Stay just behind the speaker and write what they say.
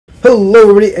Hello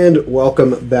everybody and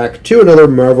welcome back to another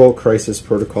Marvel Crisis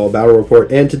Protocol Battle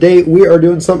Report, and today we are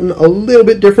doing something a little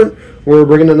bit different. We're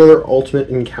bringing another Ultimate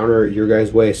Encounter your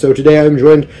guys' way. So today I'm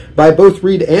joined by both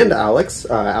Reed and Alex.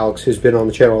 Alex, who's been on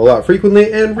the channel a lot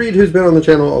frequently, and Reed, who's been on the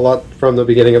channel a lot from the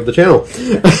beginning of the channel.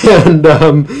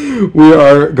 And we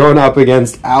are going up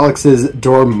against Alex's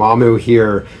Dormammu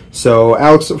here. So,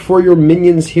 Alex, for your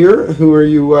minions here, who are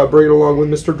you bringing along with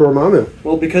Mr. Dormammu?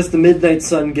 Well, because the Midnight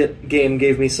Sun game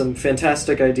gave me some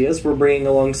fantastic ideas, we're bringing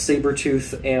along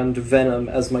Sabertooth and Venom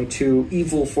as my two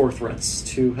evil threats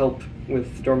to help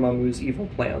with Dormammu's evil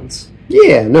plans.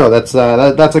 Yeah, no, that's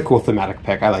a cool thematic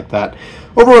pick. I like that.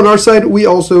 Over on our side, we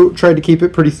also tried to keep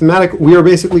it pretty thematic. We are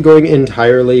basically going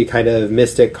entirely kind of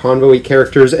Mystic Convoy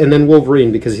characters, and then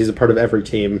Wolverine because he's a part of every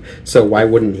team, so why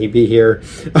wouldn't he be here?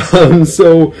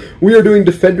 So we are doing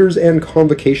Defenders and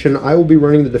Convocation. I will be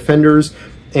running the Defenders,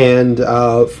 and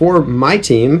for my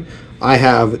team, I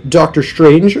have Doctor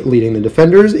Strange leading the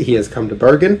Defenders. He has come to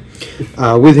bargain.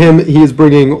 With him, he is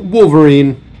bringing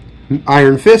Wolverine,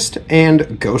 Iron Fist,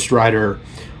 and Ghost Rider.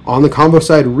 On the combo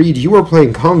side, Reed, you are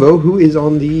playing Convo. Who is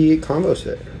on the combo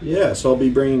set? Yeah, so I'll be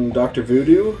bringing Dr.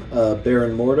 Voodoo,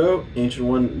 Baron Mordo, Ancient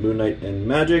One, Moon Knight, and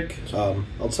Magik.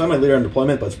 I'll decide my leader on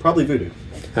deployment, but it's probably Voodoo.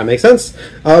 That makes sense.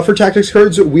 For tactics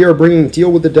cards, we are bringing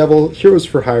Deal with the Devil, Heroes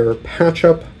for Hire, Patch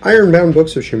Up, Ironbound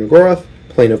Books of Shumagorath,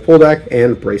 Plane of Poldak,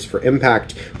 and Brace for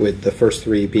Impact, with the first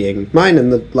three being mine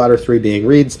and the latter three being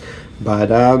Reed's.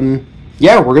 But,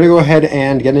 yeah, we're going to go ahead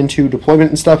and get into deployment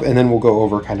and stuff, and then we'll go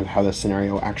over kind of how this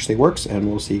scenario actually works, and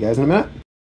we'll see you guys in a minute.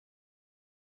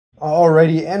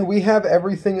 Alrighty, and we have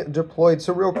everything deployed.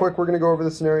 So real quick, we're going to go over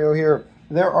the scenario here.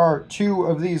 There are two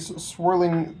of these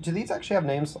swirling... Do these actually have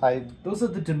names? Those are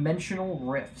the Dimensional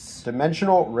Rifts.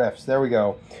 Dimensional Rifts, there we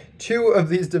go. Two of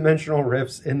these Dimensional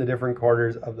Rifts in the different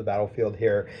corners of the battlefield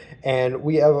here. And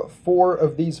we have four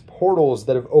of these portals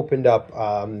that have opened up.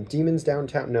 Demons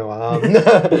Downtown? No.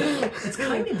 It's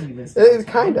kind of Demons Downtown.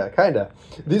 It's kind of.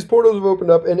 These portals have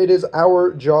opened up, and it is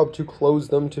our job to close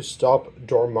them to stop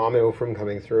Dormammu from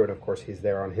coming through. And of course, he's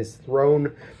there on his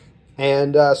throne.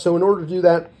 And so in order to do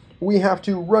that, we have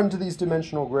to run to these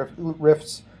dimensional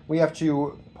rifts. We have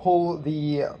to pull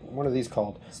the... What are these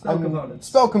called? Spell components.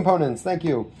 Spell components, thank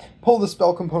you. Pull the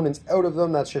spell components out of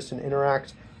them. That's just an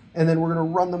interact. And then we're going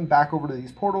to run them back over to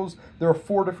these portals. There are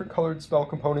 4 different colored spell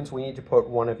components. We need to put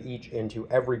one of each into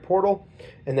every portal.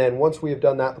 And then once we have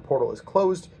done that, the portal is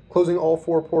closed. Closing all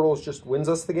 4 portals just wins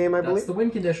us the game, I believe. That's the win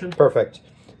condition. Perfect.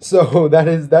 So that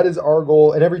is our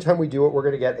goal. And every time we do it, we're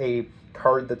going to get a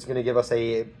card that's going to give us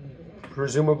a...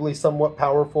 presumably somewhat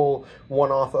powerful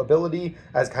one-off ability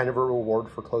as kind of a reward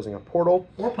for closing a portal.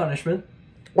 Or punishment.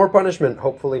 Or punishment,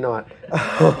 hopefully not.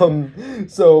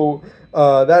 So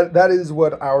that is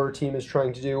what our team is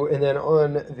trying to do. And then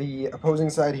on the opposing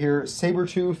side here,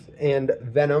 Sabertooth and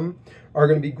Venom are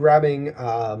going to be grabbing,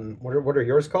 what are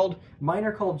yours called? Mine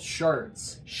are called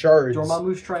shards. Shards.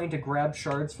 Dormammu's trying to grab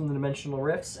shards from the Dimensional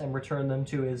Rifts and return them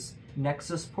to his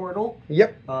Nexus portal.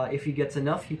 Yep. If he gets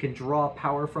enough, he can draw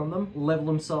power from them, level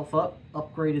himself up,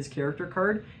 upgrade his character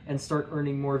card, and start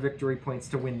earning more victory points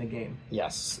to win the game.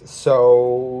 Yes.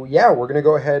 So, yeah, we're going to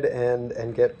go ahead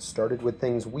and get started with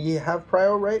things. We have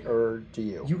prio, right? Or do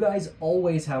you? You guys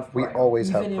always have prio. We always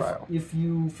have prio. If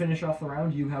you finish off the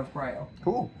round, you have prio.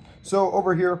 Cool. So,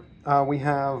 over here, we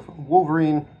have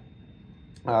Wolverine,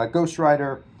 Ghost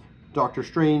Rider, Doctor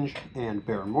Strange, and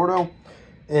Baron Mordo.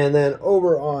 And then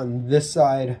over on this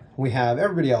side, we have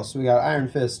everybody else. We got Iron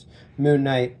Fist, Moon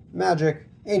Knight, Magik,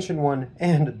 Ancient One,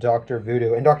 and Dr.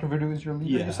 Voodoo. And Dr. Voodoo is your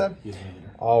leader, you said? He's my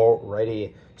leader.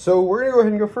 Alrighty. So we're going to go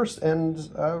ahead and go first and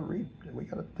read. We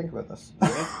got to think about this.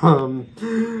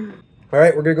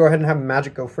 Alright, we're going to go ahead and have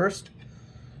Magik go first.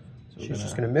 So she's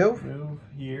just going to move. Move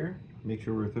here. Make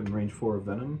sure we're within range 4 of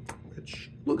Venom. Which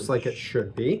looks like it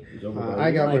should be.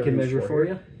 I can measure for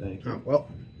you. Thank you. Oh, well.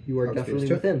 You are definitely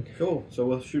within. Cool. So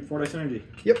we'll shoot 4 dice energy.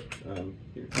 Yep.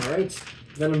 Here. Alright.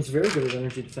 Venom's very good at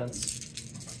energy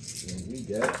defense. And we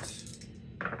get...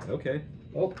 Okay.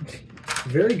 Oh,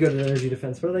 very good at energy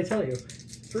defense. What did I tell you?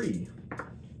 3.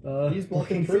 He's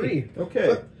blocking 3. Okay.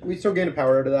 But we still gain a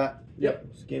power out of that. Yep.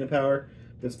 Gain a power.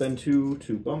 Then spend 2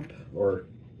 to bump, or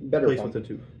better place bump. with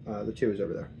the 2. The 2 is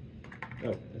over there.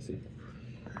 Oh, I see.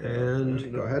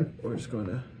 And go ahead. We're just going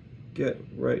to get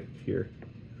right here.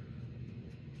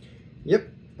 Yep.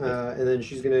 And then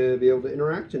she's going to be able to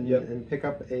interact and pick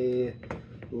up a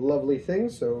lovely thing.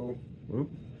 So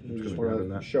you just want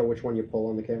to show which one you pull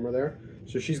on the camera there.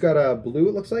 So she's got a blue,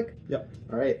 it looks like? Yep.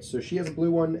 All right. So she has a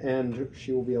blue one, and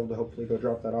she will be able to hopefully go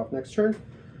drop that off next turn.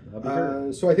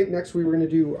 So I think next we were going to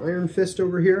do Iron Fist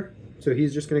over here. So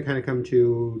he's just going to kind of come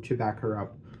to back her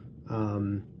up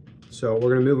So we're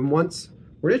going to move him once.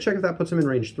 We're going to check if that puts him in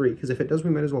range 3, because if it does,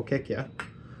 we might as well kick you.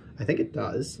 I think it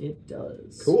does. It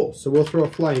does. Cool. So we'll throw a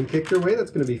flying kick your way.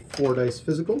 That's going to be 4 dice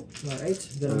physical. All right.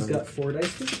 Venom's got 4 dice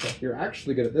physical. You're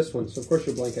actually good at this one, so of course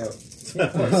you'll blank out.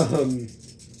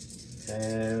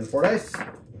 And 4 dice. 3.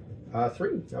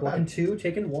 Not Blocking bad. 2,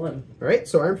 taking 1. All right.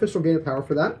 So Iron Fist will gain a power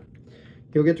for that.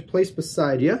 He'll get to place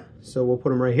beside you. So we'll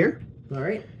put him right here. All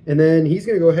right. And then he's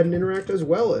going to go ahead and interact as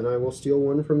well, and I will steal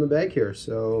one from the bag here.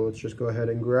 So let's just go ahead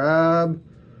and grab.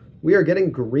 We are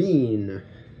getting green.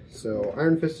 So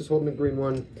Iron Fist is holding a green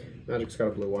one. Magik's got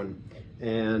a blue one.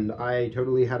 And I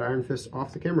totally had Iron Fist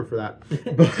off the camera for that.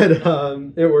 But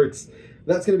it works.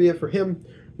 That's going to be it for him.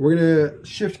 We're going to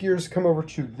shift gears, come over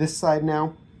to this side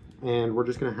now. And we're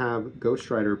just going to have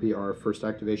Ghost Rider be our first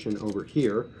activation over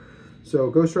here. So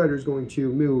Ghost Rider is going to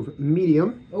move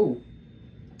medium. Oh.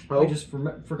 I just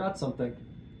forgot something.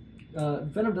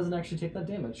 Venom doesn't actually take that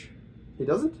damage. He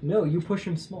doesn't? No, you push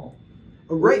him small.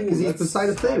 Oh, right, because he's beside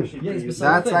a thing. Yeah, he's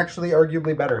beside a thing. That's actually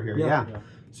arguably better here, Yeah.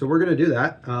 So we're going to do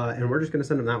that, and we're just going to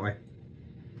send him that way.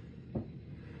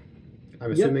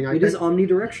 I'm assuming I it is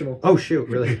omnidirectional. Oh, shoot,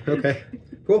 really? Okay.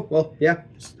 Cool, well, yeah.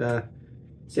 Just get out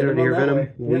of here, Venom.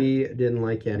 Way. We didn't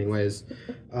like you anyways.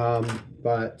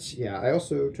 But, yeah, I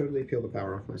also totally peeled the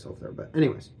power off myself there. But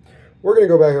anyways, we're going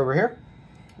to go back over here.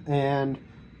 And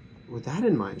with that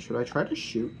in mind, should I try to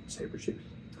shoot Sabertooth?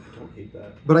 I don't hate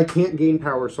that. But I can't gain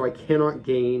power, so I cannot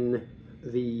gain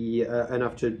the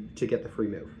enough to get the free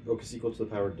move. Oh, because equal to the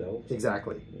power dealt?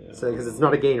 Exactly. Yeah. So because it's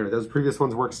not a gainer. Those previous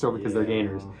ones work still because they're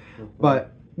gainers.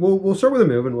 But we'll start with a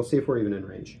move, and we'll see if we're even in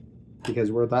range.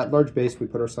 Because we're that large base, we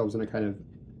put ourselves in a kind of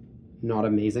not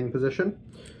amazing position.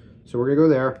 So we're going to go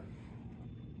there,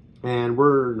 and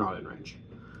we're not in range.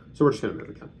 So we're just going to move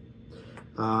again.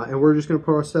 And we're just going to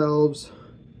put ourselves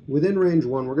within range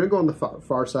 1. We're going to go on the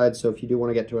far side, so if you do want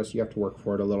to get to us, you have to work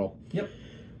for it a little. Yep.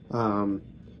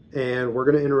 And we're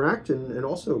going to interact and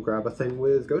also grab a thing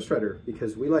with Ghost Rider,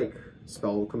 because we like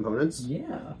spell components.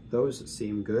 Yeah. Those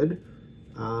seem good.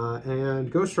 And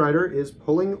Ghost Rider is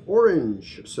pulling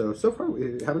orange. So far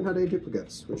we haven't had any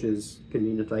duplicates, which is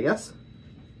convenient, I guess.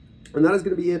 And that is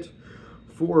going to be it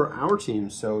for our team.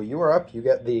 So you are up. You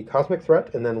get the Cosmic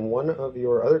Threat, and then one of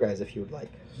your other guys if you would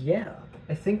like. Yeah.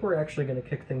 I think we're actually going to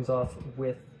kick things off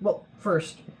with... Well,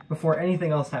 first, before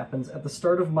anything else happens, at the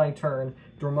start of my turn,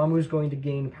 Dormammu is going to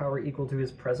gain power equal to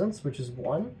his presence, which is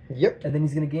 1. Yep. And then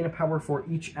he's going to gain a power for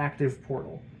each active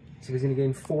portal. So he's going to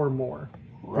gain 4 more,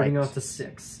 bringing out to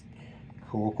 6.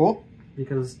 Cool.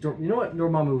 Because, you know what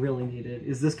Dormammu really needed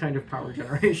is this kind of power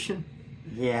generation.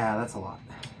 Yeah, that's a lot.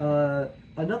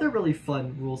 Another really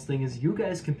fun rules thing is you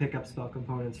guys can pick up spell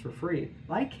components for free.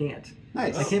 I can't.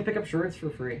 Nice. I can't pick up shards for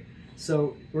free.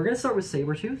 So we're going to start with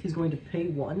Sabertooth. He's going to pay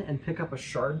 1 and pick up a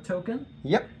shard token.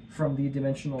 Yep. From the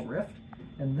Dimensional Rift.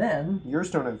 And then...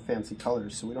 Yours don't have fancy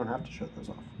colors, so we don't have to show those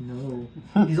off. No.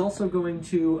 He's also going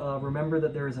to remember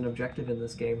that there is an objective in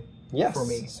this game. Yes. For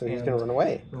me. So he's going to run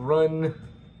away. Run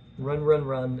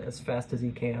as fast as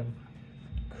he can.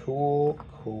 Cool.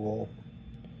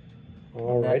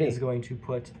 Alrighty. That is going to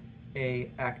put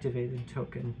a activated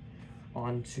token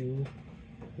onto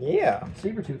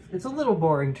Sabertooth. It's a little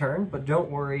boring turn, but don't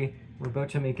worry, we're about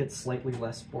to make it slightly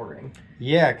less boring.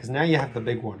 Yeah, because now you have the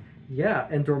big one. Yeah,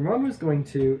 and Dormammu is going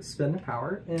to spend the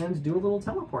power and do a little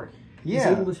teleport. Yeah.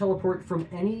 He's able to teleport from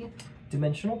any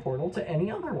dimensional portal to any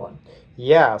other one.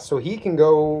 Yeah, so he can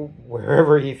go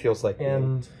wherever he feels like.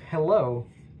 And hello,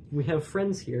 we have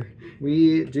friends here.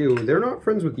 We do. They're not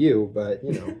friends with you, but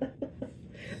you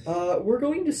know. We're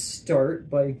going to start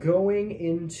by going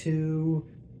into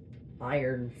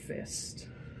Iron Fist.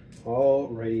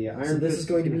 Alrighty, So this is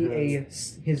going to be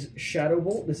his Shadow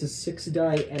Bolt. This is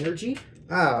 6-die energy.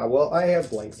 Ah, well, I have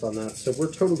blanks on that, so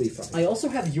we're totally fine. I also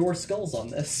have your skulls on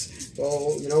this.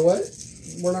 Well, you know what?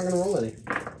 We're not going to roll any.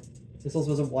 This also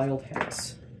has a Wild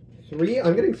Hex. 3?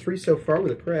 I'm getting 3 so far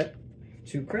with a crit.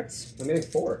 2 crits. I'm getting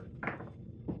 4.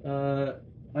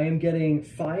 I am getting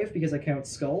 5 because I count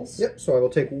skulls. Yep, so I will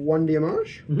take 1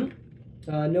 damage.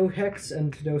 No Hex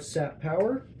and no Sap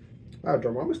Power. Wow,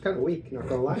 Dormammu's kind of weak, not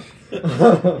gonna lie.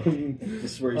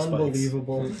 This is where he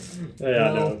Unbelievable.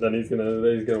 Yeah, no, then he's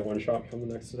gonna one-shot from the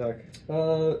next attack.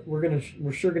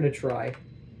 We're sure gonna try.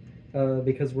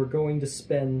 Because we're going to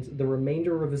spend the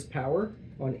remainder of his power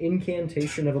on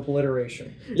Incantation of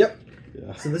Obliteration. Yep.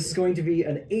 Yeah. So this is going to be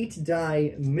an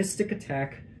 8-die Mystic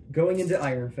attack going into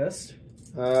Iron Fist.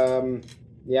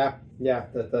 Yeah,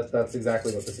 that's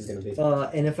exactly what this is going to be.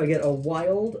 And if I get a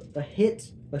wild, a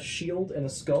hit, a shield, and a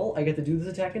skull, I get to do this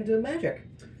attack into Magik.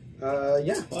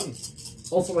 Yeah, fun.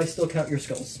 Also, I still count your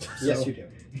skulls. Yes, so. you do.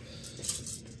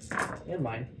 And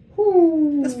mine.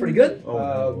 Woo. That's pretty good.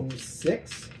 Oh, no.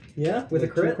 6. Yeah, with a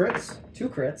crit. 2 crits. 2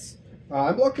 crits.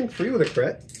 I'm blocking 3 with a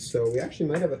crit, so we actually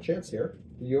might have a chance here.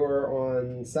 You're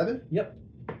on 7? Yep.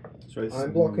 So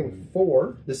I'm blocking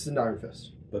 4. This is an Iron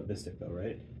Fist. But Mystic, though,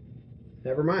 right?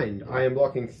 Never mind. I am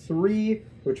blocking 3,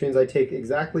 which means I take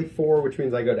exactly 4, which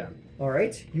means I go down.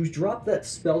 Alright, you drop that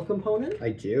spell component. I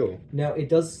do. Now, it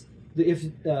does... If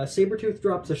Sabertooth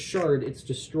drops a shard, it's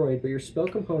destroyed, but your spell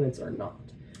components are not.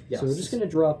 Yes. So we're just going to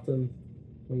drop them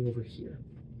way over here.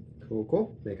 Cool,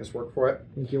 cool. Make us work for it.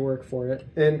 Make you work for it.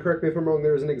 And correct me if I'm wrong,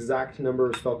 there is an exact number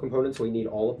of spell components, so we need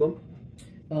all of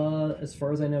them? As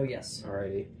far as I know, yes.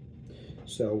 Alrighty.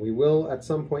 So we will, at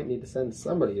some point, need to send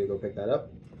somebody to go pick that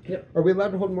up. Yep. Are we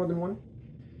allowed to hold more than one?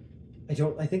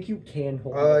 I think you can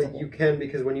hold multiple. You can,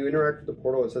 because when you interact with the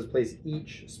portal, it says place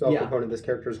each spell Yeah. component this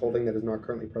character is holding that is not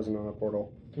currently present on a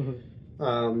portal.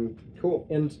 Cool.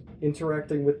 And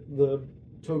interacting with the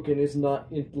token is not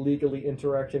legally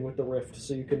interacting with the rift,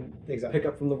 so you can Exactly. pick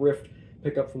up from the rift,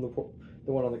 pick up from the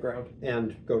one on the ground.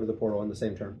 And go to the portal in the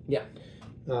same turn. Yeah.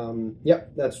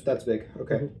 Yep, that's big.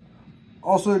 Okay.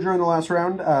 Also, during the last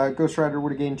round, Ghost Rider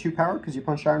would have gained 2 power because you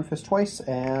punched Iron Fist twice,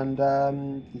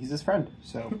 and he's his friend.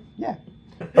 So, yeah.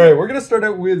 All right, we're going to start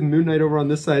out with Moon Knight over on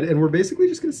this side, and we're basically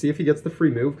just going to see if he gets the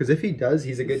free move, because if he does,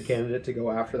 he's a good candidate to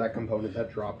go after that component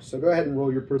that dropped. So go ahead and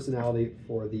roll your personality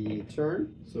for the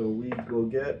turn. So we will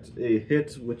get a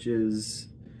hit, which is...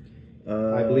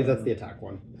 I believe that's the attack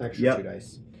one. Extra 2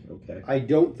 dice. Okay. I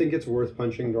don't think it's worth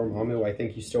punching Dormammu. I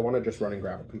think you still want to just run and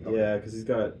grab a component. Yeah, because he's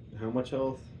got how much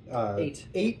health? 8.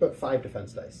 8, but 5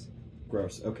 defense dice.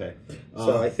 Gross. Okay.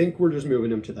 So I think we're just moving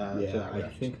him to that. Yeah, to that I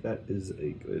rift. think that is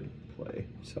a good play.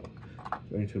 So I'm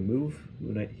going to move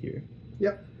Moon Knight here.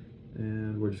 Yep.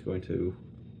 And we're just going to...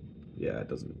 Yeah, it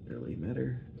doesn't really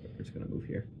matter. We're just going to move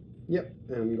here. Yep.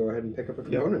 And go ahead and pick up a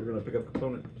Yeah, we're component. going to pick up a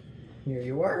component. Here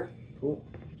you are. Cool.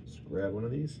 Just grab one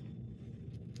of these.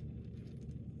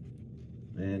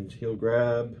 And he'll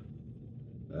grab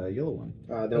a yellow one.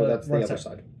 No, that's the one other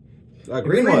side. side. A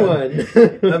green Green one. one.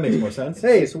 That makes more sense.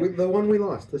 Hey, so the one we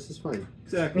lost. This is fine.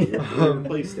 Exactly. We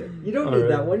replaced it. You don't need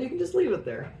that one, you can just leave it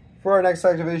there. For our next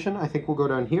activation, I think we'll go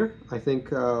down here. I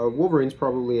think Wolverine's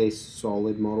probably a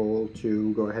solid model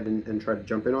to go ahead and try to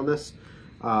jump in on this.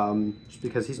 Just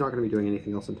because he's not going to be doing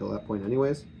anything else until that point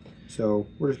anyways. So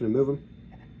we're just going to move him.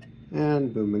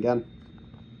 And boom again.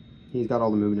 He's got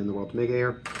all the movement in the world to make it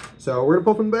here. So we're going to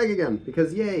pull from the bag again,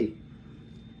 because yay!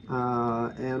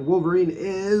 And Wolverine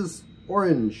is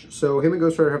orange. So him and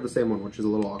Ghost Rider have the same one, which is a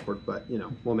little awkward, but, you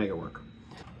know, we'll make it work.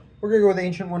 We're going to go with the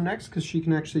Ancient One next, because she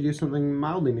can actually do something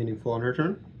mildly meaningful on her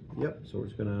turn. Yep, so we're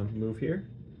just going to move here.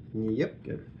 Yep.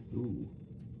 Good. Ooh.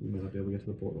 We might not be able to get to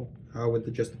the portal.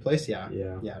 With just the place? Yeah.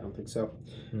 Yeah. Yeah, I don't think so.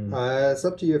 Hmm. It's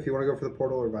up to you if you want to go for the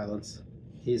portal or violence.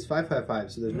 He's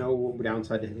 5/5/5, so there's no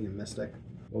downside to hitting a Mystic.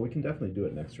 Well, we can definitely do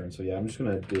it next turn. So yeah, I'm just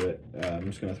gonna do it. I'm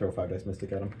just gonna throw 5 dice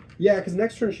Mystic at him. Yeah, because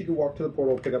next turn she could walk to the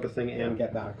portal, pick up a thing, and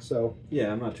get back. So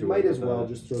Yeah, I'm not too. might worried as about well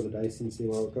that. just throw the dice and see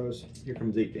how it goes. Here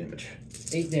comes 8 damage.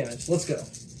 8 damage. Let's go.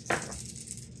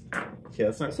 Yeah,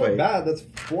 that's not That's quite. not bad. That's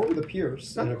 4 with a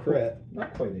pierce and a crit.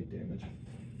 Not quite 8 damage.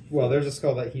 Well, there's a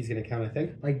skull that he's going to count, I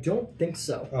think. I don't think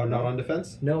so. Oh, not on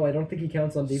defense? No, I don't think he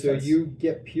counts on defense. So you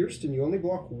get pierced and you only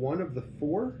block 1 of the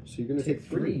 4, so you're going to take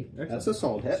 3. Excellent. That's a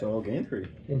solid hit. So I'll gain 3.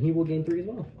 And he will gain 3 as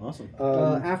well. Awesome.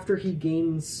 After he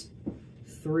gains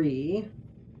 3,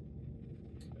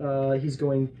 he's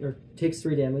going, or takes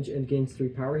 3 damage and gains 3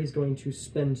 power. He's going to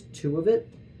spend 2 of it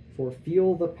for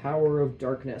Feel the Power of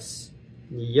Darkness.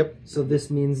 Yep. So this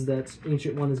means that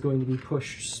Ancient One is going to be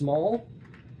pushed small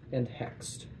and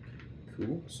hexed.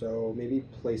 Cool. So maybe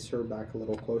place her back a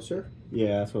little closer.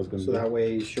 Yeah, that's what I was gonna So do. that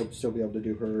way she'll still be able to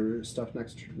do her stuff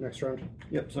next round.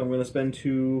 Yep. So I'm gonna spend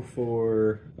 2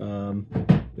 for.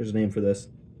 There's a name for this.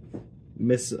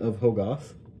 Miss of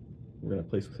Hogoth. We're gonna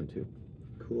place with him too.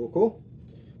 Cool.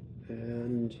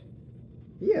 And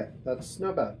yeah, that's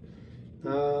not bad.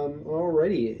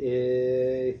 Alrighty.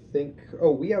 I think.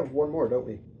 Oh, we have one more, don't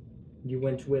we? You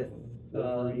went with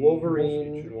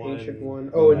Wolverine, Ancient Ancient One,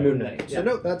 One. Oh, and Moon Moon Knight. Knight. Yeah. So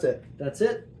no, that's it. That's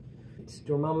it.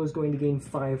 Dormammu is going to gain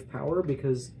 5 power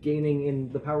because gaining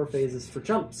in the power phase is for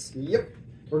chumps. Yep.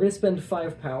 We're going to spend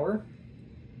 5 power,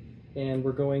 and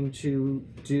we're going to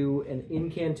do an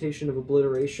Incantation of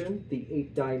Obliteration, the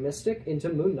 8-die Mystic, into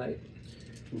Moon Knight.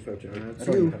 Oof, I That's don't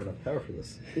even you. have enough power for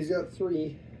this. He's got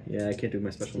 3. Yeah, I can't do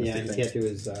my special Yeah, Mystic he thing. can't do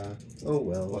his Oh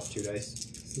well. plus 2 dice.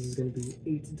 This is going to be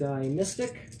 8-die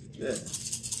Mystic, Yeah.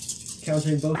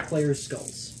 counting both players'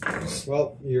 skulls.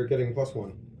 Well, you're getting plus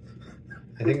 1.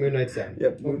 I think Moon Knight's down.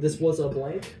 Yep. Oh, this was a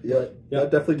blank, Yep. That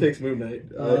definitely takes Moon Knight.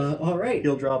 but... all right.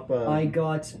 He'll drop. I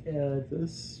got...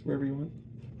 this wherever you want.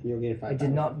 You'll gain 5 I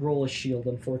did not roll a shield,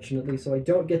 unfortunately, so I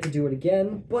don't get to do it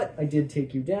again, but I did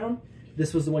take you down.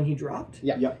 This was the one he dropped.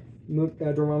 Yeah. Yep.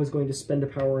 Dormammu is going to spend a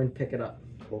power and pick it up.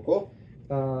 Cool.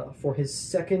 For his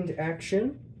second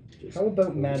action, how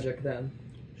about Magik then?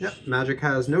 Yep. Magik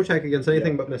has no tech against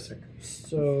anything but Mystic.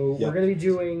 So we're going to be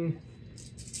doing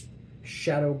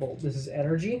Shadow Bolt. This is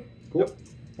energy. Cool.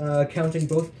 Counting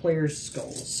both players'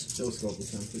 skulls. No skull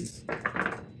this time, please.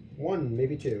 1,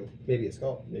 maybe 2, maybe a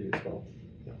skull, maybe a skull.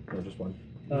 No, just 1.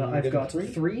 I've got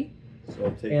 3. So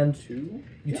I'll take And 2.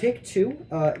 You take 2.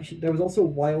 There was also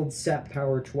wild sap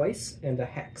power twice and a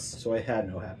hex. So I had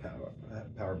no hat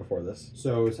power before this.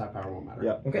 So sap power won't matter.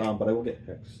 Yeah. Okay. But I will get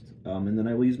hexed. And then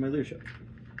I will use my leadership.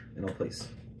 And I'll place.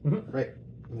 Right.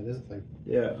 That is a thing.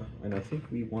 Yeah. And I think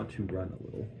we want to run a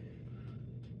little.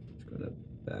 Just gonna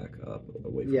back up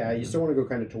away from Yeah, you still want to go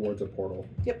kind of towards a portal.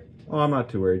 Yep. Oh, I'm not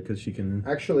too worried because she can.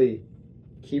 Actually,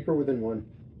 keep her within 1.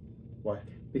 Why?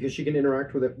 Because she can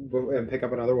interact with it and pick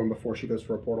up another one before she goes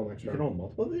for a portal next You turn. can hold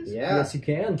multiple of these? Yeah. Yes, you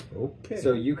can. Okay.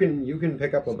 So you can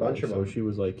pick up a bunch of them. So she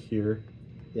was like here.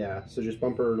 Yeah. So just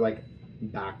bump her like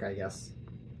back, I guess.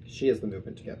 She has the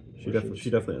movement to get. She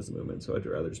definitely has the movement, so I'd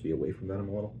rather just be away from Venom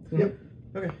a little. Yep.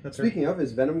 Okay, that's fair. Speaking of,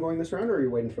 is Venom going this round, or are you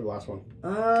waiting for the last one?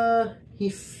 He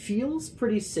feels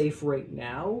pretty safe right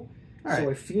now. All right. So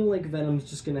I feel like Venom's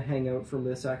just going to hang out from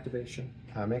this activation.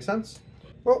 That makes sense.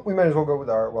 Well, we might as well go with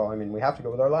our. Well, I mean, we have to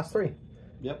go with our last 3.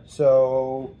 Yep.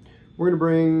 So we're gonna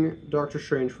bring Doctor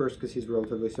Strange first because he's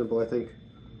relatively simple. I think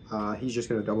he's just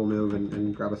gonna double move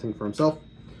and grab a thing for himself.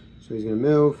 So he's gonna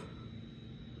move.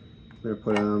 We're gonna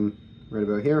put him right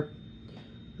about here,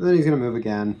 and then he's gonna move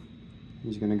again.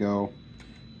 He's gonna go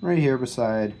right here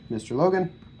beside Mr.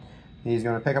 Logan. He's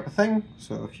gonna pick up a thing.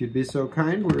 So if you'd be so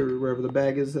kind, wherever the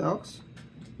bag is, Alex.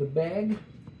 The bag.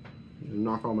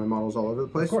 Knock all my models all over the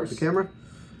place Of course. with the camera.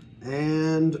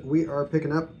 And we are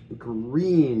picking up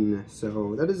green.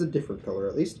 So that is a different color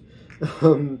at least.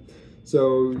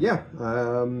 So yeah,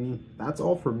 that's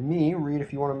all for me. Reed,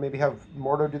 if you want to maybe have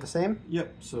Mordo do the same.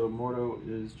 Yep, so Mordo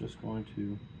is just going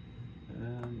to...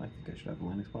 I think I should have a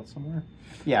landing spot somewhere.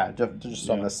 Yeah, just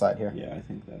on this side here. Yeah, I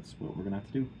think that's what we're going to have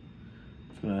to do.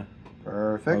 Just going to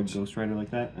Perfect. Ghost Rider like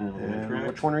that. And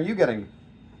which one are you getting?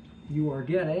 You are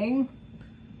getting...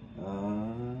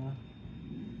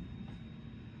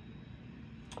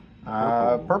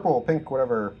 Purple, pink,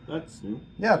 whatever. That's new.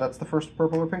 Yeah, that's the first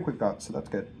purple or pink we've got, so that's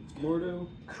good. Mordo.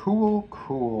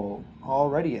 Cool.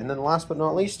 Alrighty, and then last but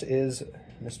not least is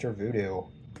Mr. Voodoo.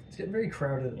 It's getting very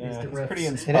crowded. Yeah, These it's pretty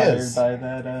It inspired is. by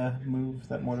that move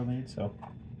that Mordo made, so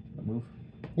a move.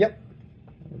 Yep.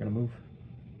 We're going to move.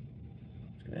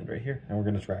 It's going to end right here, and we're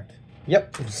going to tract.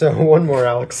 Yep, so one more,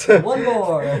 Alex. One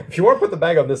more. If you want to put the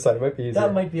bag on this side, it might be easier.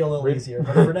 That might be a little easier,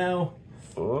 but for now...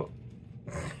 Oh.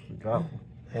 Got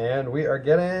And we are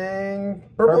getting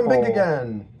purple and pink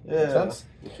again. Yeah. Makes sense?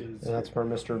 And that's for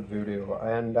Mr. Voodoo.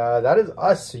 And that is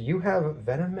us. You have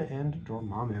Venom and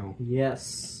Dormammu.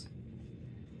 Yes.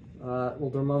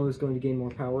 Well, Dormammu is going to gain more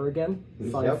power again.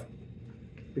 5. Yep.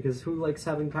 Because who likes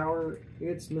having power?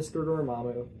 It's Mr.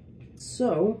 Dormammu.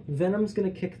 So, Venom's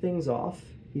going to kick things off.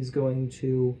 He's going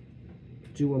to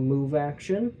do a move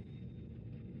action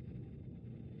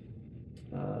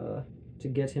to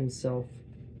get himself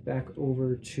back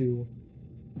over to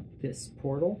this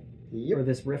portal. Yep. Or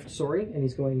this rift, sorry. And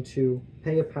he's going to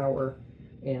pay a power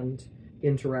and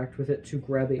interact with it to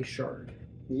grab a shard.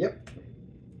 Yep.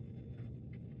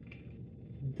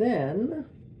 Then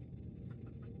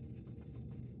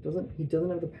he doesn't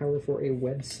have the power for a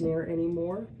web snare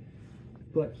anymore,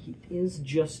 but he is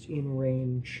just in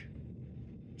range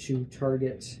to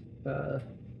target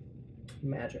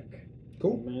Magik.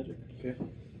 Cool. Magic. Okay.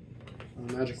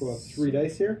 Magic will have 3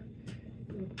 dice here.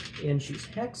 And she's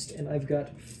hexed, and I've got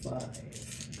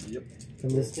 5. Yep.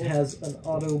 And this has an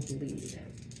auto bleed.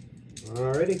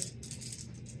 Alrighty.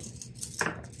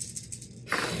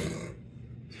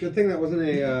 Good thing that wasn't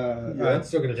a... it's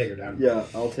still going to take her down. Yeah,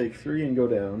 I'll take 3 and go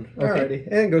down. Alrighty.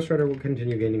 And Ghost Rider will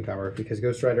continue gaining power because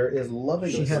Ghost Rider is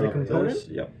loving She this. had a stuff. component?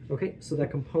 Yep. Okay, so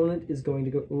that component is going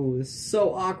to go... Ooh, this is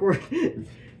so awkward.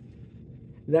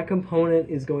 That component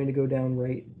is going to go down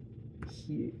right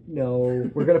here. No,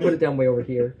 we're going to put it down way over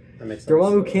here. That makes sense.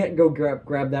 Dormammu can't go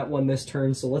grab that one this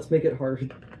turn, so let's make it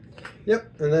hard.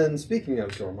 Yep, and then speaking of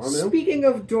Dormammu... Speaking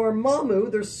of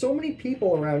Dormammu, there's so many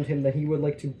people around him that he would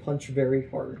like to punch very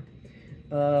hard.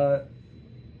 How...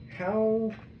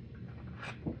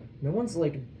 No one's,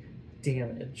 like,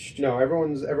 damaged. No,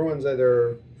 everyone's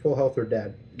either full health or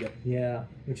dead. Yep. Yeah,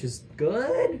 which is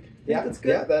good. Yeah, that's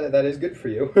good. Yeah, that is good for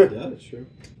you. Yeah, that's true.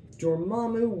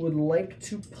 Dormammu would like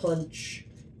to punch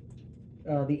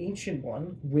the Ancient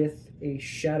One with a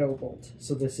Shadow Bolt.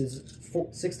 So this is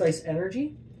 6 dice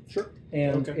energy. Sure.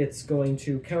 And it's going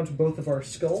to count both of our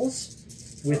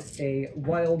skulls with a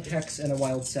Wild Hex and a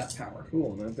Wild Sap power.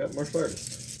 Cool, and I've got Martial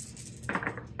Artist.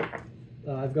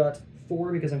 I've got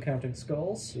 4 because I'm counting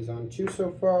skulls. He's on 2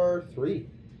 so far, 3.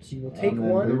 So you will take then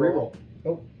one. Reroll.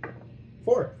 Oh.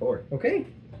 4. 4. Okay.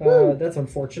 That's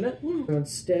unfortunate. So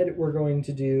instead, we're going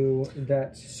to do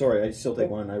that. Sorry, I still take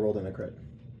 1. I rolled in a crit.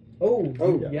 Oh,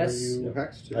 Are yes. you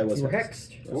hexed? I was You were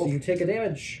hexed. hexed. So you take a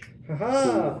damage.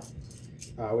 Haha.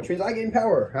 Which means I gain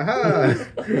power.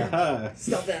 Haha.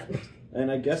 Stop that.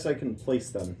 And I guess I can place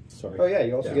them. Sorry. Oh yeah,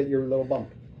 you also get your little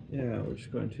bump. Yeah, we're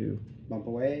just going to Bump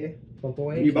away. Bump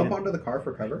away. You bump onto the car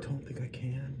for cover? I don't think I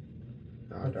can.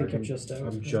 Oh, I think you're just out.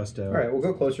 I'm just out. All right, we'll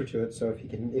go closer to it. So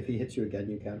if he hits you again,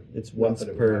 you can. It's Not once that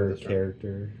it was per out this round.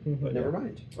 character. But Never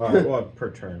mind. well, per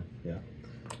turn. Yeah.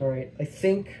 All right. I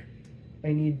think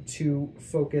I need to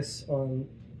focus on.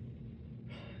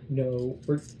 No,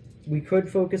 we could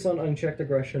focus on unchecked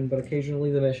aggression, but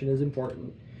occasionally the mission is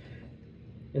important.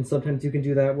 And sometimes you can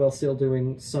do that while still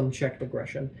doing some checked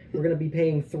aggression. We're going to be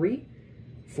paying 3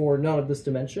 for None of this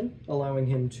dimension, allowing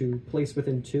him to place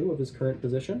within 2 of his current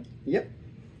position. Yep.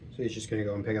 So he's just going to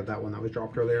go and pick up that one that was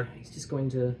dropped earlier. He's just going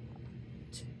to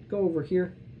go over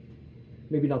here.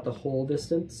 Maybe not the whole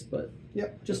distance, but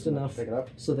Yep. just enough Pick it up.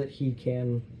 so that he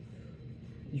can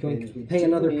Means we pay do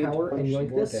another need to power and punch some yoink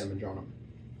more this. damage on him.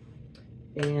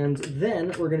 And then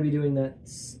we're going to be doing that.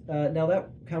 Now that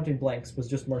counting blanks was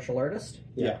just martial artist.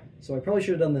 Yeah. So I probably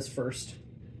should have done this first.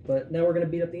 But now we're going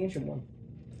to beat up the Ancient One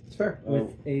It's fair.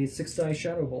 with a 6-die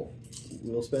Shadow Bolt.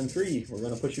 We'll spend 3. We're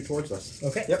going to push you towards us.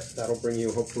 Okay. Yep. That'll bring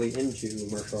you hopefully into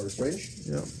martial artist range.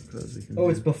 Yep. Because we can. Oh,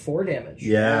 it's before damage.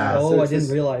 Yeah. Oh, So I it's didn't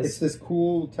this- realize. It's this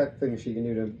cool tech thing she can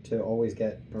do to always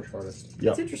get martial artist.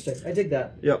 That's interesting. I dig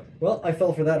that. Yep. Well, I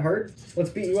fell for that hard.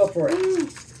 Let's beat you up for it.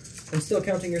 I'm still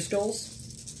counting your skulls.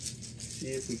 See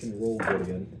if we can roll good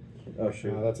again. Oh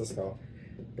shoot. That's a skull.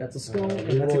 That's a skull,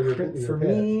 and you that's a roll your- crit your for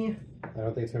hit. me. I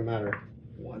don't think it's going to matter.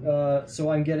 1. So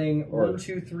I'm getting Or- 1,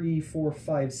 2, 3, 4,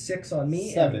 5, 6 on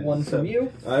me, 7. and 1 from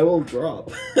you. I will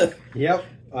drop. Yep.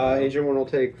 Agent 1 will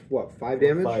take, what, 5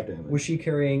 damage? 5 damage. Was she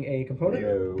carrying a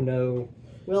component? No.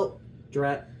 Well,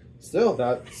 drat. Still,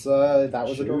 that was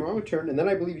a Shoot. Dormammu turn, and then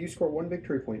I believe you score 1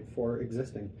 victory point for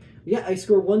existing. Yeah, I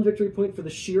score 1 victory point for the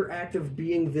sheer act of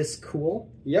being this cool.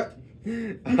 Yep.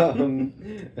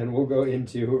 And we'll go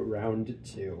into round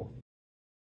 2.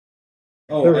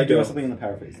 Oh, There we I do go. have something in the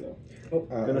power phase though. Oh,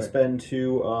 I'm gonna spend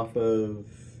 2 off of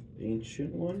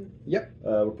Ancient One. Yep.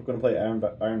 We're gonna play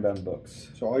Ironbound Books.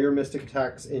 So all your mystic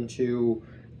attacks into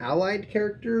allied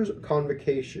characters,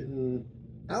 Convocation,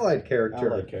 allied character.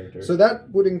 Allied character. So that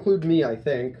would include me, I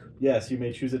think. yes, you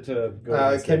may choose it to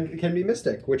go. Can be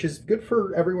mystic, which is good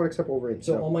for everyone except Wolverine.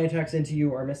 so all my attacks into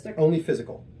you are mystic? only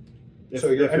physical. So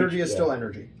your energy is still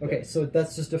energy. Okay, so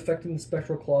that's just affecting the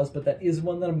spectral claws, but that is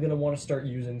one that I'm going to want to start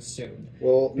using soon.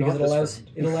 Well, Because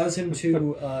not it allows him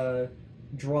to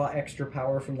draw extra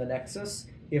power from the Nexus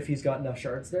if he's got enough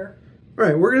shards there. All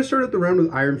right, we're going to start out the round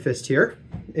with Iron Fist here.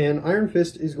 And Iron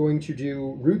Fist is going to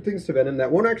do rude things to Venom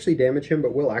that won't actually damage him,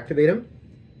 but will activate him.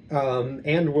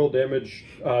 And will damage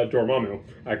Dormammu,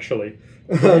 actually.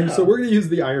 So we're going to use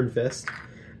the Iron Fist.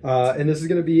 And this is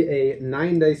going to be a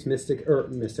 9-dice mystic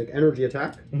energy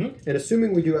attack. Mhm. And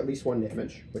assuming we do at least 1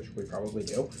 damage, which we probably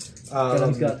do.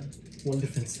 Venom's got 1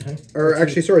 defense die. Or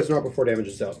actually, sorry, it's not before damage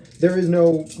is dealt. There is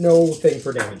no thing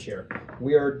for damage here.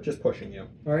 We are just pushing you.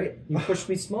 Alright, you pushed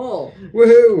me small.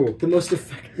 Woohoo! The most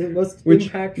effective, most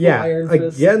Which, impactful yeah, Iron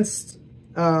Fist. against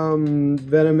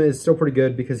Venom is still pretty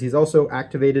good because he's also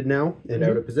activated now and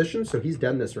out of position, so he's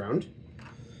done this round.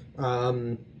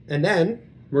 And then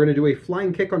we're going to do a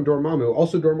flying kick on Dormammu.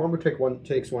 Also, Dormammu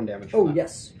takes 1 damage. Oh, from that.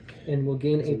 yes. And we'll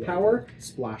gain a power.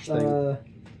 Splash thing.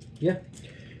 Yeah.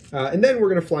 And then we're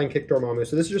going to flying kick Dormammu.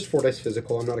 So this is just 4 dice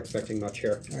physical. I'm not expecting much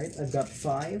here. Alright, I've got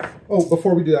 5. Oh,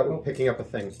 before we do that, we're picking up a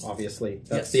thing, obviously.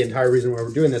 That's Yes. the entire reason why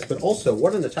we're doing this. But also,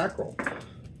 what an attack roll.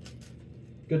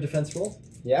 Good defense roll.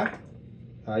 Yeah?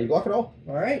 You block it all.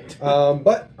 Alright.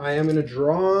 But I am going to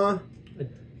draw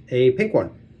a pink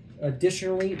one.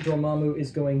 Additionally, Dormammu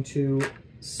is going to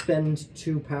spend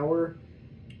 2 power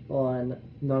on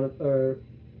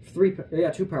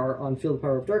 2 power on Field of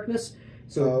Power of Darkness.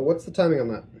 So What's the timing on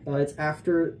that? it's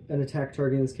after an attack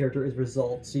targeting this character is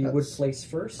resolved. So you would place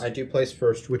first. I do place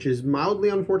first, which is mildly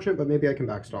unfortunate, but maybe I can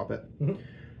backstop it. Mhm.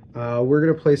 We're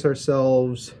going to place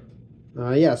ourselves...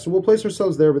 yeah, so we'll place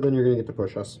ourselves there, but then you're going to get to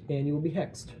push us. And you will be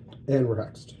hexed. And we're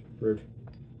hexed. Rude.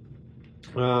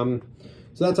 So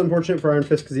that's unfortunate for Iron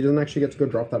Fist, because he doesn't actually get to go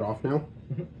drop that off now.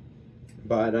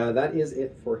 But that is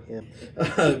it for him.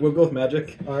 We'll go with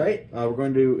Magik. All right. We're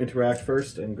going to interact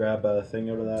first and grab a thing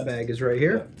out of that. Bag is right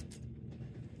here.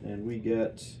 Yeah. And we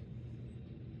get...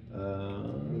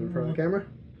 In front of the camera?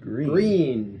 Green.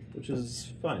 Green. Which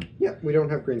is fine. Yeah, we don't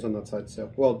have greens on that side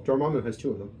still. Well, Dormammu has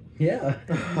 2 of them. Yeah.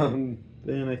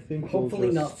 Then I think Hopefully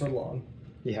we'll not just for long.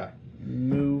 Yeah.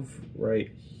 move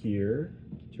right here.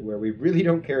 To where we really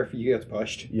don't care if he gets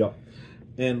pushed. Yep.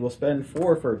 And we'll spend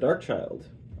 4 for a Dark Child.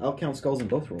 I'll count skulls in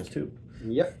both rolls too.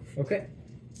 Yep. Okay.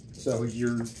 So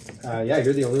you're,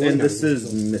 you're the only one. And this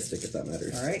is Mystic, if that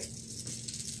matters. All right.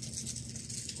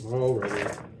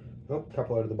 Alrighty. Oh, a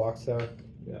couple out of the box there.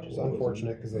 Yeah, Which is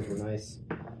unfortunate because those were nice.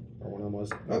 Or one of them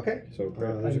was. Okay. So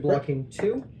I'm blocking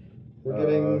 2. We're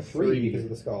getting 3 3 because of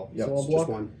the skull. Yep. So I'll It's block just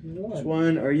one. Just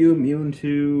one. Are you immune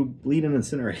to bleed and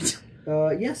incinerate?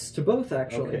 Yes, to both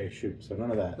actually. Okay, shoot. So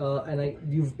none of that. And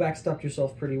you've backstopped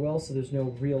yourself pretty well, so there's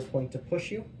no real point to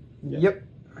push you. Yep.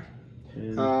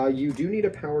 And, You do need a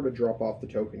power to drop off the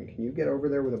token. Can you get over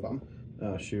there with a bump?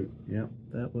 oh, shoot. Yep.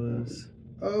 That was...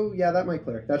 Oh, yeah, that might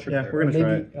clear. That should Yeah, clear. we're going to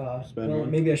try Maybe, it. Spend well,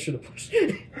 one. maybe I should have pushed.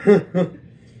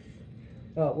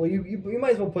 Well, you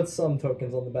might as well put some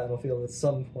tokens on the battlefield at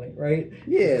some point, right?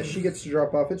 Yeah, she gets to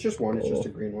drop off. It's just one. It's just a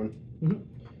green one.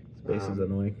 Space is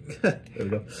annoying. There we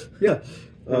go. Yeah.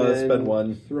 And then Spend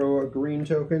 1. Throw a green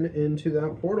token into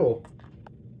that portal,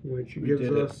 which We gives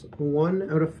did it. us 1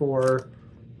 out of 4,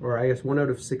 or I guess 1 out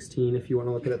of 16 if you want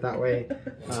to look at it that way.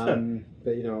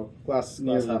 But you know, glass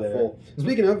Nearly half there. full.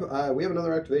 Speaking of, we have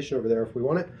another activation over there if we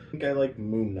want it. I think I like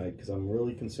Moon Knight because I'm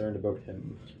really concerned about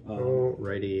him.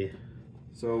 Alrighty.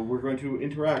 So we're going to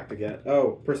interact again.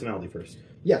 Oh, personality first.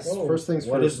 Yes. Oh, first things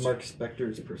What first. is Mark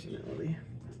Spector's personality?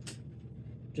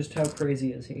 Just how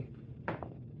crazy is he?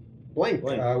 Blank.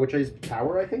 Blank. Which is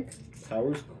power, I think.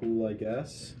 Power's cool, I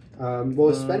guess. Well,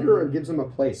 a spender gives him a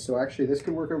place, so actually this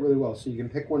could work out really well. So you can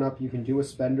pick one up, you can do a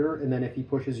spender, and then if he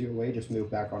pushes you away, just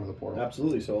move back onto the portal.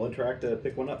 Absolutely. So I'll interact to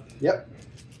pick one up. Yep.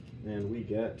 And we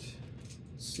get...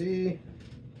 See?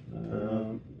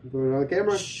 Going on the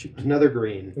camera. Another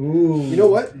green. Ooh. You know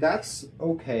what? That's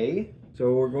okay.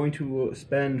 So we're going to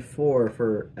spend 4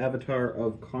 for Avatar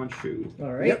of Khonshu.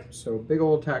 All right. Yep. So big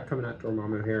old attack coming at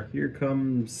Dormammu here. Here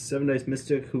comes 7 Dice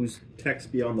Mystic, whose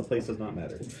text beyond the place does not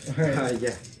matter. All right.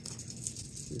 Yeah.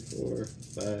 3, 4,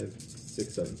 5,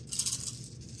 6, 7.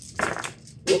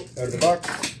 Whoop, out of the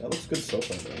box. That looks good so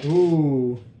far, though.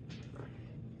 Ooh.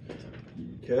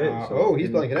 Okay. oh, he's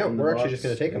blanking out. in the We're actually box, just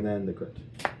going to take him. And then the crit.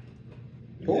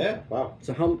 Cool. Yeah. Wow.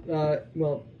 So how?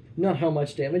 Well, not how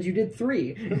much damage. You did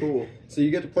 3. Cool. So you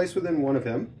get to place within one of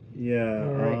him. Yeah.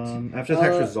 All right. After the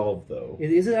attack's resolved, though.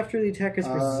 Is it after the attack is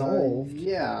resolved?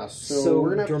 Yeah. So, So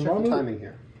we're going to have to check the Dormammu- timing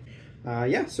here.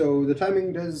 Yeah, so the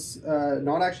timing does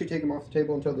not actually take him off the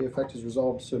table until the effect is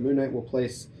resolved. So Moon Knight will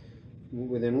place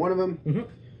within one of them,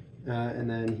 and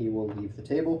then he will leave the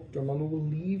table. Dormammu will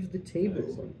leave the table.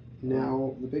 Excellent.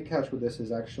 Now, the big catch with this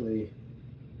is actually,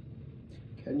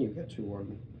 can you get to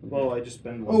one? Well, I just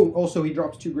spend 1. Oh, also he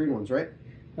drops 2 green ones, right?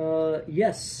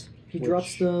 Yes. He Which-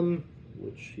 drops them.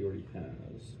 Which he already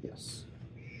has. Yes.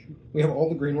 We have all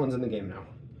the green ones in the game now.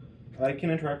 I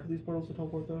can interact with these portals to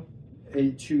teleport, though?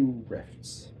 2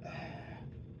 rifts.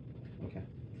 Okay.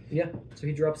 Yeah. So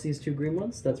he drops these 2 green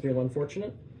ones. That's real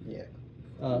unfortunate. Yeah.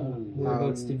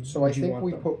 Whereabouts So I did you think want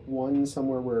we them? put one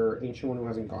somewhere where Ancient One who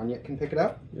hasn't gone yet can pick it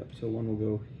up. Yep, so 1 will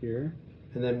go here.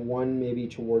 And then one maybe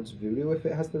towards Voodoo if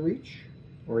it has the reach.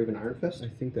 Or even Iron Fist. I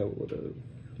think that would have...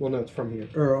 Well, no, it's from here.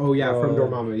 From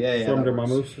Dormammu. Yeah, From that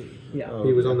works. Dormammu? Yeah. Oh,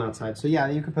 He was okay. on that side. So yeah,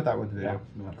 you could put that with Voodoo. Yeah.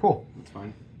 Cool. That's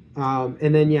fine.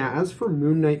 And then yeah, as for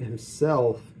Moon Knight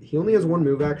himself, he only has 1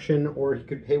 move action, or he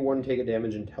could pay 1, take a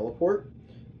damage, and teleport.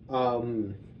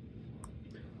 The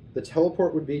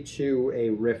teleport would be to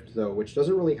a rift though, which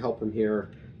doesn't really help him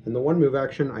here. And the 1 move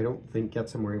action, I don't think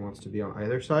gets him where he wants to be on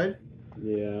either side.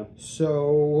 Yeah.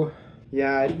 So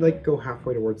yeah, I'd like go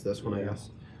halfway towards this one, I guess.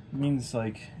 It means,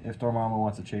 like, if Dormammu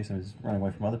wants to chase him, he's running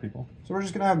away from other people. So we're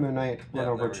just going to have Moon Knight run Yeah,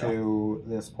 over there we to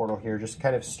this portal here, just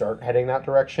kind of start heading that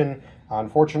direction.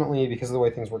 Unfortunately, because of the way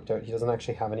things worked out, he doesn't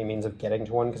actually have any means of getting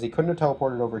to one, because he couldn't have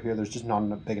teleported over here. There's just not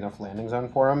a big enough landing zone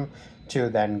for him to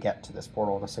then get to this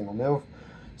portal in a single move.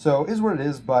 So is what it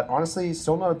is, but honestly,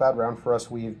 still not a bad round for us.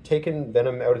 We've taken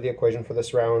Venom out of the equation for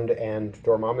this round, and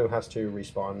Dormammu has to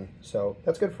respawn, so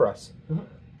that's good for us.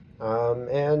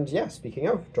 And yeah, speaking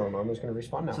of, Dormammu's going to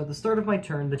respawn now. So at the start of my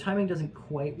turn, the timing doesn't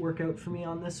quite work out for me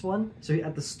on this one. So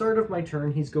at the start of my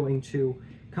turn, he's going to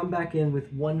come back in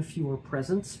with 1 fewer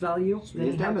presence value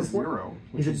than he had before.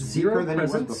 which He's at is 0 weaker than he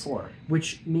was presence, before.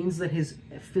 which means that his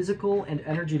physical and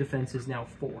energy defense is now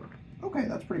 4. Okay,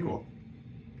 that's pretty cool.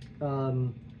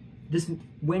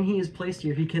 when he is placed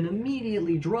here, he can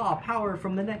immediately draw power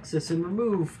from the Nexus and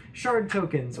remove shard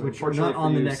tokens, which are not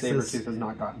on the Nexus. Sabertooth has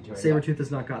not gotten to it. Sabertooth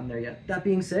has not gotten there yet. That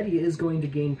being said, he is going to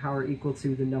gain power equal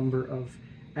to the number of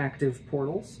active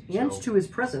portals and to his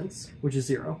presence, which is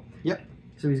 0. Yet.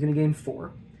 So he's going to gain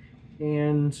 4.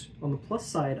 And on the plus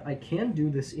side, I can do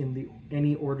this in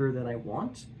any order that I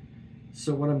want.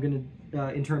 So what I'm going to,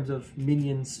 in terms of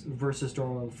minions versus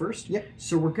Dormammu first. Yep.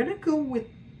 So we're going to go with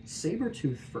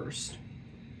Sabertooth first.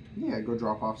 Yeah, go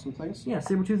drop off some things. Yeah,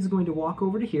 Sabertooth is going to walk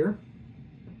over to here.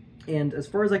 And as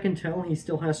far as I can tell, he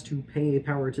still has to pay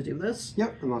power to do this.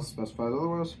 Yep, unless specified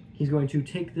otherwise. He's going to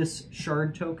take this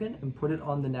shard token and put it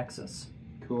on the Nexus.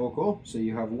 Cool, cool. So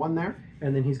you have 1 there.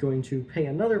 And then he's going to pay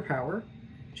another power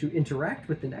to interact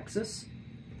with the Nexus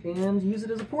and use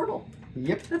it as a portal.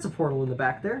 Yep. That's a portal in the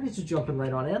back there. He's just jumping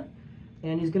right on in.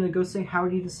 And he's going to go say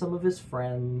howdy to some of his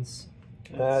friends.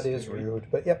 That is rude,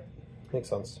 but yep, makes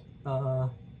sense.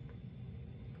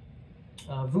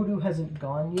 Voodoo hasn't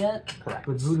gone yet. Correct.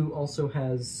 But Voodoo also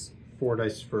has 4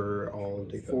 dice for all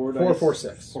of the 4 dice. dice. 4,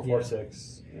 6. 4, Yeah. 4,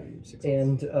 6, and 6.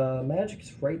 and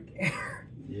Magik's right there.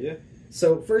 Yeah.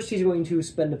 So first he's going to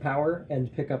spend a power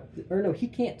and pick up... Or no, he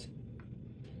can't.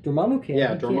 Dormammu can.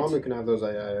 Yeah, he Dormammu can't. can have those.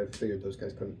 I figured those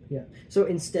guys couldn't. Yeah. So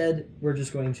instead, we're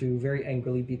just going to very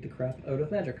angrily beat the crap out of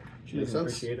Magik. She Makes doesn't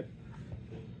sense. appreciate it.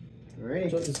 Alright.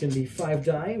 So it's going to be 5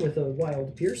 die with a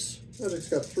wild pierce. Magic's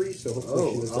got 3, so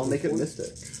hopefully she was I'll make it 4.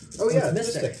 Mystic. Oh yeah, it's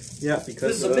it's Mystic. Yeah, because...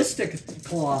 This is a Mystic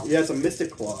Claw. Yeah, it's a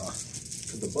Mystic Claw.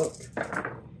 To the book.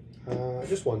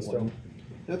 Just 1 still.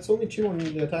 That's only 2 on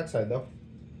the attack side, though.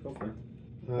 Go for it.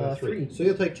 3. So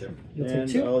you'll take 2. You'll And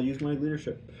take 2. I'll use my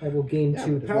leadership. I will gain Yeah,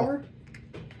 2 might as power.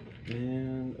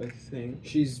 And I think...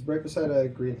 She's right beside a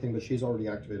green thing, but she's already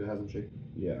activated, hasn't she?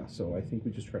 Yeah, so I think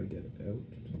we just try to get it out.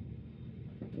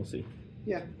 We'll see.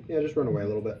 Yeah, just run away a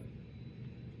little bit.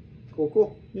 Cool,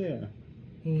 cool. Yeah.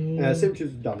 And,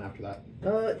 Sabertooth's done after that.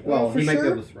 for he might be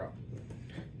sure. able to throw.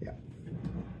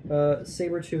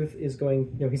 Sabertooth is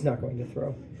going... No, he's not going to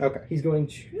throw. Okay. He's going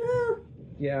to...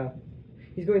 yeah.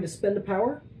 He's going to spend a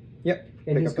power. Yep.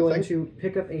 And Pick he's up the going thing. to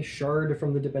pick up a shard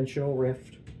from the Dimensional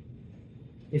Rift.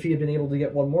 If he had been able to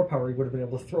get 1 more power, he would have been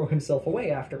able to throw himself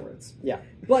away afterwards. Yeah.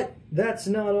 But that's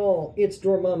not all. It's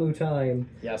Dormammu time.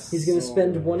 Yes. He's going to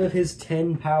spend 1 of his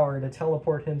 10 power to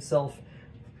teleport himself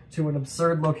to an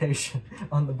absurd location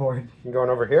on the board. You going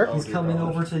over here? He's coming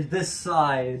over to this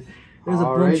side. There's a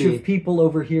bunch Alrighty. of people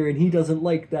over here, and he doesn't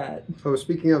like that. Oh,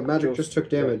 speaking of, Magik just took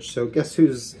damage, so guess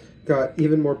who's got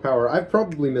even more power? I've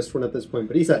probably missed one at this point,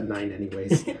 but he's at 9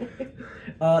 anyways.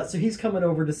 So he's coming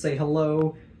over to say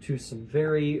hello to some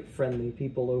very friendly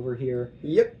people over here.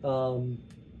 Yep. We're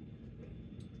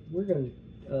going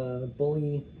to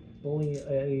bully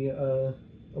a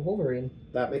Wolverine.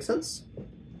 That makes sense.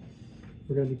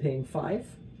 We're going to be paying 5.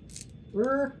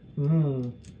 Do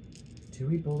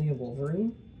we bully a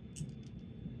Wolverine?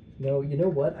 No, you know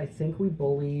what? I think we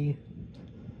bully...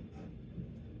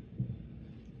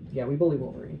 Yeah, we bully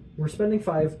Wolverine. We're spending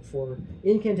 5 for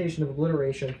Incantation of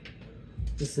Obliteration.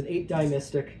 This is an 8-die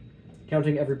Mystic,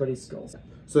 counting everybody's skulls.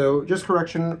 So, just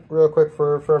correction real quick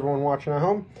for everyone watching at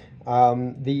home.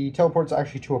 The teleport's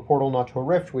actually to a portal, not to a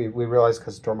rift. We realized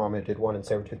because Dormammu did one and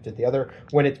Sabertooth did the other.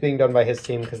 When it's being done by his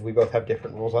team, because we both have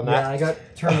different rules on that. Yeah, I got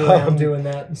turned around doing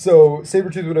that. So,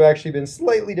 Sabertooth would have actually been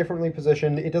slightly differently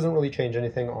positioned. It doesn't really change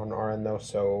anything on our end, though.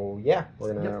 So, yeah,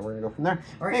 we're gonna go from there.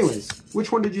 All right. Anyways,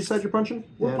 which one did you decide you're punching?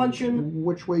 We're And punching...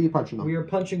 Which way are you punching them? We are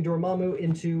punching Dormammu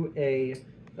into a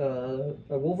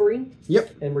Wolverine.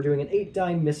 Yep. And we're doing an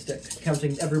 8-die Mystic,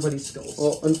 counting everybody's skulls.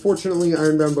 Well, unfortunately,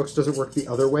 Ironbound Books doesn't work the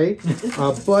other way,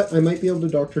 but I might be able to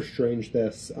Doctor Strange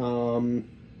this.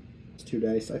 It's 2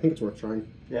 dice. I think it's worth trying.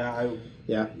 Yeah,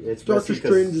 Yeah. it's Doctor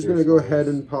Strange is going to go ahead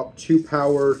and pop 2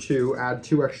 power to add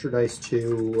 2 extra dice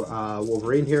to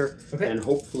Wolverine here, Okay. and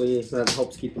hopefully that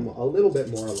helps keep him a little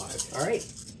bit more alive. All right.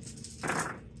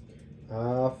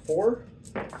 4?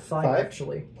 5,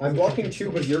 actually. I'm blocking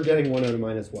 2, but you're getting 1 out of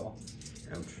mine as well.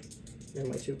 Ouch. And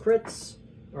my 2 crits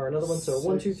are another one. So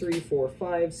 1, 2, 3, 4,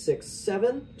 5, 6,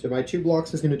 7. So my 2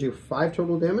 blocks is going to do 5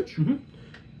 total damage. Mhm.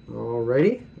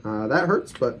 Alrighty. That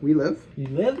hurts, but we live. He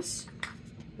lives.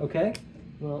 Okay.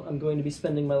 Well, I'm going to be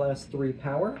spending my last 3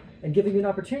 power and giving you an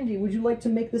opportunity. Would you like to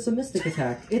make this a Mystic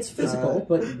attack? It's physical,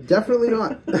 but... Definitely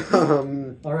not.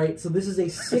 All right, so this is a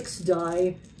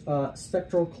 6-die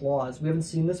Spectral Claws. We haven't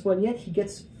seen this one yet. He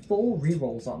gets full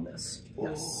rerolls on this.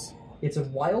 Yes. It's a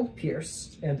Wild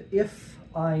Pierce, and if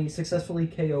I successfully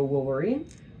KO Wolverine,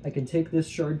 I can take this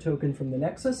shard token from the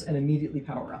Nexus and immediately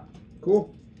power up.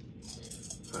 Cool.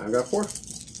 I've got 4.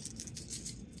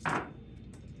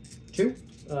 2.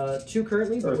 2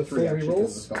 currently, but Or with 3 full actually,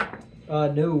 'cause rerolls. of the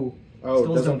spell. No. Oh, it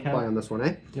Skulls doesn't don't count. apply on this one,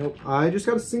 eh? Nope. I just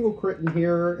got a single crit in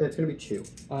here. It's going to be 2.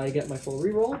 I get my full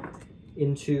reroll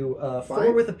into 4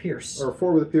 5? with a pierce. Or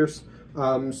 4 with a pierce.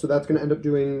 So that's going to end up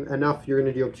doing enough. You're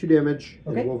going to deal 2 damage,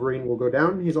 Okay. and Wolverine will go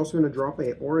down. He's also going to drop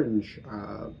a orange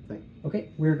thing. Okay,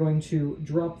 we're going to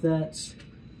drop that.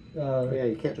 Yeah,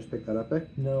 you can't just pick that up, eh?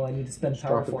 No, I need to spend Just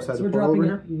power drop it for it. beside So the we're portal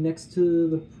dropping over it next to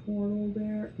the portal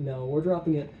there. No, we're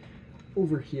dropping it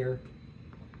over here.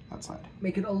 That side.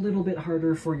 Make it a little bit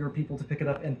harder for your people to pick it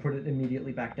up and put it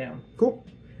immediately back down. Cool.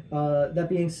 That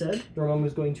being said, Dormammu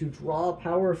is going to draw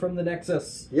power from the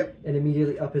Nexus. Yep. And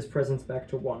immediately up his presence back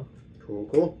to 1. Cool,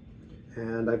 cool.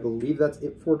 And I believe that's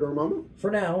it for Dormammu. For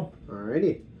now.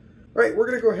 Alrighty. Alright, we're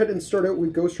going to go ahead and start out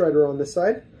with Ghost Rider on this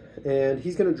side. And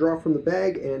he's going to draw from the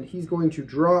bag, and he's going to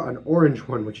draw an orange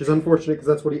one, which is unfortunate because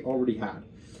that's what he already had.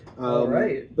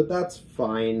 Alright. But that's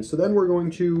fine. So then we're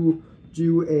going to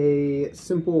do a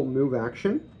simple move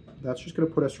action. That's just going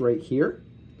to put us right here.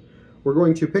 We're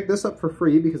going to pick this up for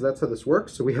free because that's how this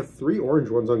works. So we have 3 orange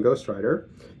ones on Ghost Rider,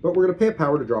 but we're going to pay a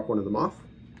power to drop one of them off.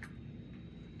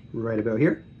 Right about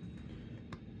here.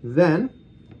 Then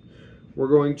we're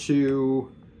going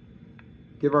to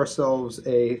give ourselves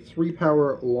a 3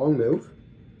 power long move.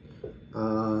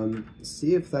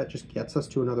 See if that just gets us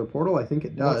to another portal. I think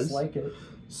it does. Looks like it.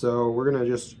 So we're going to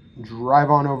just drive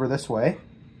on over this way.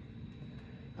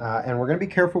 And we're going to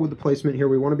be careful with the placement here.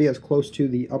 We want to be as close to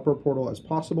the upper portal as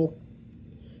possible.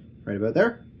 Right about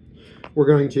there. We're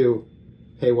going to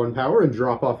pay 1 power and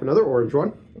drop off another orange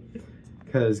one.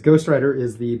 Because Ghost Rider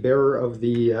is the bearer of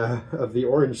the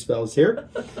orange spells here.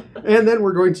 And then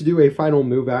we're going to do a final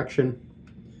move action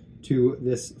to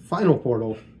this final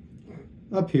portal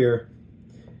up here.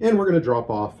 And we're going to drop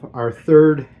off our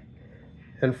 3rd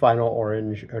and final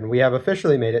orange, and we have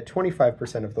officially made it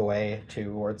 25% of the way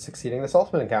towards succeeding this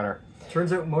ultimate encounter.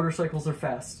 Turns out motorcycles are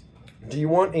fast. Do you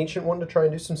want Ancient One to try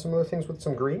and do some similar things with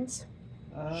some greens?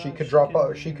 She could drop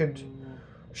out. She's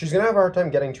gonna have a hard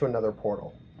time getting to another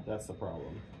portal. That's the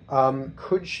problem.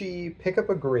 Could she pick up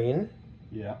a green?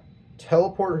 Yeah.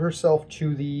 Teleport herself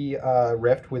to the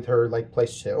rift with her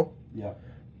place 2. Yeah.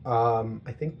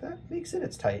 I think that makes it.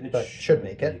 It's tight, but should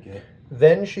make it.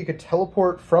 Then she could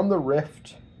teleport from the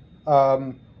rift,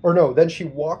 or no, then she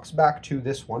walks back to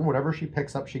this one. Whatever she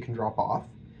picks up, she can drop off.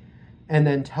 And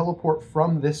then teleport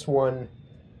from this one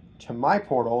to my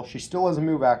portal. She still has a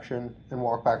move action and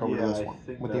walk back over to this one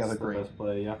with the other green. Best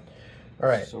play, yeah. All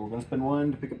right. So we're going to spend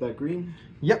 1 to pick up that green?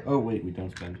 Yep. Oh, wait, we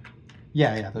don't spend.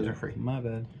 Yeah, those are free. My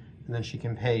bad. And then she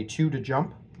can pay 2 to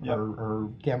jump, or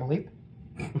Gamma Leap.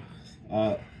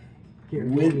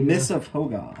 With Miss of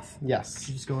Hogarth. Yes.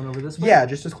 She's just going over this way? Yeah,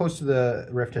 just as close to the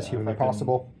rift as humanly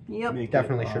possible. Yep.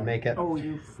 Definitely should make it. Oh,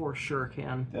 you for sure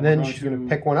can. And then she's going to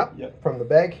pick one up from the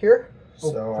bag here.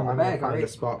 Oh, So from the I'm bag, going to find right? a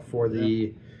spot for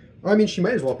the... Well, I mean, she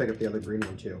might as well pick up the other green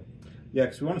one, too. Yeah,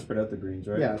 because we want to spread out the greens,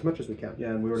 right? Yeah, as much as we can.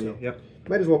 Yeah, and we already... So, Yep.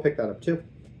 Might as well pick that up, too.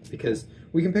 Because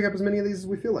we can pick up as many of these as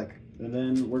we feel like. And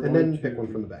then we're And going then to... pick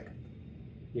one from the bag.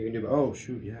 You can do both. Oh,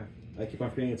 shoot, yeah. I keep on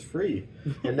forgetting it's free.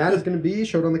 And that is going to be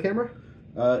showed on the camera?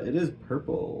 It is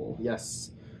purple.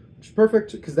 Yes. Which is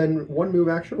perfect, because then 1 move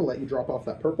action will let you drop off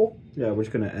that purple. Yeah, we're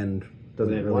just going to end.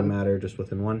 Doesn't Within really 1. matter, just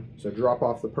within 1. So drop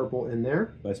off the purple in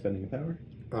there. By spending a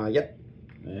power. Yep.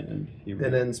 And here we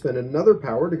And then spend another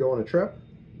power to go on a trip.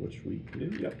 Which we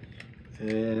do, yep.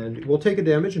 And we'll take a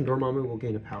damage, and Dormammu will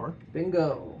gain a power.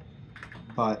 Bingo.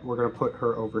 But we're going to put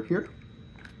her over here.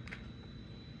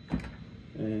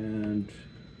 And...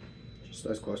 Just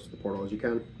as close to the portal as you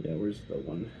can. Yeah, where's the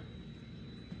one?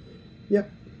 Yep.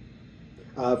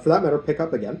 For that matter, pick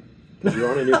up again. Because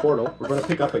you're on a new portal. We're going to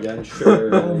pick up again,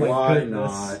 sure. Oh my Why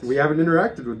goodness. not? We haven't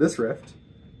interacted with this rift.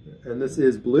 And this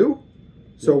is blue.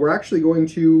 So we're actually going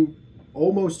to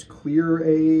almost clear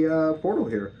a portal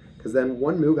here. Because then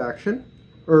 1 move action.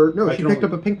 Or, no, she picked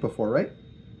up a pink before, right?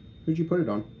 Who'd you put it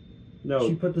on? No.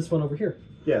 She put this one over here.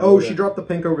 Yeah. Oh, she dropped the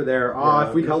pink over there. Ah, Yeah,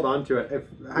 if we'd held on to it.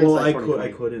 Well,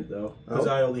 I couldn't, though. Because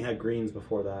Oh. I only had greens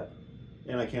before that.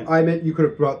 And I can't... I meant you could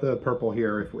have brought the purple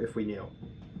here if we knew.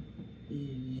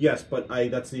 Yes, but I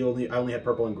only had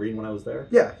purple and green when I was there.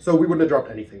 Yeah, so we wouldn't have dropped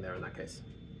anything there in that case.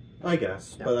 I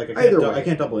guess. Yeah. But like Either way. I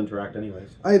can't double interact anyways.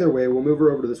 Either way, we'll move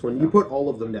her over to this one. You put all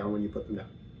of them down when you put them down.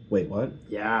 Wait, what?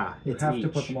 Yeah, You it's have to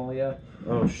each. put them all, yeah.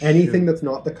 Oh, shit. Anything that's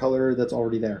not the color that's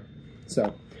already there.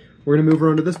 So, we're going to move her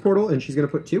onto this portal, and she's going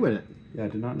to put 2 in it. Yeah, I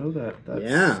did not know that. That's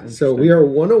Yeah, so we are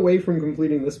 1 away from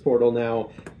completing this portal now,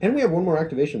 and we have 1 more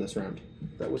activation this round.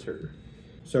 That was her.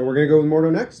 So we're going to go with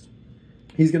Mordo next.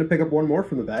 He's going to pick up 1 more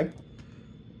from the bag.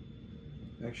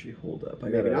 Actually, hold up.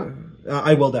 Maybe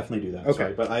I will definitely do that. Okay.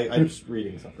 Sorry, but I'm just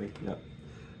reading something. Yeah.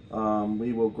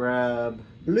 We will grab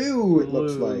Blue, it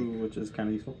looks like. which is kind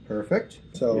of useful. Perfect.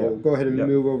 So Yeah. go ahead and Yep.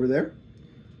 move over there.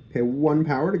 Pay 1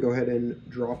 power to go ahead and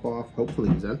drop off. Hopefully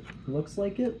he's in. Looks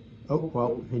like it. Oh,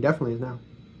 well, he definitely is now.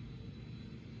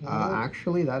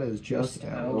 Actually, that is just Just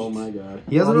out. out. Oh my god.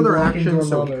 He has another Blocking action,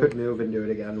 so he Dormammu. could move and do it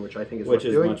again, which I think is Which worth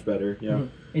is doing. much better, yeah.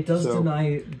 It does So,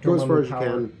 deny Go as far Dormammu as you power.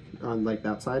 can on like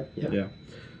that side. Yeah.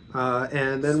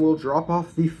 And then we'll drop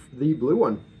off the blue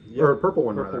one. Yep. Or purple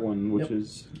one, Purple rather. one, which Yep.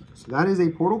 is... So that is a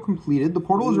portal completed. The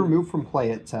portal is removed from play,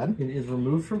 it said. It is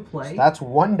removed from play, So that's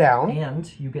 1 down.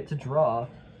 and you get to draw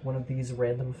one of these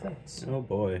random things. Oh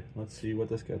boy, let's see what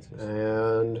this gets us.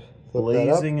 And flip that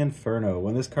up. Blazing Inferno.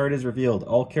 When this card is revealed,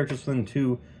 all characters within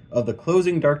 2 of the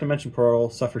closing Dark Dimension portal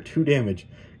suffer 2 damage.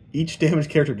 Each damaged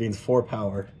character gains 4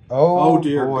 power. Oh,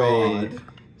 dear boy. God.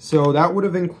 So that would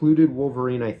have included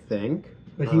Wolverine, I think.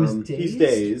 But he was Um, dazed. He's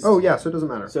dazed. Oh, yeah, so it doesn't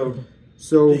matter. So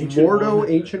So Mordo, One.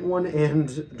 Ancient One, and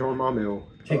Dormammu.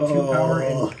 Take 2 power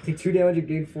and take 2 damage and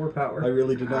gain 4 power. I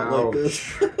really did not like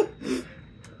this.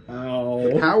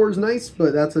 Ow. Power's nice,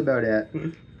 but that's about it.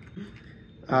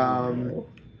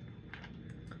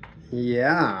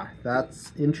 Yeah,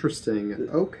 that's interesting.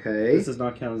 Okay. This does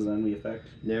not count as an enemy effect.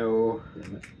 No.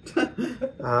 Damn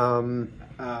it.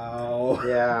 Ow.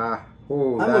 Yeah.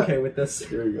 Oh, I'm that, okay with this.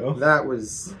 There we go. That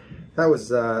was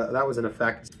an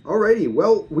effect. Alrighty.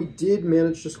 Well, we did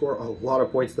manage to score a lot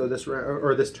of points though this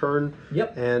this turn.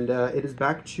 Yep. And it is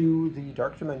back to the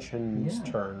Dark Dimension's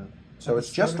turn. So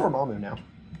it's just Dormammu now.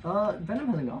 Venom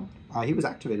hasn't gone. He was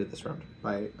activated this round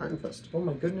by Iron Fist. Oh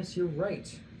my goodness, you're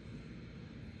right.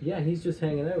 Yeah, he's just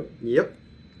hanging out. Yep.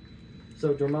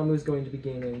 So Dormammu's going to be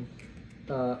gaining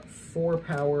 4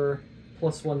 power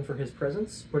plus 1 for his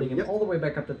presence, putting him Yep. all the way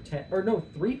back up to 10. Or no,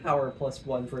 3 power plus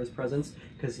 1 for his presence,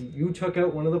 because you took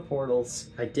out one of the portals.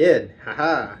 I did.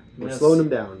 Haha. We're Yes. slowing him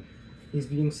down. He's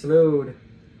being slowed.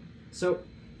 So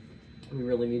we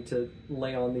really need to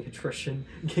lay on the attrition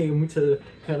game to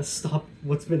kind of stop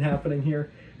what's been happening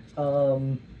here.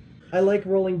 I like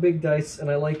rolling big dice, and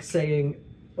I like saying,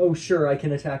 oh sure, I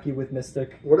can attack you with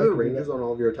Mystic. What are I the can do ranges that. on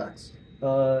all of your attacks?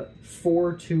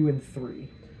 4, 2, and 3.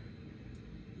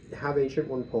 Have Ancient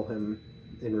One pull him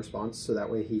in response, so that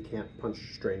way he can't punch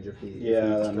Strange if he Yeah, if he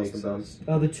that kills makes them both. sense.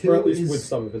 The 2 Or at least is... with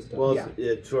some of his stuff. Well, Yeah.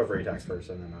 it's whoever attacks first,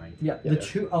 and then I. Yeah, Yeah. the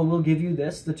 2, I will give you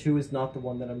this, the 2 is not the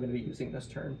one that I'm going to be using this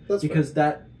turn. That's because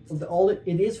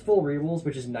it is full rerolls,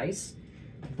 which is nice,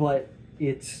 but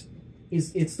it's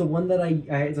the one that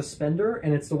it's a spender,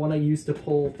 and it's the one I use to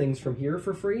pull things from here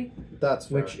for free, That's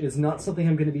fair. which is not something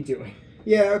I'm going to be doing.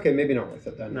 Yeah, okay, maybe not worth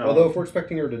it then. No. Although if we're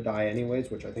expecting her to die anyways,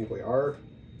 which I think we are,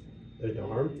 there's no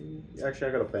harm. Actually,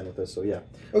 I got a plan with this, so yeah.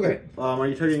 Okay. Are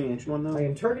you targeting the ancient one though? I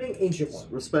am targeting Ancient One.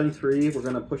 We'll spend 3. We're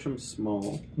gonna push him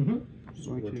small. Just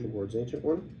work towards Ancient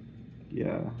One.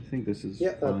 Yeah, I think this is.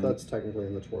 Yeah, fine. that's technically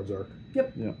in the towards arc.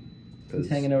 He's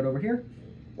hanging out over here.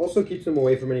 Also keeps him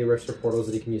away from any rifts or portals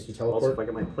that he can use to Also, teleport. if I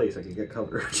get my place, I can get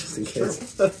cover just in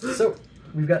case. So,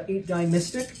 we've got 8 die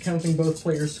Mystic, counting both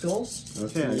players' skulls.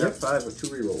 Okay, I got 5 with 2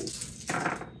 rerolls.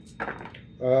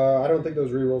 I don't think those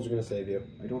rerolls are going to save you.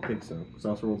 I don't think so, because I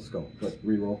also rolled the skull. But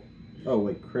reroll. Oh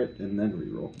wait, crit and then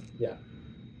reroll.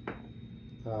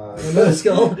 Another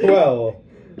skull. Well,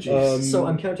 So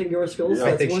I'm counting your skulls. Yeah. I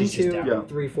That's think 1, she's just 2, down.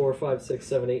 3, 4, 5, 6,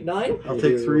 7, 8, 9. I'll You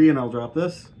take do- 3 and I'll drop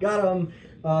this. Got him.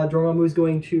 Dormammu's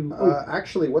going to...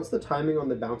 actually, what's the timing on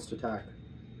the bounced attack?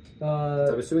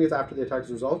 I'm assuming it's after the attack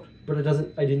is resolved. but it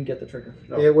doesn't... I didn't get the trigger.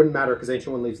 Oh. It wouldn't matter because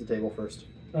Ancient One leaves the table first.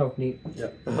 Oh, neat.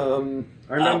 Iron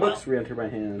Man books re-enter my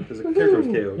hand because the character was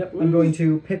KO'd. Yep, I'm going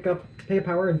to pay a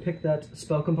power and pick that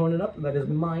spell component up. That is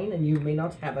mine, and you may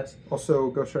not have it. Also,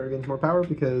 Ghost Rider gains more power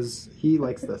because he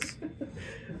likes this.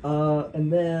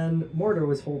 And then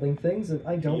Mordo is holding things, and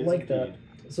I don't He is like that. indeed.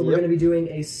 So we're Yep. going to be doing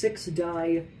a 6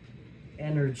 die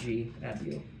energy at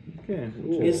you. Okay.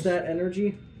 Is that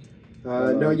energy?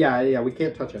 No, yeah, we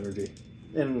can't touch energy.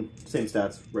 And same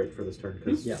stats right for this turn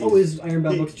because Yeah. Oh, is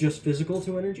Ironbound Books just physical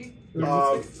to energy?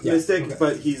 Or is it- Mystic, Okay.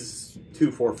 but he's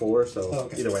 2/4/4, so Oh,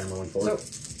 okay. either way I'm rolling 4. So,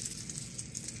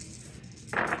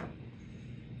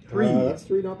 3. That's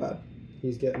 3, not bad.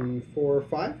 He's getting 4 or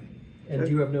 5. and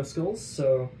you have no skills,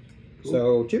 so...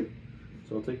 So 2.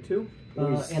 So I'll take 2.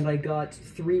 and I got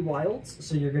 3 wilds,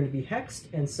 so you're going to be hexed,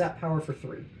 and sap power for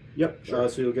 3. Yep. So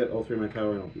you'll get all 3 of my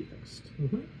power and I'll be fixed.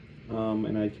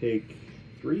 And I take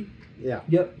 3. Yeah.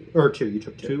 Yep. Or 2. You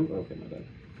took 2. 2. Okay, my bad.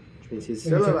 Which means he's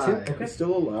You still took 2? alive. Okay. He's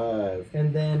still alive.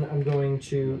 And then I'm going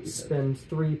to spend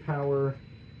 3 power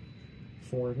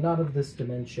for not of this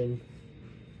dimension.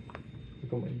 I'm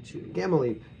going to... Gamma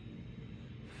Leap.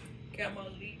 Gamma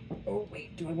Leap. Oh,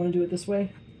 wait, do I want to do it this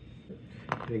way?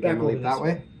 You Back Gamma over Leap this that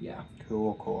way? Yeah.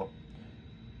 Cool, cool.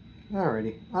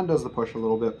 Alrighty. Undoes the push a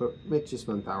little bit, but makes you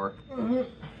spend power.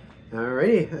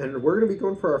 Alrighty, and we're going to be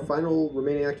going for our final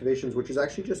remaining activations, which is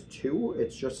actually just 2.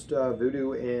 It's just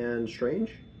Voodoo and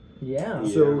Strange. Yeah.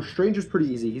 So Strange is pretty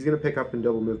easy. He's going to pick up and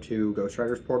double move to Ghost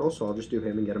Rider's portal, so I'll just do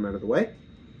him and get him out of the way.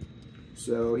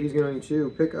 So he's going to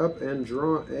pick up and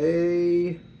draw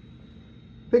a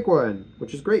big one,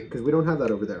 which is great because we don't have that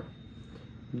over there.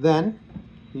 Then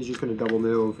he's just going to double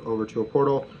move over to a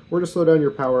portal. We're going to slow down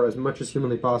your power as much as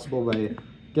humanly possible by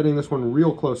getting this one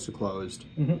real close to closed.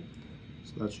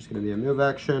 So that's just going to be a move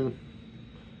action.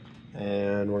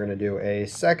 And we're going to do a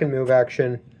second move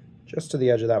action just to the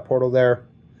edge of that portal there.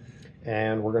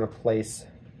 And we're going to place...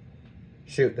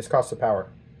 Shoot, this costs a power.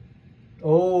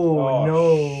 Oh,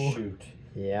 no. Shoot.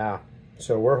 Yeah.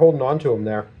 So we're holding on to him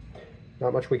there.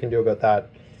 Not much we can do about that.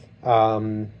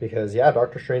 Because, yeah,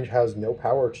 Doctor Strange has no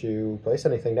power to place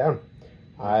anything down.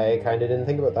 I kind of didn't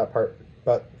think about that part.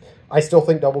 But I still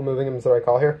think double moving him is the right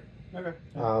call here. Okay.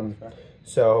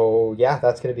 So, yeah,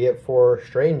 that's going to be it for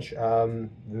Strange.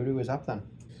 Voodoo is up then.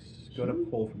 Go to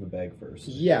pull from the bag first.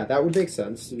 Yeah, that would make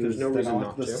sense. There's no reason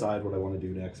not to. Decide what I want to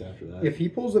do next after that. If he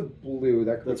pulls a blue,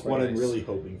 that could that's be quite what I'm nice. really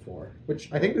hoping for.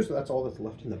 Which I think that's all that's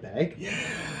left in the bag. Yeah.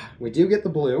 We do get the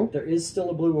blue. There is still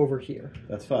a blue over here.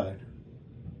 That's fine.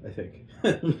 I think.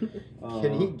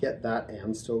 Can he get that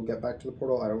and still get back to the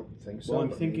portal? I don't think so. Well, I'm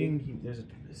thinking,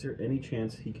 is there any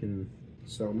chance he can...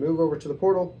 So move over to the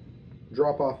portal,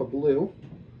 drop off a blue.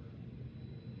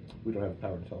 We don't have the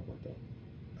power to teleport, though.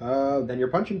 Then you're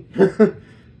punching.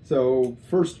 So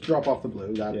first drop off the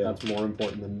blue. That's more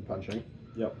important than punching.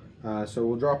 Yep. So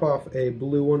we'll drop off a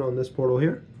blue one on this portal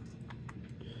here.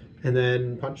 And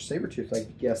then punch Sabertooth,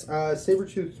 I guess.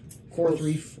 Sabertooth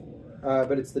 4-3-4.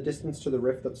 But it's the distance to the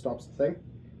rift that stops the thing.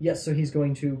 Yes, so he's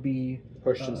going to be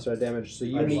Pushed instead of damaged. So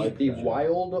you I need like the that.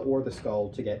 wild or the skull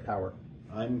to get power.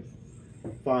 I'm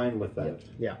fine with that.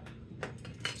 Yeah.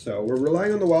 So we're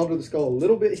relying on the wild or the skull a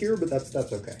little bit here, but that's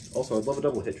okay. Also, I'd love a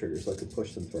double hit trigger so I could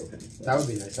push and throw him. That would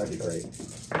be nice. That'd be great.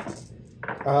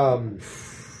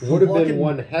 Would have been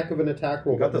one heck of an attack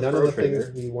roll, Got but the none of throw the things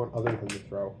trigger. we want other than the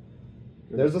throw.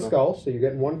 There's the skull, so you're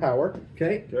getting 1 power.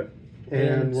 okay. Good.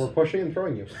 And we're pushing and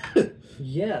throwing you.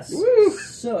 Yes. Woo!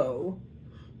 So,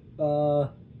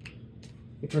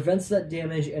 it prevents that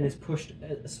damage and is pushed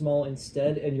small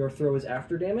instead, and your throw is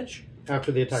after damage.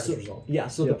 After the attack So- is resolved. Yeah,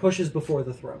 so the push is before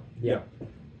the throw. Yeah.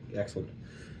 Excellent.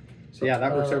 So yeah,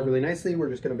 that works out really nicely. We're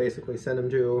just going to basically send him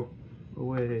to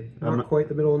Away. not quite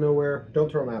the middle of nowhere.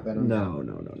 Don't throw him at Venom.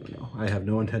 No. I have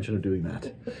no intention of doing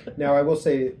that. Now, I will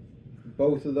say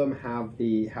both of them have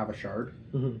a shard.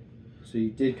 Mm-hmm. So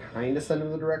you did kind of send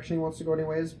him the direction he wants to go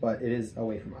anyways, but it is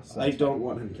away from us. So I don't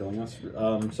want him killing us.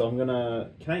 So I'm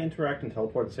gonna... Can I interact and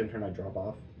teleport at the same turn I drop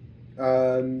off?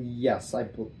 Yes, I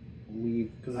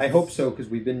believe. I hope so, because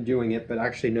we've been doing it, but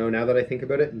actually, no, now that I think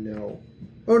about it, no.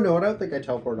 Oh, no, I don't think I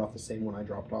teleported off the same one I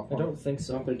dropped off I on. don't think I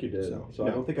so. don't think you did. So, So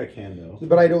no. I don't think I can, though.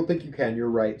 But I don't think you can, you're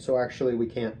right. So actually, we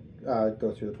can't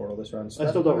go through the portal this round. So I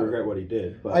still that's don't fine. regret what he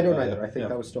did. But, I don't either. I think yeah.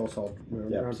 that was still a solid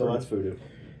round. Yeah, so that's Voodoo.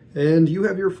 And you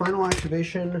have your final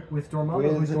activation With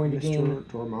Dormammu, who's going to Mr. gain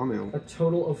Dormammu. a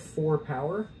total of 4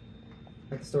 power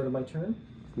at the start of my turn.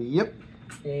 Yep.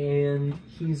 And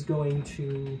he's going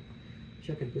to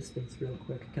check a distance real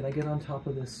quick. Can I get on top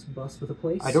of this bus with a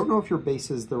place? I don't know if your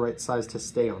base is the right size to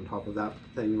stay on top of that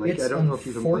thing. Like, It's I don't know if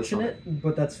you can place on it. unfortunate,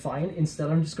 but that's fine. Instead,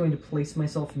 I'm just going to place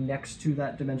myself next to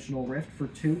that dimensional rift for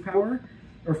 2 power,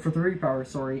 or for 3 power,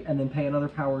 sorry, and then pay another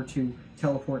power to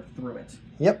teleport through it.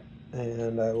 Yep.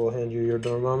 And I will hand you your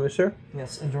Dormammu, sir.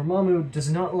 Yes, and Dormammu does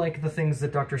not like the things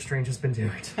that Doctor Strange has been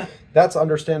doing. That's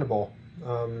understandable.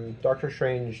 Doctor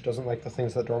Strange doesn't like the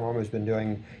things that Dormammu's been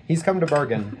doing. He's come to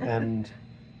bargain, and...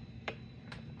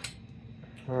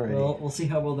 Alrighty. Well, we'll see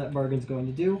how well that bargain's going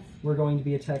to do. We're going to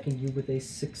be attacking you with a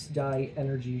 6-die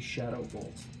energy shadow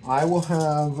bolt. I will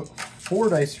have 4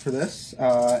 dice for this,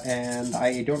 and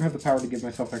I don't have the power to give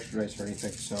myself extra dice or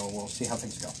anything, so we'll see how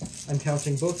things go. I'm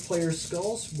counting both players'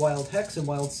 skulls, wild hex, and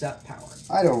wild sap power.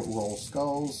 I don't roll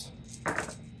skulls.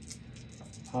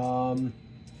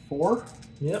 4?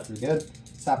 Yep. Pretty good.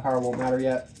 Stat power won't matter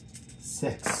yet.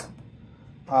 6.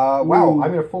 Wow,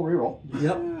 I'm going to full reroll.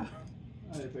 Yep.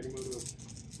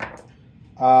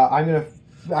 I'm going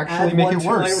to actually make it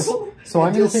worse. So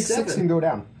I'm going to take 6 7. and go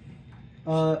down.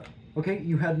 Okay,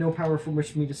 you had no power from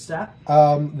which me to stat.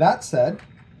 That said,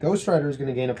 Ghost Rider is going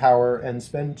to gain a power and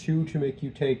spend 2 to make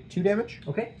you take 2 damage.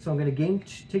 Okay, so I'm going to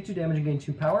take 2 damage and gain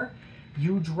 2 power.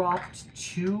 You dropped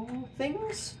 2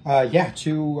 things? Yeah,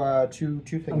 two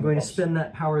things. I'm going to spend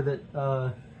that power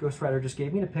that Ghost Rider just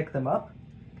gave me to pick them up.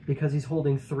 Because he's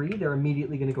holding 3, they're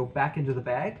immediately going to go back into the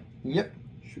bag. Yep.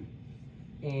 Shoot.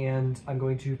 And I'm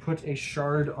going to put a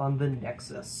shard on the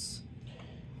Nexus.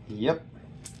 Yep.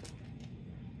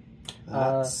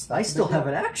 I still have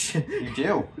an action. You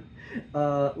do.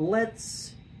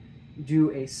 Let's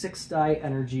do a 6-die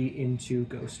energy into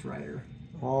Ghost Rider.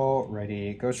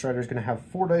 Alrighty, Ghost Rider's going to have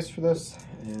 4 dice for this,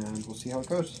 and we'll see how it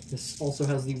goes. This also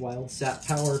has the wild sap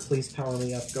power. Please power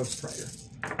me up, Ghost Rider.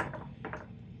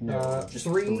 No, just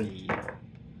 3. 3.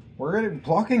 We're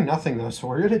blocking nothing though, so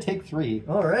we're going to take 3.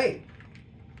 All right.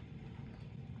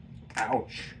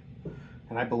 Ouch.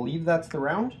 And I believe that's the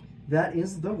round. That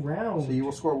is the round. So you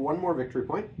will score 1 more victory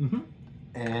point,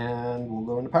 and we'll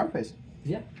go into power phase.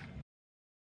 Yeah.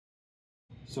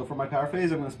 So for my power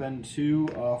phase, I'm going to spend 2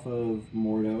 off of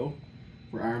Mordo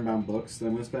for Ironbound books. Then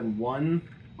I'm going to spend 1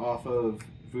 off of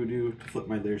Voodoo to flip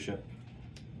my leadership.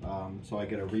 So I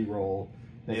get a reroll.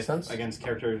 Makes sense. Against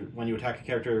character, when you attack a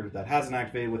character that hasn't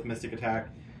activated with Mystic Attack,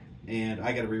 and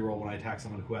I get a reroll when I attack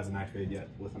someone who hasn't activated yet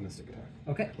with a Mystic Attack.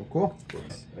 Okay. Cool.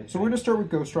 So we're going to start with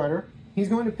Ghost Rider. He's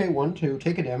going to pay 1 to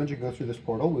take a damage and go through this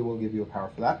portal. We will give you a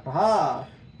power for that. Aha!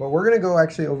 But we're going to go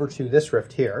actually over to this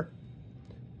rift here,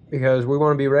 because we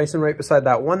want to be racing right beside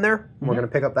that one there. We're going to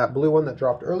pick up that blue one that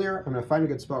dropped earlier. I'm going to find a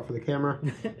good spot for the camera.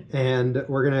 And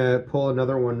we're going to pull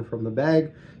another one from the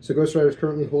bag. So Ghost Rider is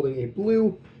currently holding a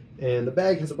blue, and the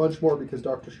bag has a bunch more because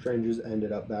Doctor Strange's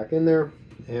ended up back in there.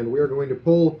 And we are going to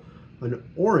pull an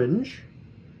orange.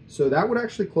 So that would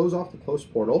actually close off the close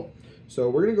portal. So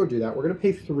we're going to go do that. We're going to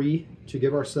pay 3 to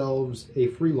give ourselves a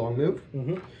free long move,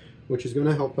 which is going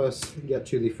to help us get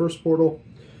to the first portal.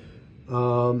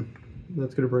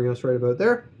 That's going to bring us right about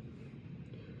there.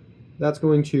 That's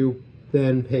going to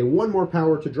then pay 1 more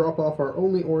power to drop off our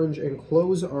only orange and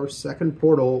close our second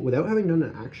portal without having done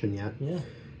an action yet. Yeah.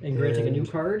 And granting a new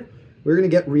card. We're going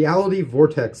to get Reality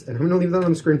Vortex, and I'm going to leave that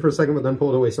on the screen for a second, but then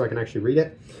pull it away so I can actually read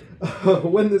it.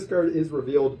 When this card is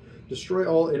revealed, destroy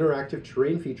all interactive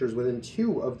terrain features within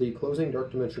 2 of the closing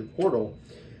Dark Dimension portal.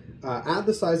 Add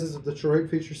the sizes of the terrain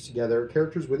features together.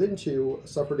 Characters within 2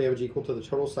 suffer damage equal to the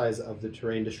total size of the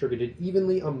terrain distributed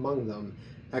evenly among them.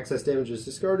 Excess damage is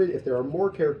discarded. If there are more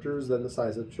characters than the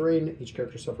size of the terrain, each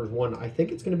character suffers 1. I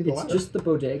think it's going to be the latter. It's just the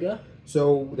bodega.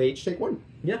 So they each take 1.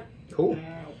 Yeah. Cool.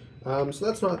 So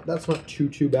that's not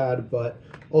too bad, but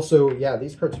also, yeah,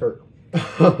 these cards hurt. I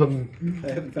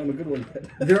haven't found a good one yet.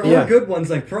 There are good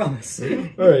ones, I promise.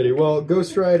 Alrighty, well,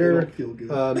 Ghost Rider, feel good.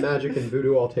 Magik, and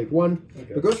Voodoo all take 1.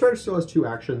 Okay. But Ghost Rider still has 2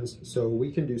 actions, so we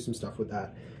can do some stuff with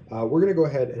that. We're going to go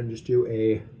ahead and just do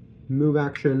a move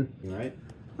action.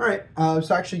 Alright,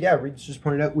 so actually, yeah, Reed's just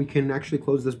pointed out we can actually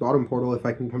close this bottom portal if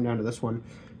I can come down to this one.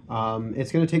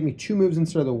 It's going to take me 2 moves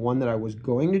instead of the 1 that I was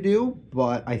going to do,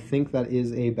 but I think that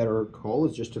is a better call,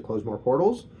 is just to close more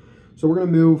portals. So we're going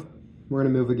to move. We're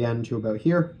going to move again to about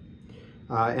here,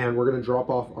 and we're going to drop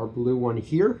off our blue one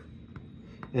here,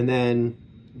 and then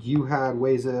you had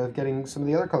ways of getting some of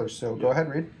the other colors, so go ahead,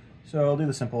 Reed. So I'll do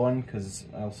the simple one, because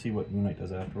I'll see what Moon Knight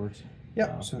does afterwards.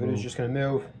 Yep, so it is just going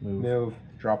to move,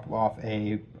 drop off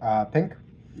a pink.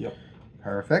 Yep.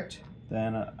 Perfect.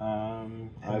 Then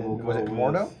I will go was it with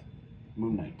Mordo?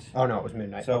 Moon Knight. Oh no, it was Moon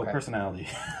Knight. So okay. Personality.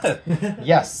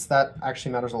 Yes, that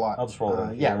actually matters a lot. I'll just roll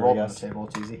it. Yeah, roll on the table,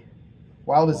 it's easy.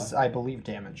 Wild is, I believe,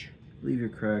 damage. I believe you're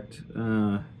correct.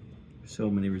 So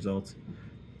many results.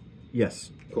 Yes.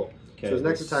 Cool. Okay, so his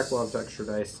next attack will have extra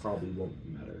dice. Probably won't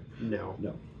matter. No.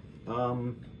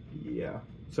 No. Yeah.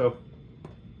 So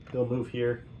he'll move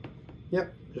here.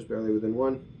 Yep, just barely within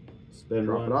 1. Spin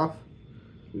Drop it off.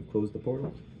 We've closed the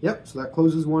portal. Yep, so that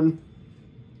closes 1.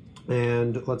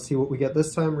 And let's see what we get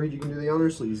this time. Reed, you can do the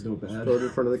honors. Please, no bad. Just throw it in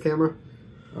front of the camera.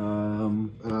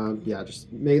 Yeah,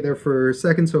 just make it there for a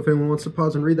second, so if anyone wants to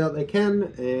pause and read that, they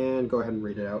can, and go ahead and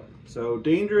read it out. So,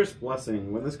 Dangerous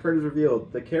Blessing. When this card is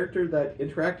revealed, the character that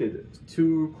interacted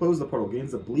to close the portal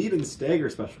gains the Bleed and Stagger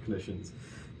special conditions.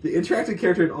 The interacting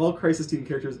character and all Crisis Team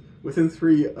characters within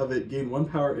 3 of it gain 1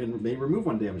 power and may remove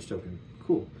 1 damage token.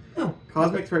 Cool. Oh,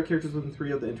 Cosmic threat characters within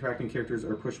 3 of the interacting characters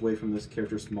are pushed away from this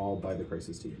character small by the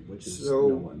Crisis Team, which is so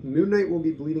no one. Moon Knight will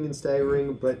be bleeding and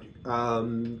staggering, but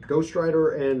Ghost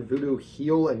Rider and Voodoo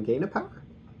heal and gain a power.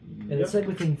 And it said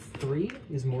within 3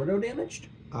 is Mordo damaged?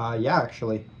 Yeah,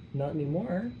 actually. Not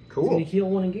anymore. Cool. He's going to heal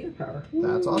 1 and gain a power.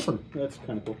 That's awesome. That's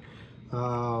kind of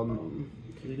cool.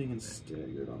 Bleeding and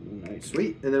staggered on Moon Knight.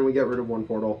 Sweet. And then we get rid of 1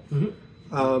 portal.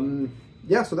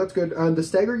 Yeah, so that's good. The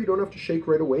stagger you don't have to shake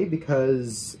right away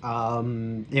because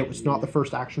it was not the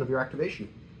first action of your activation.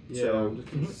 Yeah. So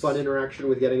fun interaction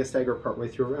with getting a stagger partway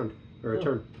through a round or a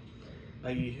turn.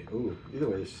 Either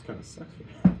way, this just kind of sucks.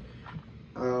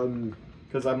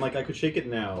 Because I'm like, I could shake it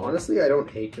now. Honestly, I don't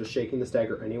hate just shaking the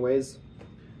stagger anyways.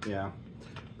 Yeah. I'm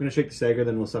gonna shake the stagger,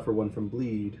 then we'll suffer 1 from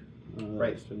bleed.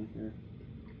 Right. Just in here.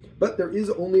 But there is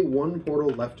only one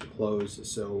portal left to close,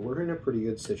 so we're in a pretty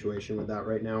good situation with that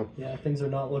right now. Yeah, things are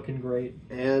not looking great.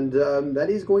 And that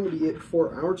is going to be it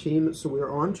for our team. So we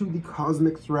are on to the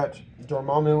cosmic threat,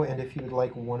 Dormammu, and if you would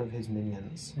like one of his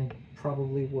minions. I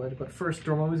probably would, but first,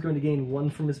 Dormammu is going to gain 1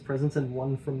 from his presence and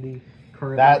 1 from the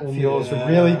current... That feels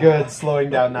really good, slowing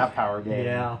down that power gain.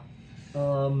 Yeah.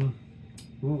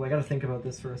 Ooh, I gotta think about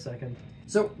this for a second.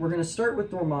 So, we're going to start with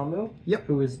Dormammu, Yep.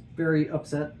 who is very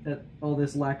upset at all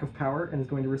this lack of power and is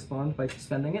going to respond by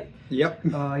spending it. Yep.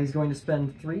 He's going to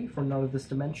spend 3 from Not of this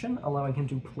dimension, allowing him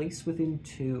to place within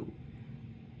 2.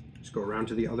 Just go around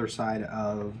to the other side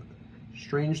of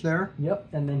Strange there. Yep,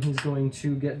 and then he's going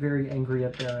to get very angry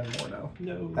at Baron Mordo.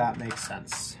 No. That makes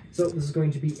sense. So this is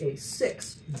going to be a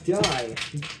 6 die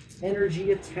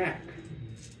energy attack.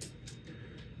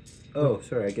 Oh,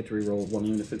 sorry, I get to reroll 1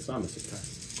 even if it's on this attack.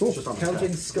 Cool. Just on the Counting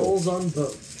attack. skulls on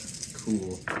both.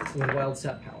 Cool. With wild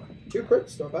stat power. 2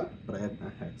 crits, not bad. But I had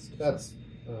a hex. That's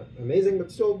amazing,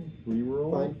 but still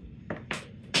Reroll. fine.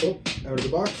 Oh, out of the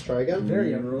box. Try again.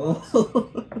 Very Reroll.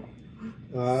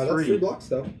 That's 3. 3 blocks,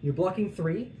 though. You're blocking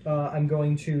 3. I'm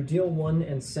going to deal 1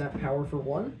 and stat power for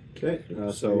 1. Okay, So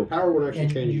your so power won't actually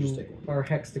And change. You you just take 1. are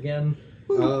hexed again.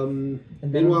 And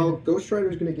And then meanwhile, Ghost Rider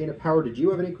is going to gain a power. Did you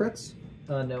have any crits?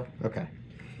 no. Okay.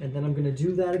 And then I'm going to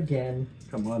do that again.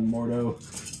 come on, Mordo.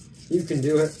 You can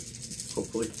do it.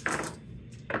 Hopefully.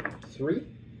 3?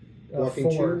 Blocking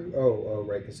 4. 2? Oh,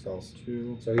 right, the skulls.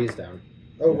 2. So he's down.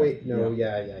 Oh, Yeah, wait, no,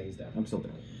 yeah, he's down. I'm still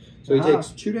down. So he Ah. takes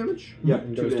 2 damage. Yeah,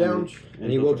 and 2 goes down. damage. And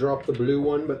he will drop the blue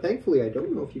one, but thankfully I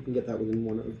don't know if you can get that within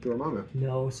 1 of Dormammu.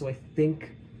 No, so I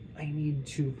think I need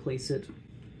to place it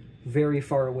very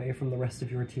far away from the rest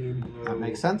of your team. That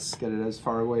makes sense. Get it as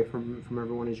far away from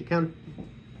everyone as you can.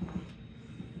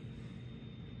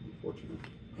 Unfortunate.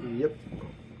 Yep.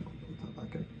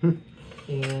 Not that good.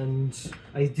 And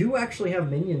I do actually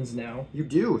have minions now. You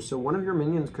do, so one of your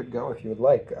minions could go if you would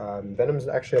like. Venom's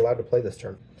actually allowed to play this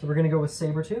turn. So we're going to go with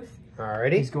Sabertooth.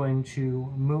 Alrighty. He's going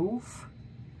to move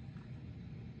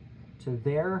to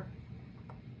there.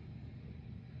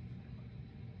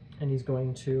 And he's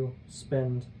going to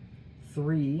spend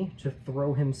 3 to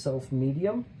throw himself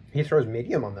medium. He throws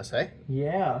medium on this, eh?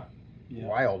 Yeah.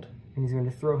 Wild. And he's going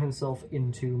to throw himself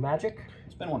into Magik.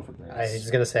 Spend 1 for grace. I was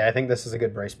going to say, I think this is a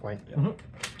good brace point. Mhm.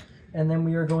 And then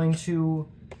we are going to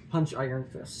punch Iron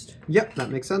Fist. Yep, that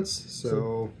makes sense.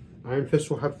 So Iron Fist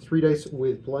will have 3 dice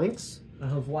with blanks. I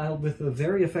have Wild with a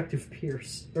very effective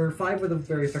Pierce. Or 5 with a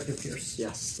very effective Pierce.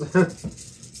 Yes.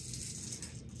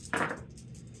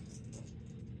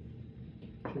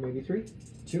 Maybe 3.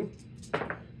 2.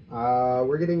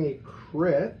 We're getting a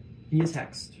crit, He is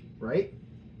hexed. right?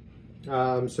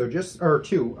 So just, or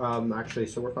 2, actually,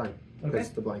 so we're fine. Okay. Because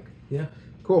the blank. Yeah.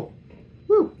 Cool.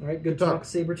 Woo! Alright, good Good talk, talk.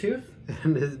 Sabertooth.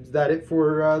 And is that it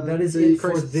for That is the it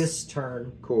for crisis? this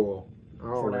turn. Cool. For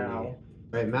Alrighty. now.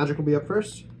 Alright, Magik will be up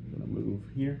first. I'm gonna move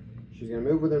here. She's going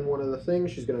to move within 1 of the things.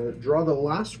 She's going to draw the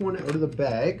last one out of the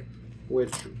bag,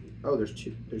 which, oh, there's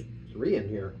 3 in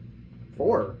here.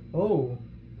 4. Oh.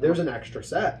 There's an extra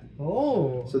set.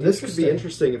 Oh. So this could be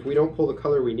interesting if we don't pull the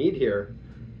color we need here.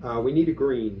 We need a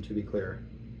green, to be clear.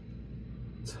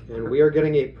 And we are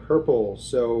getting a purple,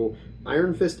 so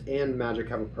Iron Fist and Magik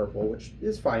have a purple, which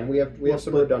is fine. We have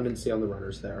some redundancy on the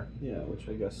runners there. Yeah, which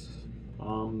I guess.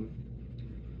 Then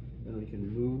we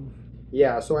can move.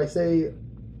 Yeah, so I say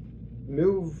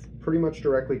move pretty much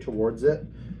directly towards it,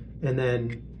 and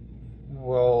then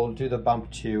we'll do the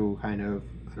bump to kind of,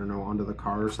 I don't know, onto the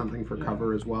car or something for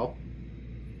cover as well.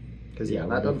 Because Yeah,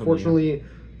 that we'll unfortunately,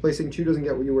 placing 2 doesn't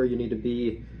get you where you need to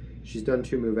be. She's done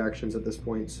 2 move actions at this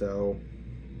point, so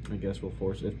I guess we'll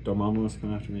force. If Dormammu wants to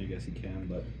come after me, I guess he can.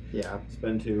 But yeah.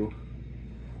 spend 2.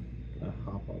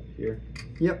 Hop up here.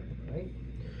 Yep. Right.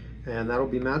 And that'll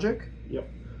be Magik. Yep.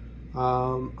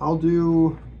 I'll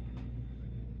do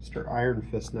Mr. Iron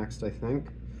Fist next, I think.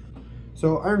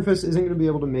 So Iron Fist isn't going to be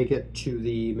able to make it to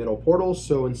the middle portal,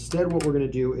 so instead what we're going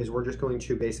to do is we're just going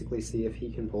to basically see if he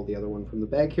can pull the other one from the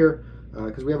bag here,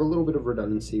 because we have a little bit of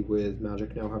redundancy with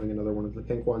Magik now having another one of the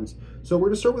pink ones. So we're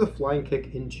going to start with a flying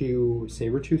kick into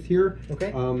Sabertooth here.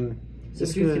 Okay.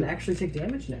 This Sabertooth can actually take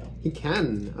damage now. He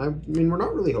can. I mean, we're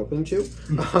not really hoping to.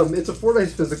 It's a 4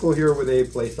 dice physical here with a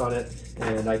place on it,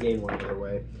 and I gain 1 either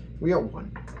way. We got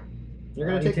 1. You're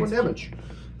going to take 1 damage.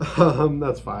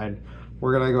 That's fine.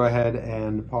 We're going to go ahead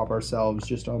and pop ourselves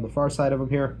just on the far side of him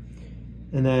here.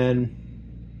 And then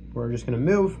we're just going to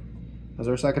move as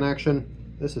our second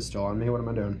action. This is still on me. What am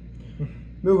I doing?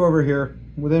 Move over here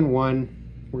within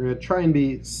 1. We're going to try and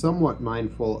be somewhat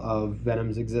mindful of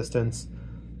Venom's existence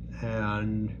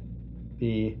and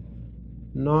be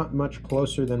Not much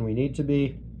closer than we need to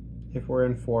be. If we're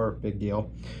in 4, big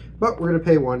deal. But we're going to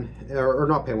pay 1, or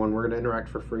not pay 1, we're going to interact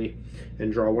for free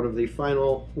and draw one of the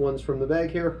final ones from the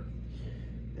bag here.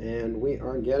 And we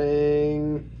are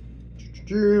getting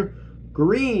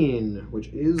green, which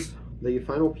is the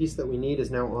final piece that we need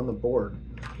is now on the board.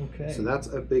 Okay. So that's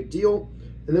a big deal.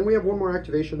 And then we have one more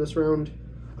activation this round.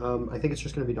 I think it's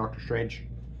just going to be Doctor Strange.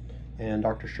 And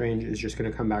Doctor Strange is just going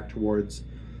to come back towards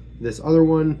this other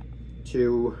one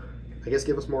to, I guess,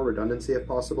 give us more redundancy if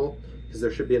possible, because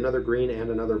there should be another green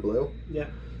and another blue. Yeah.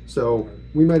 So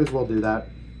we might as well do that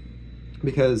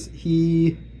because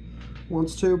he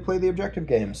wants to play the objective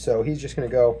game. So he's just going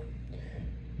to go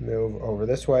move over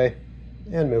this way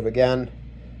and move again,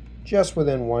 just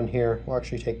within 1 here. We'll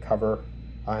actually take cover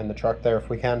behind the truck there if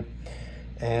we can,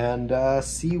 and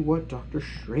see what Doctor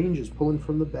Strange is pulling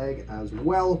from the bag as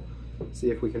well.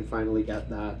 See if we can finally get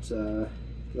that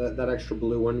that extra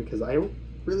blue one, because I don't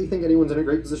really think anyone's in a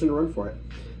great position to run for it.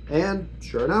 And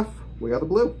sure enough, we got the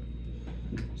blue.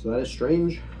 So that is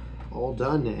Strange all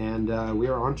done, and we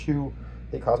are on to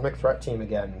the Cosmic Threat team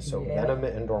again. So Yeah. Venom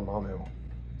and Dormammu.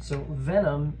 So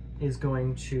Venom is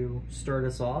going to start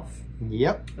us off.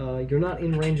 Yep. You're not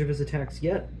in range of his attacks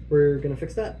yet. We're going to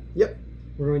fix that. Yep.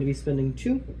 We're going to be spending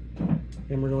 2,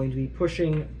 and we're going to be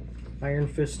pushing Iron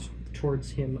Fist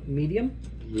towards him medium.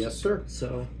 Yes, sir.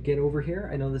 So get over here.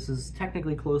 I know this is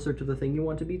technically closer to the thing you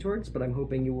want to be towards, but I'm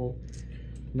hoping you will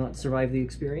not survive the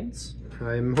experience.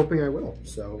 I'm hoping I will.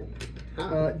 So.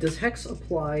 Does Hex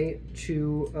apply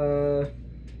to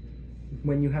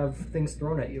when you have things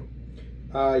thrown at you?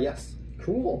 Yes.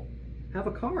 Cool. Have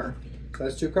a car.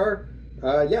 Size 2 car.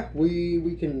 Yeah,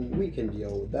 we can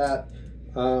deal with that.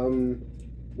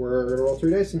 We're gonna roll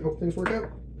 3 dice and hope things work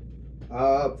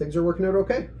out. Things are working out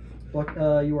okay.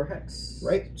 But you are Hex.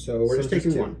 Right. So we're just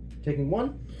taking 1. Taking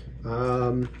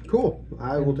 1. Cool.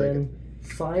 I will take it.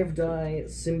 5 die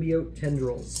symbiote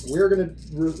tendrils. We're gonna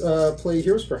play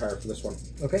Heroes for Hire for this one.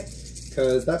 Okay.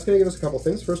 Because that's gonna give us a couple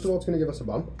things. First of all, it's gonna give us a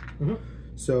bump. Mm-hmm.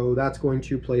 So that's going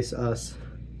to place us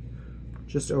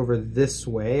just over this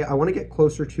way. I want to get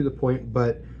closer to the point,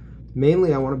 but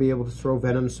mainly I want to be able to throw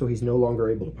Venom so he's no longer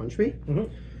able to punch me.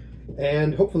 Mm-hmm.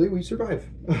 And hopefully we survive.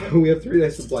 We have 3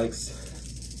 dice with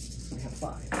blanks. I have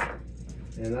 5.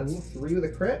 And that's 3 with a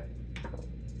crit.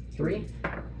 3.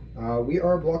 We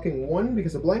are blocking 1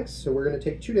 because of blanks, so we're going to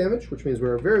take 2 damage, which means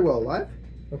we're very well alive.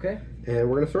 Okay. And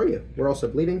we're going to throw you. We're also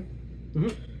bleeding.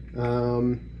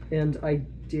 Mm-hmm. And I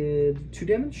did 2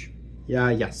 damage. Yeah,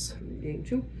 yes. Gain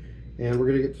 2. And we're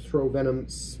going to get to throw Venom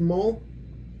small.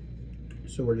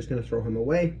 So we're just going to throw him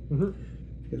away.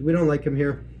 Because we don't like him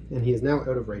here. And he is now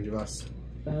out of range of us.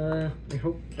 I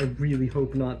really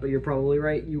hope not, but you're probably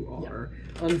right. You are.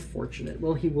 Yeah. Unfortunate.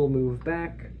 Well, he will move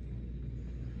back.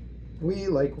 We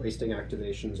like wasting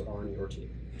activations on your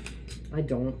team. I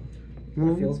don't.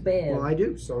 It feels bad. Well, I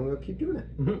do, so I'm going to keep doing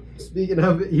it. Speaking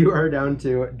of, you are down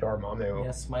to Dormammu.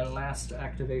 Yes, my last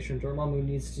activation. Dormammu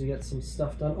needs to get some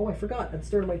stuff done. Oh, I forgot. At the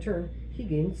start of my turn, he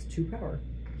gains 2 power.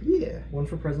 Yeah. 1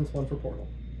 for presence, 1 for portal.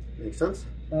 Makes sense.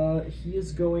 He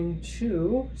is going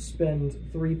to spend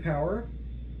 3 power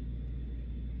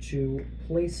to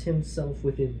place himself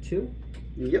within 2.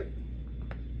 Yep.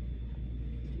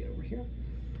 Get over here.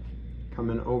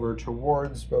 Coming over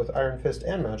towards both Iron Fist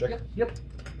and Magik. Yep.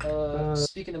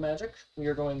 Speaking of Magik, we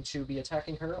are going to be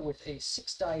attacking her with a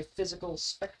 6-die physical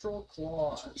spectral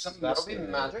claws. That'll be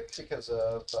Magik because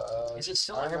of... Is it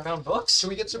still Ironbound books? So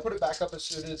we get to put it back up as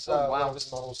soon as one of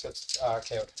his models gets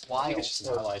KO'd. Wild. It's just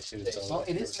an ally too. So Well,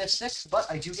 it is Mystic, but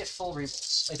I do get full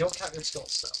rerolls. I don't count your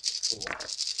skills, though.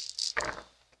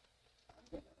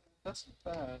 cool. That's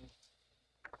not bad.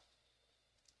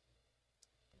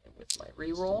 With my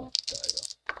reroll.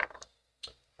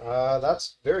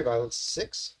 That's very violent.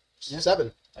 6? Yeah.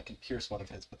 7. I can pierce one of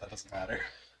his, but that doesn't matter.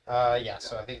 Yeah,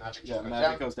 so I think Magik Yeah, goes Magik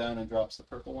down. goes down and drops the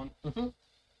purple one.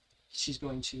 She's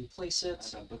going to place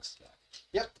it I got books back.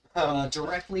 Yep.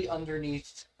 directly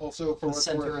underneath Also, for the what's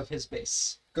center worth, of his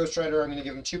base. Ghost Rider, I'm going to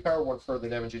give him 2 power, 1 for the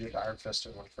damage you did to Iron Fist,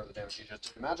 and 1 for the damage you did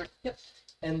to Magik. Yep.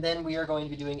 And then we are going to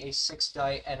be doing a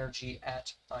 6-die energy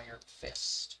at Iron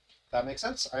Fist. That makes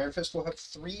sense. Iron Fist will have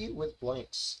 3 with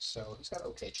blanks, so he's got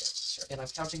okay chances here. And I'm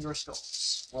counting your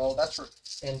skulls. Well, that's rude.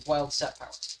 And wild set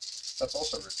power. That's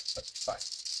also rude. That's fine.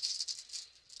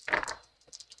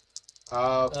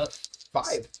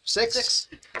 5. 6.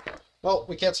 Well,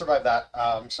 we can't survive that.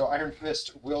 So Iron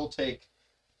Fist will take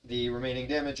the remaining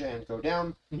damage and go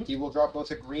down. He will drop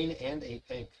both a green and a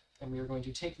pink. And we are going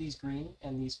to take these green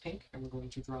and these pink, and we're going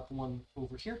to drop 1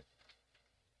 over here.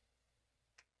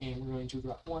 And we're going to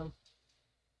drop 1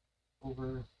 over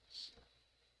here.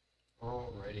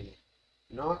 Alrighty.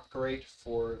 Not great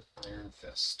for Iron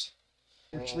Fist.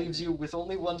 Which leaves you with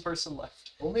only one person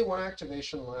left. Only one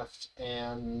activation left,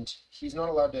 and he's not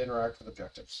allowed to interact with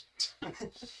objectives.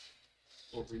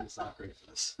 Wolverine is not great for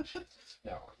this.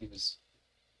 No, he was...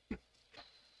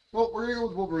 Well, we're going to go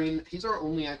with Wolverine. He's our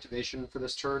only activation for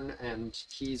this turn, and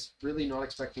he's really not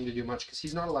expecting to do much because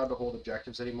he's not allowed to hold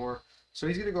objectives anymore. So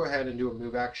he's going to go ahead and do a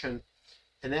move action.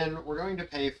 And then we're going to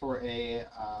pay for a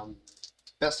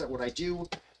Best at What I Do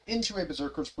into a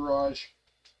Berserker's Barrage.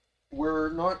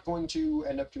 We're not going to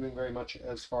end up doing very much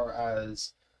as far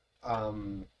as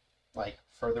like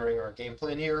furthering our game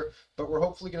plan here, but we're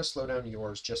hopefully going to slow down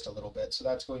yours just a little bit. So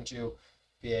that's going to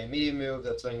be a medium move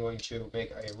that's then going to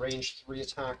make a ranged 3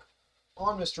 attack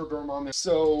on Mr. Dormammu.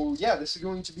 So yeah, this is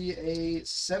going to be a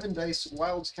 7 dice,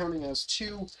 wilds counting as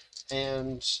 2,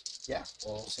 and yeah,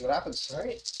 we'll see what happens. All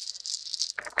right.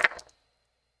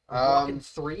 Blocking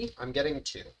 3. I'm getting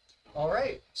 2. All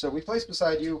right. So we place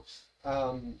beside you.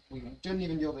 We didn't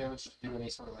even deal damage to do any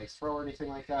sort of like throw or anything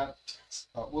like that.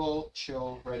 But we'll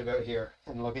chill right about here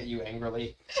and look at you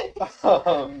angrily.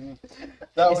 That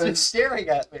was staring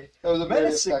at me. That was a very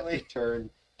menacingly. effective turn,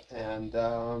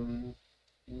 and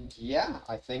yeah,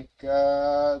 I think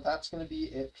that's going to be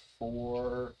it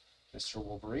for Mr.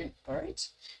 Wolverine. All right.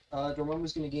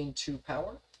 Dormammu's going to gain 2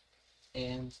 power,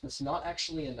 and that's not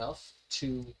actually enough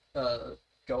to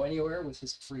go anywhere with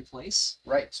his free place.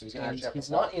 Right, so he's going to And actually have he's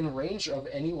to not in range of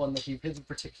anyone that he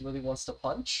particularly wants to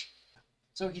punch.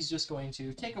 So he's just going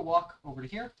to take a walk over to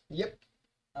here. Yep.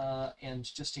 And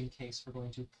just in case, we're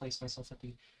going to place myself at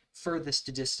the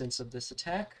furthest distance of this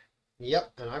attack.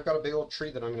 Yep, and I've got a big old tree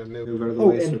that I'm going to move out of the Oh,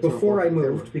 way. and before I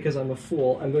moved, because I'm a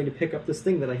fool, I'm going to pick up this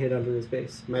thing that I hid under his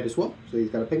base. Might as well. So he's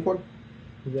got a pink one.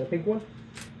 You got a pink one?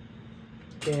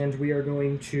 And we are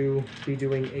going to be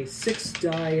doing a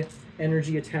 6-die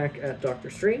energy attack at Doctor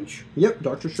Strange. Yep,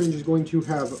 Doctor Strange is going to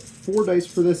have 4 dice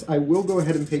for this. I will go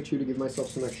ahead and pay 2 to give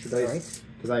myself some extra dice.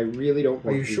 Because I really don't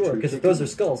want Are you sure? Because if those are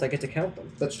skulls, I get to count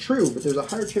them. That's true, but there's a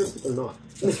higher chance that they're not.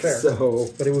 That's fair. So,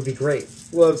 but it would be great.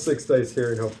 We'll have 6 dice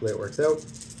here, and hopefully it works out.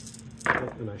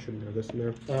 And I shouldn't have this in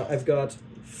there. I've got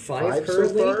 5 so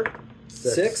currently. far.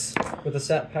 6 with a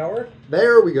sat power.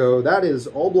 There we go. That is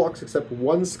all blocks except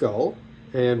 1 skull.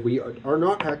 And we are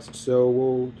not hexed, so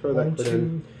we'll throw that crit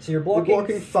in. So you're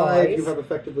blocking, 5. You have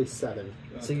effectively 7.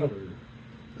 So you,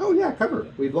 oh yeah, cover.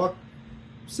 We block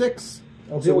 6.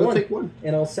 I'll So do we'll 1. take 1.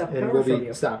 And I'll sap And power we'll from be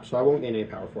you. sapped, so I won't gain any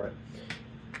power for it.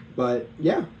 But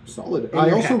yeah, solid. And I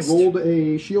you're also hexed. rolled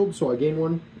a shield, so I gain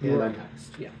 1. You And are- I'm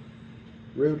hexed. Yeah.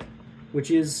 Rude. Which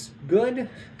is good.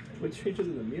 Which creature is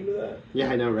immune to that? Yeah,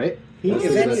 I know, right?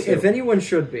 If anyone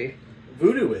should be.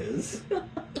 Voodoo is.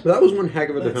 But that was one heck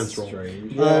of a defense roll.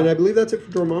 Strange. And I believe that's it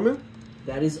for Dormammu.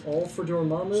 That is all for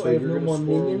Dormammu. So I have you're no gonna more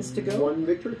score minions to go. 1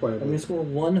 victory point. I'm going to score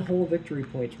 1 whole victory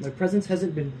point. My presence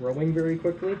hasn't been growing very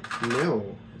quickly.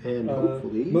 No. And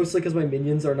hopefully... Mostly because my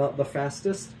minions are not the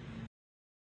fastest.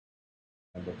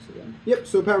 Books again. Yep,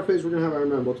 so power phase, we're going to have Iron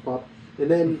Man books pop. And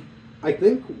then I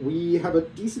think we have a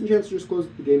decent chance to just close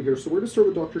the game here. So we're going to start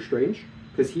with Doctor Strange,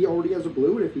 because he already has a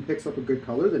blue, and if he picks up a good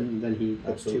color, then he gets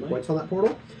 2 Absolutely. points on that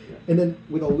portal. Yeah. And then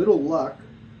with a little luck...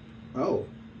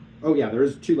 Oh yeah, there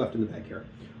is 2 left in the bag here.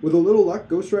 With a little luck,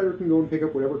 Ghost Rider can go and pick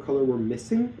up whatever color we're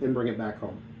missing and bring it back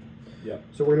home. Yep.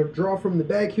 So we're going to draw from the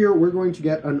bag here. We're going to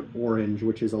get an orange,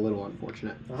 which is a little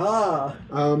unfortunate. Aha!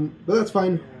 But that's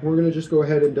fine. We're going to just go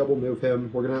ahead and double move him.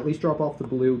 We're going to at least drop off the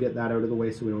blue, get that out of the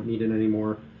way so we don't need it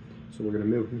anymore. So we're going to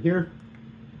move him here.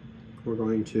 We're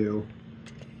going to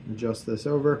adjust this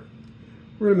over.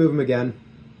 We're going to move him again.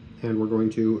 And we're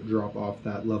going to drop off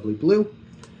that lovely blue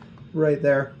right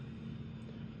there.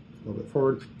 A little bit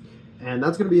forward. And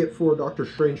that's going to be it for Doctor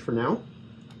Strange for now.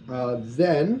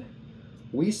 Then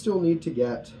we still need to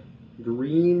get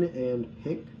green and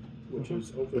pink,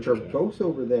 which are both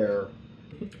over there.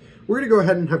 We're going to go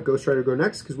ahead and have Ghost Rider go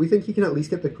next, because we think he can at least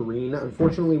get the green.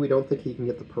 Unfortunately, we don't think he can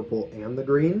get the purple and the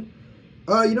green.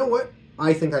 You know what?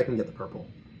 I think I can get the purple.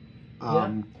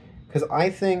 Because I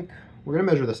think... We're going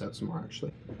to measure this out some more,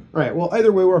 actually. All right, well,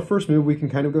 either way, our first move, we can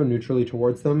kind of go neutrally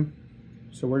towards them.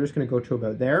 So we're just going to go to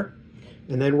about there.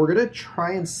 And then we're going to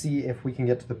try and see if we can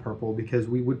get to the purple, because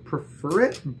we would prefer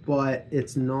it, but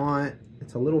it's not...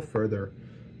 It's a little further.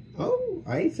 Oh,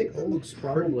 I think that looks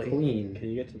Probably. pretty clean. Can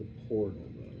you get to the portal,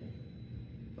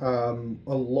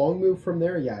 A long move from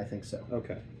there? Yeah, I think so. though?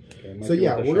 Okay. So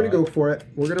yeah, we're going to go for it.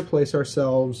 We're going to place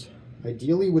ourselves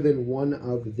ideally within one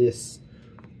of this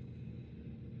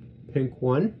pink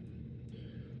one.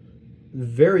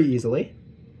 Very easily.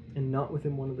 And not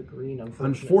within one of the green,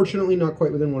 unfortunately. Unfortunately, not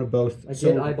quite within one of both. I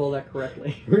did eyeball that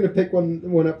correctly. We're going to pick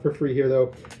one up for free here,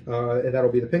 though.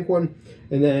 That'll be the pink one.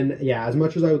 And then, yeah, as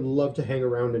much as I would love to hang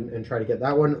around and try to get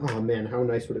that one, oh man, how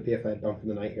nice would it be if I had Bump in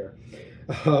the Night here.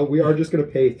 We are just going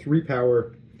to pay 3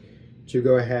 power to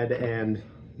go ahead and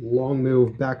long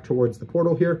move back towards the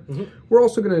portal here. We're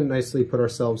also going to nicely put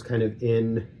ourselves kind of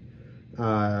in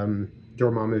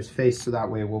Dormammu's face, so that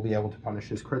way we'll be able to punish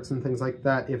his crits and things like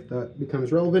that if that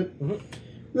becomes relevant.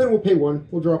 Then we'll pay 1.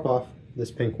 We'll drop off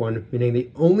this pink one, meaning the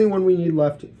only one we need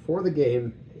left for the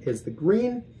game is the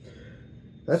green.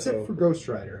 That's it for Ghost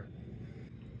Rider.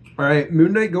 All right,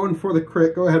 Moon Knight going for the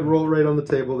crit. Go ahead, roll it right on the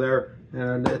table there.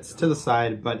 And it's to the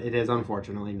side, but it is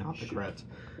unfortunately not the crit.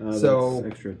 So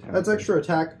that's extra attack. That's extra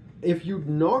attack. If you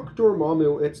knock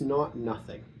Dormammu, it's not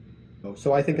nothing.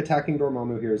 So I think attacking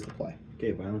Dormammu here is the play.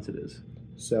 Okay, violence it is.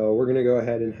 So we're going to go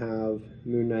ahead and have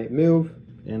Moon Knight move.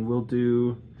 And we'll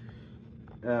do...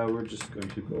 we're just going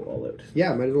to go all out.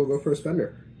 Yeah, might as well go for a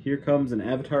spender. Here comes an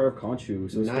Avatar of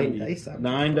Khonshu. So 9 dice.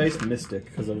 9 dice Mystic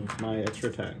because of my extra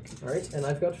attack. Alright, and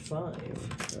I've got 5.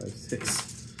 5, 6,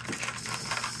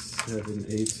 7,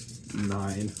 8,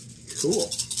 9. Cool.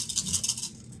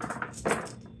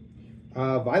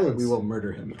 Violence. We will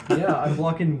murder him. Yeah, I'm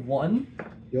blocking 1.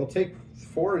 You'll take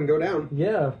 4 and go down.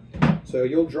 Yeah. So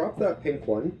you'll drop that pink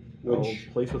one, which...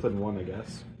 I'll place within 1, I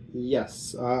guess.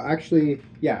 Yes. Actually,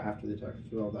 yeah, after the attack.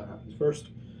 So all that happens first.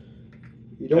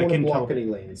 You don't want to block any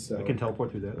lanes, so... I can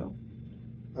teleport through there, though.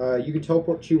 You can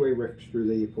teleport 2-way rift through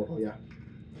the portal, yeah.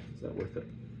 Is that worth it?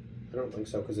 I don't think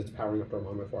so, because it's powering up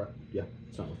Dormammu for it. Yeah,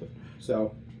 it's not worth it.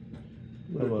 So...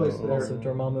 Also,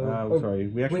 Dormammu. Sorry,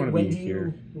 we actually want to be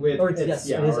here. Yes,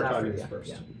 it is our after. timing is first.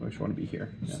 Yeah. We actually want to be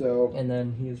here. Yeah. So... And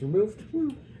then he is removed.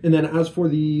 And then as for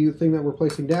the thing that we're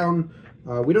placing down,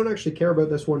 we don't actually care about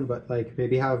this one, but like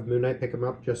maybe have Moon Knight pick him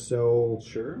up just so...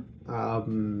 Sure.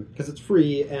 Because it's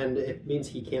free, and it means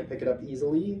he can't pick it up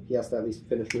easily. He has to at least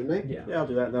finish Moon Knight. Yeah. Yeah, I'll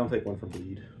do that. Then I'll take 1 for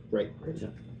bleed. Right. Yeah.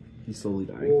 He's slowly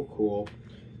dying. Cool, cool.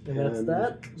 And that's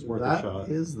that. It's worth a shot.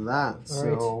 That is that. All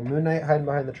So Moon Knight hiding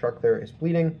behind the truck there is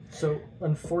bleeding. So,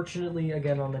 unfortunately,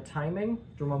 again, on the timing,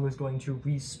 Dormammu is going to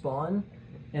respawn,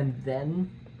 and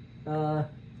then...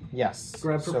 Yes.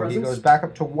 Grab for so presence? he goes back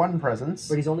up to 1 presence.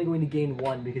 But he's only going to gain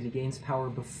 1 because he gains power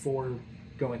before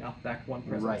going up back 1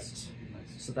 presence. Right.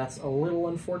 So that's a little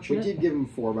We unfortunate. did give him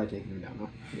 4 by taking him down, though.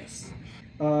 Yes.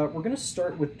 We're going to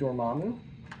start with Dormammu.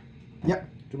 Yep.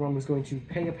 Dormammu's going to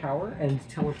pay a power and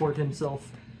teleport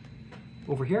himself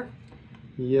over here.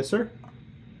 Yes, sir.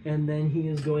 And then he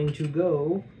is going to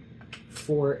go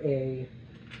for a...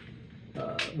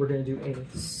 we're going to do a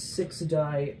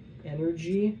 6-die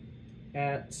energy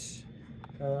at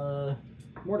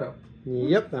Mordo.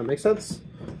 Yep, that makes sense.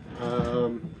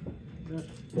 Mordo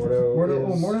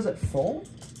is... Mordo's at full?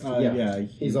 Yeah,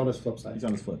 he's on his flip side. He's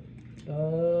on his flip.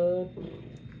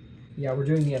 Yeah, we're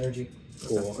doing the energy.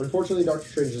 Cool. Unfortunately, Doctor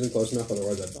Strange isn't close enough,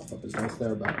 otherwise I'd buff up his dice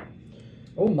there, but...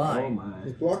 Oh my. Oh my.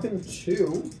 He's blocked in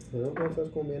 2. I don't know if that's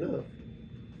going to be enough.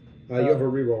 You have a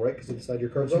reroll, right? Because you decide your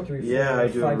cards 1, on? 2, 3, 4, Yeah, I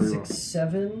do have 5, a 6,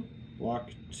 7. Block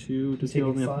 2 to Take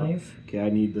heal me. 5. Okay, I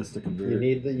need this to convert. You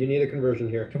need a conversion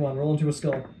here. Come on, roll into a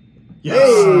skull. Yes!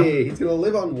 Hey! He's going to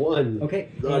live on 1. Okay,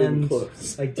 Not even and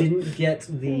close. I didn't get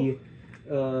the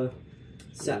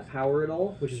sat power at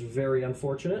all, which is very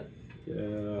unfortunate.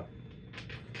 Yeah.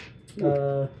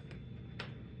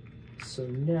 So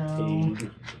now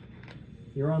Pain.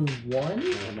 you're on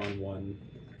 1. I'm on 1.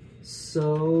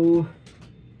 So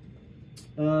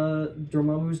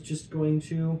Dormammu's just going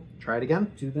to Try it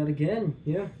again. do that again.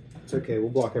 Yeah. It's okay, we'll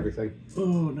block everything.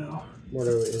 Oh no.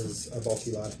 Mordo is a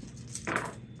bulky lad.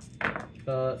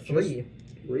 3.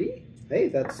 3? Hey,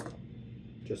 that's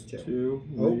just 2. 2.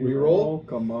 Oh, reroll.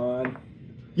 Come on.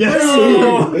 Yes!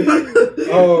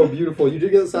 Oh, beautiful. You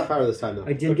did get the stat power this time, though.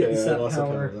 I did get the I set lost the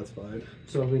power, That's fine.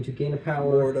 so I'm going to gain a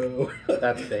power. Mordo.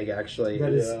 That's big, actually.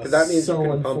 That is Because that means so you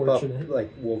can pump up, unfortunate.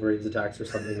 like, Wolverine's attacks or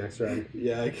something next round.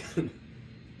 Yeah, I can.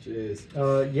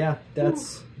 Jeez. Yeah,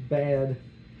 that's bad.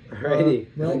 Alrighty.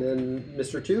 Well- And then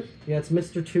Mr. Tooth? Yeah, it's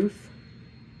Mr. Tooth.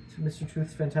 It's Mr.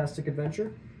 Tooth's Fantastic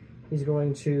Adventure. He's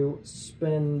going to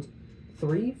spend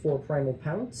 3 for Primal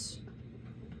Pounce.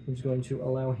 He's going to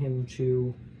allow him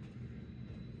to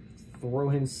throw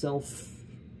himself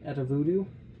at a Voodoo.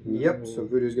 Yep, so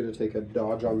Voodoo's going to take a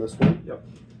dodge on this one. Yep.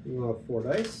 We'll have 4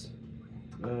 dice.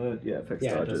 Yeah, affects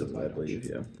Yeah, it dodges, does apply I believe.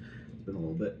 dodge. Yeah. It's been a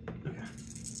little bit.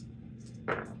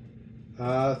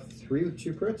 Okay. 3 with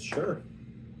 2 crits? Sure.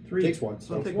 3. Takes 1.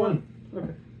 So I'll take 1.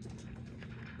 Okay.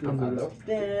 Not bad, though.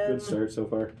 Then Good start so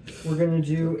far. we're going to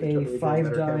do Totally a doing 5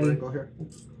 better die. camera angle here.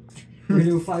 We're going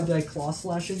to do a 5 die claw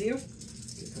slash into you.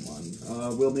 Okay, come on.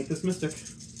 We'll make this Mystic.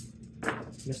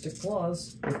 Mystic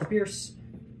Claws with the Pierce.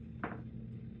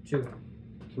 2.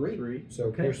 3. So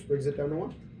Okay. Pierce brings it down to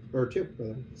 1. Or 2,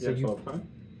 rather. So Yeah, you- 12 fine.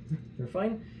 You're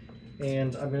fine.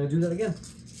 And I'm going to do that again.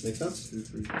 Makes sense. 2,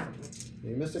 3, 4.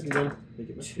 Make a Mystic again. Make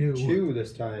it Mystic. 2. 2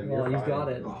 this time. Oh, You're you've fine. got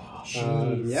it. Oh,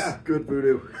 Jeez. yeah. Good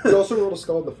voodoo. You also rolled a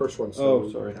skull in the first one. So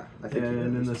Oh, sorry. yeah, I think you And did.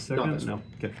 in the Not second? this No. one.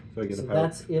 Okay, so I get So a power.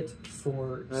 that's it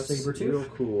for Sabertooth. real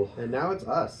cool. And now it's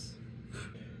us.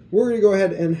 We're going to go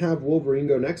ahead and have Wolverine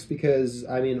go next because,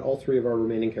 I mean, all 3 of our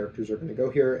remaining characters are going to go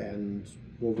here, and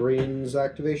Wolverine's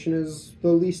activation is the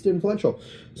least influential.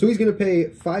 So he's going to pay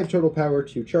 5 total power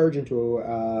to charge into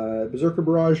a Berserker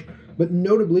Barrage, but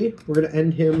notably, we're going to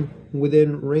end him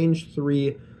within range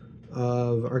 3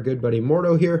 of our good buddy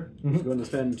Mordo here. He's going to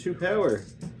spend 2 power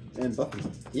and buff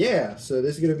him. Yeah, so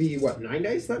this is going to be, what, 9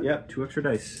 dice then? Yep, 2 extra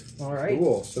dice. All right.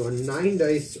 Cool. So a 9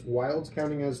 dice, Wild's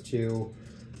counting as 2.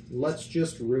 Let's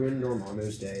just ruin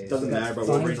Dormammu's day. Doesn't So that's matter, but five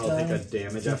Wolverine will take a times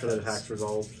damage after the defense. attack's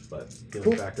resolved, but healing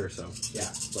Cool. factor, so yeah,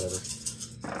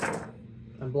 whatever.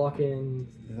 I'm blocking.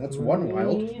 That's 1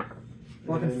 wild. 3.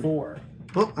 Blocking And- 4.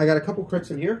 Well, I got a couple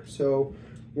crits in here, so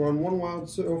we're on 1 wild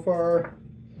so far.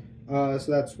 So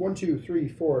that's 1, 2, 3,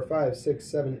 4, 5, 6,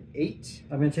 7, 8.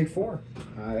 I'm going to take 4.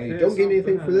 I Okay, don't gain so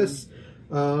anything for this.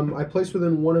 I place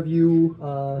within one of you.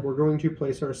 We're going to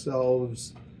place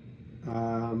ourselves.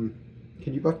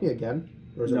 Can you buff me again?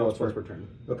 Or is it No, once it's once per- per turn.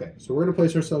 Okay, so we're going to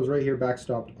place ourselves right here,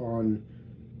 backstopped on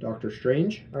Doctor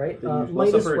Strange. All right. Then you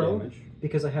Might as suffer well, damage.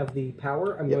 because I have the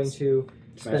power, I'm Yes. going to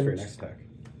Smash for your spend next attack.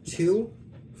 2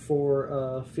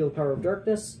 for Field Power of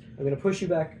Darkness. I'm going to push you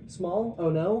back small. Oh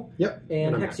no. Yep.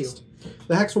 And I'm hex you. next.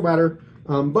 The hex will matter,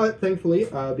 but thankfully,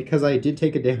 because I did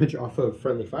take a damage off of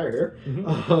friendly fire here,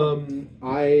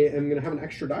 I am going to have an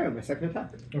extra die on my second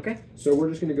attack. Okay. So we're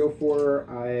just going to go for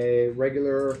a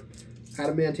regular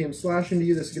adamantium slash into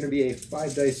you. This is going to be a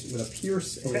 5 dice with a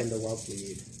pierce and a wild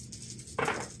bleed.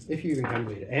 If you even can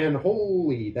bleed. And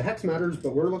holy, the hex matters,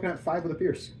 but we're looking at 5 with a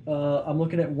pierce. I'm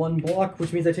looking at 1 block,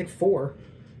 which means I take 4.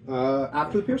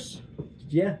 After the pierce?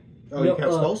 Yeah. Oh, No, you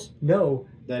count skulls? No.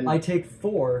 Then I take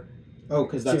 4. oh,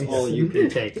 because that's Jason. all you can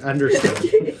take.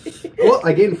 Understood. Well,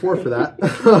 I gained 4 for that.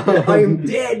 I'm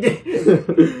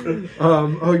dead.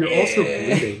 Oh, you're also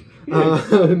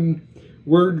bleeding.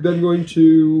 We're then going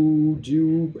to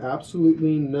do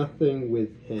absolutely nothing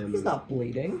with him. He's not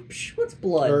bleeding. Psh, what's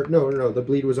blood? Or, no, the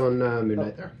bleed was on Moon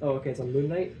Knight there. Oh, okay, it's on Moon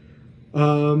Knight.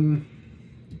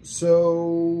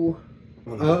 So,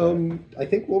 I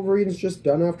think Wolverine's just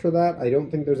done after that. I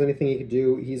don't think there's anything he could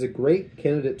do. He's a great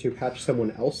candidate to patch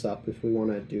someone else up if we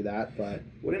want to do that, but...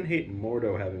 Wouldn't hate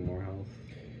Mordo having more health,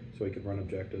 so he could run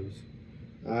objectives.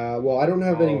 well, I don't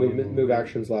have any Oh, move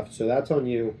actions left, so that's on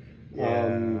you.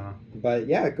 Yeah. But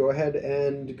yeah, go ahead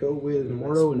and go with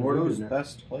Mordo and Mordo's Voodoo.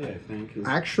 best play, I think. Is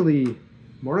Actually,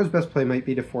 Mordo's best play might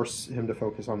be to force him to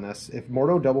focus on this. If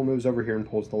Mordo double moves over here and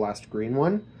pulls the last green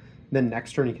one, then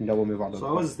next turn he can double move onto so the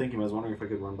I was thinking, I was wondering if I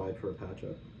could run by for a patch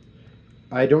up.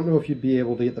 I don't know if you'd be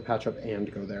able to get the patch up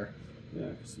and go there. Yeah,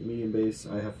 because medium base,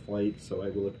 I have flight, so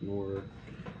I will ignore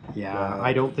Yeah,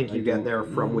 I don't think you I get don't- there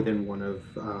from within one of,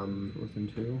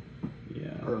 within 2. Yeah.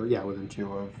 or yeah, within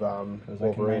 2 of Because I can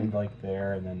Wolverine. run like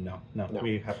there, and then no,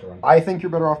 we have to run. I think you're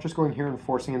better off just going here and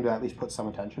forcing him to at least put some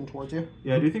attention towards you.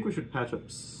 Yeah, I do think we should patch up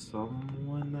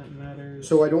someone that matters.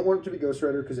 So I don't want it to be Ghost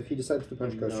Rider, because if he decides to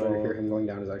punch Ghost Rider No. here, him going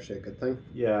down is actually a good thing.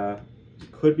 Yeah,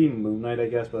 could be Moon Knight, I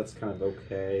guess, but that's kind of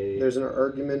okay. There's an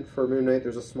argument for Moon Knight,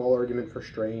 there's a small argument for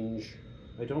Strange.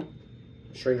 I don't.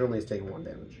 Strange only is taking 1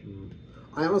 damage. Mm.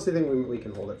 I honestly think we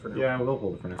can hold it for now. Yeah, we'll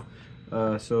hold it for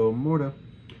now. So Mordo.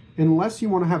 Unless you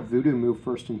want to have Voodoo move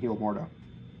first and heal Mordo.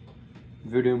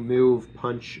 Voodoo move,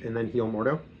 punch, and then heal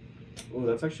Mordo. Oh,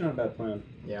 that's actually not a bad plan.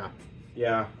 Yeah.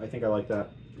 Yeah, I think I like that.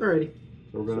 Alrighty.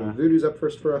 So we're gonna. So Voodoo's up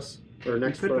first for us. Or We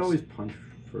next could for us. always punch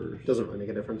first. Doesn't really make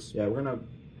a difference. Yeah, we're gonna.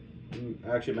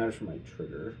 Actually, it matters for my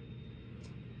trigger.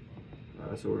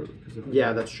 So we're. 'Cause if we-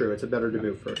 Yeah, that's true. It's better to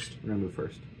move first. We're gonna move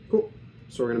first. Cool.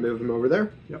 So we're going to move him over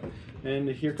there. Yep. And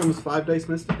here comes 5 dice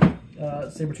Mystic.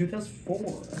 Sabertooth has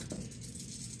 4.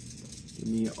 Give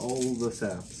me all the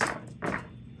saps.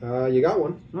 You got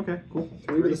one. Okay, cool.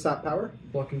 3 with a sap power.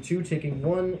 Blocking 2, taking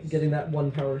 1, getting that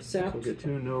 1 power sap. We'll get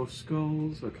 2 no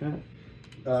skulls. Okay.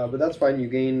 But that's fine. You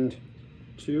gained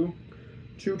 2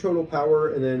 total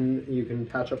power, and then you can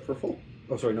patch up for full.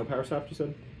 Oh, sorry, no power sap, you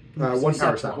said? 1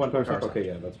 power sap. 1 power sap. Okay,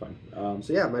 yeah, that's fine.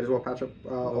 So yeah, might as well patch up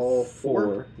all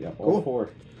 4. Yeah, Cool. all 4.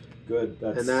 Good.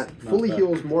 That's And that not fully bad.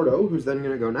 heals Mordo, who's then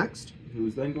going to go next.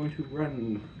 Who's then going to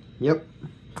run? Yep.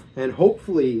 And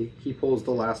hopefully he pulls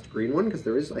the last green one, because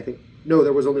there is, I think... No,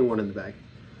 there was only 1 in the bag.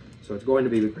 So it's going to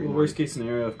be the green Well, one. worst case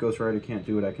scenario, if Ghost Rider can't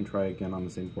do it, I can try again on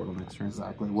the same portal next turn.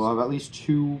 Exactly. We'll have at least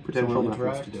 2 potential we'll methods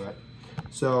interact. to do it.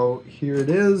 So here it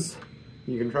is.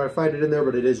 You can try to fight it in there,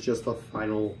 but it is just the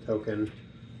final token.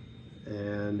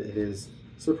 And it is,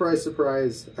 surprise,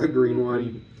 surprise, a green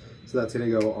one. So that's going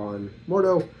to go on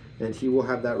Mordo. And he will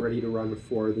have that ready to run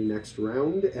for the next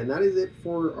round. And that is it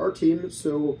for our team.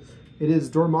 So it is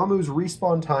Dormammu's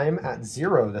respawn time at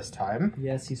 0 this time.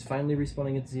 Yes, he's finally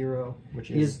respawning at 0. Which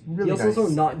He is is really he's nice. also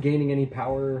not gaining any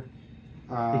power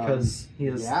because he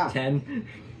is yeah. 10.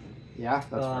 Yeah,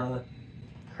 that's right.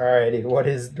 Alrighty, what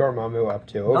is Dormammu up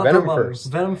to? Oh, Not Venom Dormammu,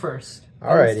 first. Venom first.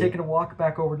 Alrighty. Venom's taking a walk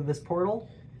back over to this portal.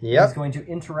 Yep. He's going to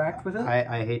interact with it.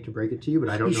 I hate to break it to you, but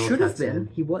I don't He know should if have that's been. in.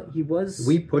 He was.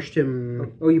 We pushed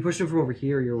him. Oh, you pushed him from over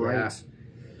here. You're Yeah. right.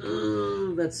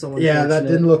 That's so unfortunate. Yeah, that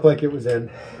didn't look like it was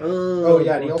in. Oh, Oh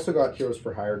yeah, and he also got Heroes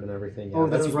for Hired and everything. Yeah, Oh,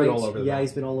 that's Venom's right. been all over the Yeah, map.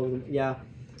 he's been all over them. Yeah.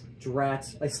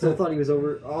 Drat. I still thought he was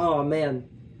over. Oh, man.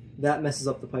 That messes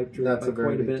up the pipe dream That's by a very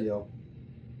quite a big bit. deal.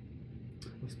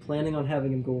 I was planning on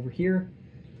having him go over here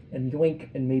and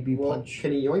yoink and maybe Well, punch.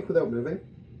 can he yoink without moving?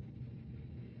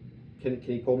 Can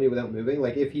he pull me without moving?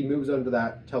 Like if he moves onto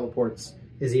that teleports,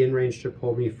 is he in range to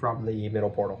pull me from the middle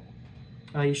portal?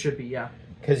 He should be, yeah.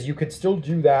 Because you could still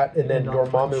do that, and then And not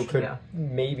Dormammu punch, could yeah.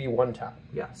 maybe one tap.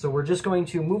 Yeah, so we're just going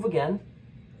to move again.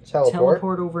 Teleport.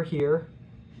 Over here.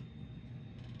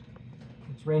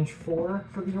 It's range 4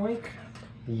 for the yoink.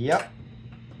 Yep.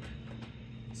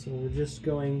 So we're just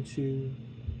going to...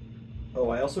 Oh,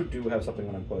 I also do have something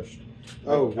when I'm pushed.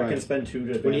 Oh, I right. can spend 2 to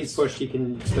advance. When he's pushed, he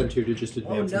can spend 2 to just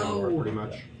advance no. more, pretty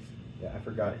much. Yeah, I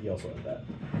forgot he also had that.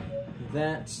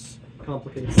 That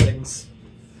complicates things.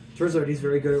 Turns out he's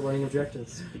very good at running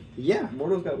objectives. Yeah,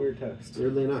 Mordo's got weird text.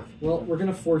 weirdly enough. Well, we're going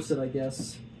to force it, I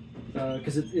guess.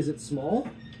 Because is it small?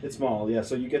 It's small, yeah,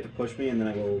 so you get to push me and then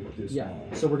I go do small.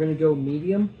 Yeah. So we're going to go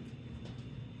medium.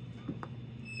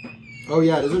 Oh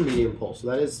yeah, it is a medium pull, so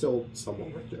that is still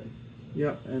somewhat worth doing.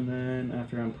 Yep, and then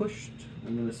after I'm pushed,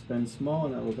 I'm going to spend small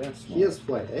and I will advance small. He has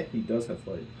flight, eh? He does have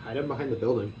flight. Hide him behind the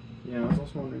building. Yeah, I was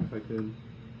also wondering if I could...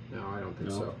 No, I don't think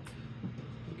No. so.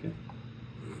 Okay.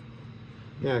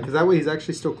 Yeah, because that way he's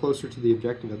actually still closer to the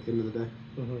objective at the end of the day.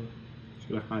 Just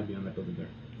going to hide behind that building there.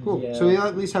 Cool. Yeah. So he'll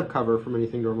at least have cover from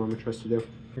anything Dormammu tries to do.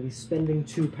 And he's spending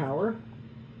 2 power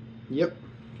Yep.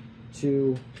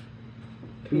 to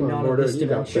be Come on, not Mordo, of this you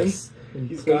got dimension. this. And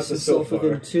He's place got this so himself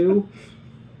within far. 2.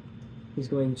 He's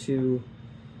going to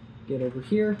get over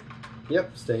here.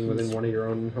 Yep, staying within one of your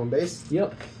own home base.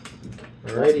 Yep.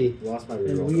 Alrighty. Lost my And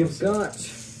reroll. we have got...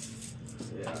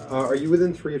 Yeah. Are you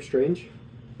within 3 of Strange?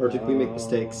 Or did we make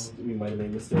mistakes? We might have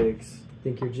made mistakes. I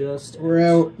think you're just... We're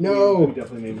out. We No!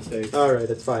 definitely made mistakes. Alright,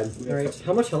 it's fine. Alright,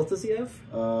 how much health does he have?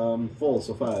 Full,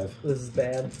 so 5. This is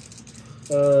bad.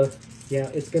 Yeah,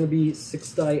 it's gonna be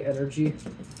 6 die energy.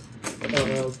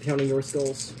 Counting your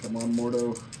skulls. Come on,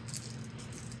 Mordo.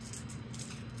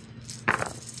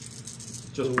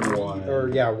 Just one. Or,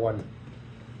 yeah, 1.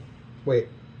 Wait,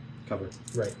 Cover.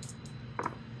 right.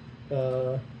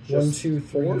 1, Just 2,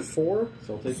 3, 4? 4.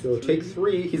 So I'll take So take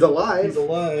 3. He's alive. He's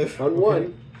alive. On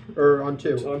 1. Or on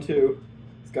 2. On 2.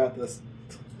 He's got this.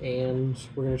 And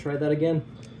we're gonna try that again.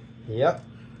 Yep.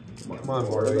 Come on,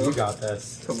 Mordo, you got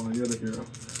this. Come on, you're the hero.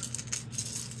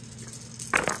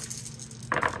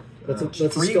 That's a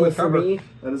 3 skill with for cover. me.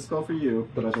 That is a spell for you,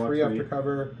 but I blocked 3 after 3.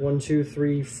 cover. 1, 2,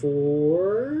 3,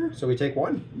 4. So we take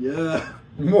 1. Yeah.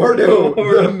 Mordo,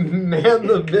 Mordo. the man,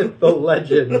 the myth, the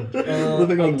legend.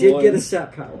 Living I on did 1. get a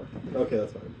stat power. Okay,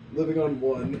 that's fine. Living on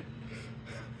 1.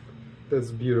 That's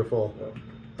beautiful.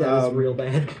 That is real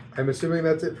bad. I'm assuming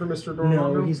that's it for Mr.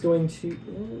 Dormammu? No, he's going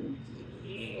to...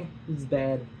 He's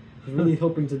bad. I'm really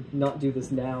hoping to not do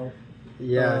this now.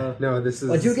 Yeah, no, this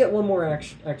is... I do get one more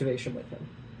activation with him.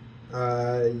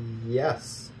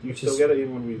 Yes. You Which still is- get it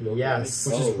even when we go Yes.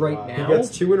 Which is right wow. now. He gets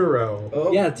 2 in a row.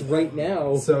 Oh. Yeah, it's right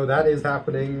now. So that is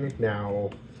happening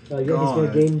now. Yeah, he's going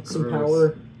God, to gain some gross.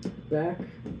 power back.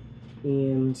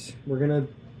 And we're going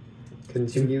to...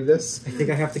 Continue this. I think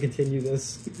I have to continue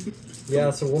this.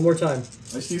 Yeah, so one more time.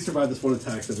 I see you survive this one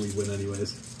attack, then we win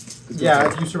anyways.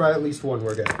 Yeah, if you survive at least 1,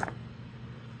 we're good.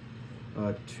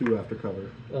 2 after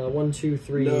cover. 1, 2,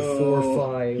 3, No,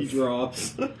 4, 5. He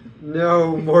drops.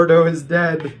 No, Mordo is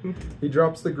dead. He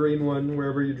drops the green one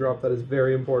wherever you drop. That is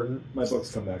very important. My books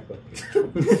come back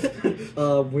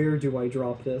though. Where do I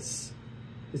drop this?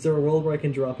 Is there a world where I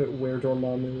can drop it where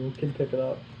Dormammu can pick it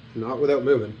up? Not without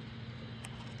moving.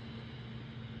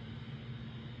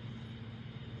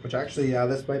 Which actually, yeah,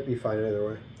 this might be fine either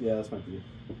way. Yeah, that's might be.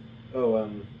 Oh,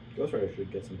 Ghost Rider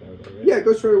should get some power though, right? Yeah,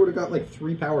 Ghost Rider would have got like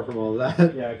 3 power from all of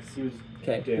that. Yeah, because he was.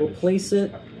 Okay, damaged. we'll place He was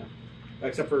it coming, yeah.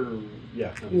 Except for,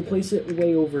 yeah. We'll place it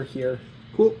way over here.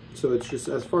 Cool. So it's just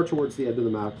as far towards the end of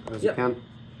the map as you can.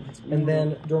 And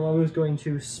then Dormammu is going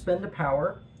to spend a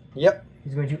power. Yep.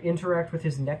 He's going to interact with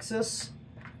his Nexus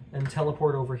and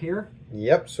teleport over here.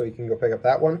 Yep, so you can go pick up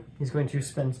that one. He's going to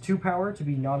spend 2 power to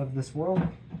be not of this world,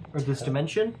 or this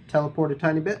dimension. Teleport a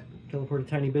tiny bit. Teleport a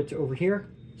tiny bit to over here.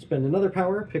 Spend another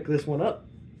power, pick this one up.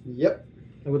 Yep.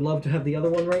 I would love to have the other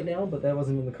one right now, but that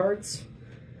wasn't in the cards.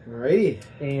 Alrighty.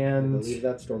 And I believe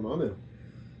that's Dormammu.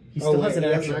 he still has an he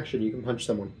action. has an action. You can punch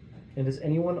someone. And is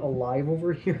anyone alive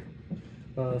over here?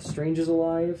 Strange is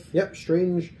alive. Yep,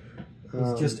 Strange.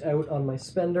 He's just out on my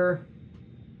spender.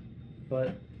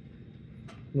 But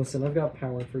listen, I've got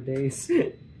power for days.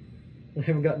 I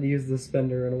haven't gotten to use the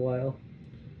spender in a while.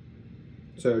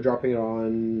 So dropping it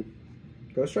on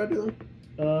Ghost Rider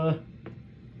then?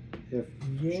 If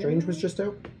Yeah. Strange was just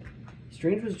out?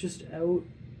 Strange was just out.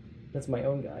 That's my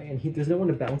own guy, and there's no one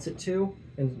to bounce it to.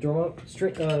 And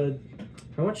Dormammu,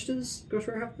 how much does Ghost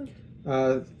Rider have left?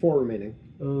 4 remaining.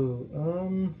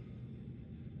 Oh,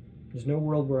 there's no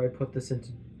world where I put this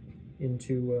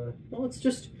into. Well, it's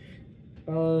just.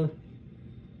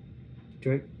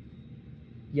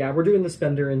 Yeah, we're doing the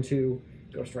spender into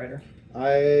Ghost Rider.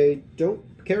 I don't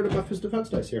care to buff his defense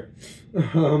dice here.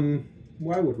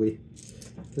 Why would we?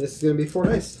 This is going to be 4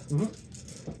 dice.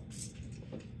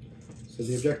 So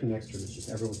the objective next turn is just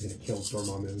everyone's going to kill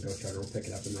Dormammu and Ghost Rider will pick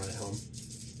it up and run it home.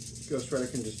 Ghost Rider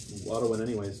can just lotto in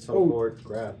anyways. Teleport,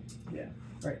 grab. Yeah.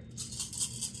 Right.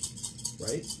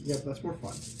 Right? Yeah, but that's more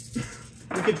fun.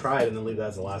 We could try it and then leave that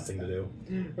as the last thing to do.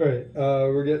 Alright,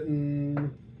 we're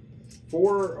getting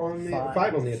 4 on the...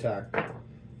 5 on the attack.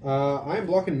 I am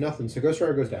blocking nothing, so Ghost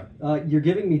Rider goes down. You're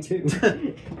giving me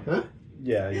 2. Huh?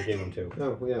 Yeah, you gave him 2.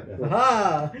 Oh, yeah.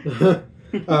 Aha!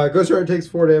 Ghost Rider takes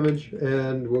 4 damage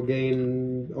and will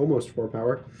gain almost 4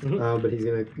 power. But he's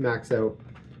going to max out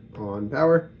on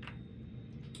power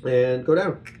and go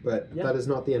down. But that is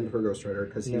not the end for Ghost Rider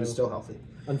because he was still healthy.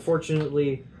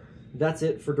 Unfortunately, that's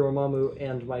it for Dormammu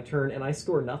and my turn, and I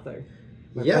score nothing.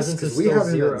 My Yes, presence because is we still have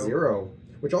him 0. at 0,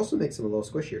 which also makes him a little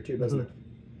squishier too, doesn't it?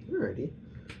 Alrighty.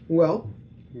 Well,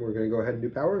 we're going to go ahead and do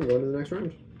power and go into the next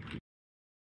round.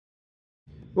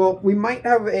 Well, we might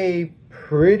have a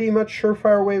pretty much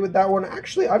surefire way with that one.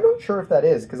 Actually, I'm not sure if that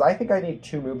is, because I think I need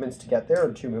 2 movements to get there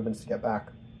and 2 movements to get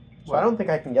back. So I don't think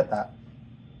I can get that.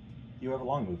 You have a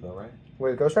long move though, right?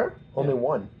 With Ghost Rider? Only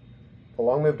 1. The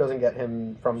long move doesn't get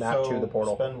him from that to the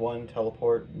portal. Spend 1,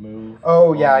 teleport, move.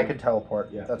 Oh, yeah, I could teleport.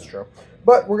 Yeah. That's true.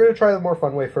 But we're going to try the more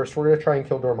fun way first. We're going to try and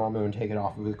kill Dormammu and take it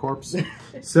off of his corpse.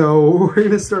 So we're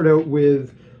going to start out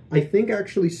with, I think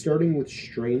actually starting with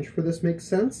Strange for this makes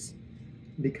sense.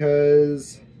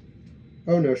 Because,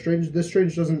 oh no, this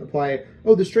Strange doesn't apply.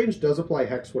 Oh, the Strange does apply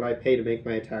Hex when I pay to make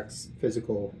my attacks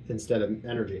physical instead of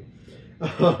energy.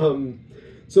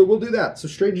 So we'll do that. So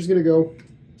Strange is going to go.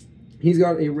 He's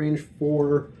got a range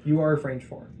 4. You are range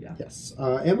 4, yeah. Yes.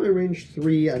 Am I range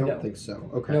 3? I don't No. think so.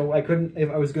 Okay. No, I couldn't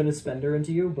if I was going to spend her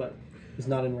into you, but he's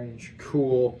not in range.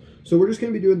 Cool. So we're just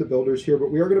going to be doing the builders here, but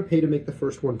we are going to pay to make the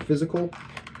first one physical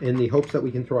in the hopes that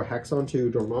we can throw a Hex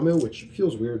onto Dormammu, which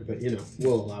feels weird, but, you know,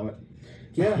 we'll allow it.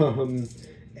 Yeah.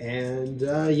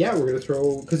 Yeah, we're going to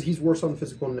throw, because he's worse on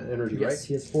physical and energy, right? Yes,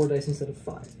 he has 4 dice instead of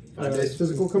 5. 5 dice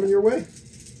physical coming your way.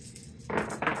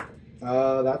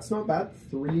 That's not bad.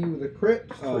 3 with a crit.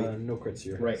 No crits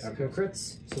here. Right. Go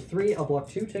crits. So 3, I'll block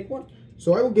 2, take 1.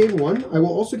 So I will gain 1. I will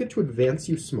also get to advance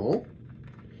you small.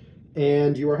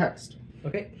 And you are hexed.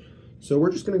 Okay. So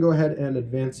we're just going to go ahead and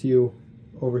advance you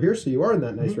over here. So you are in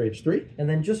that nice range 3. And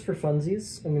then just for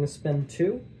funsies, I'm going to spend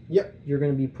 2. Yep. You're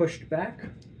going to be pushed back.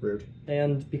 Rude.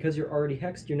 And because you're already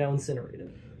hexed, you're now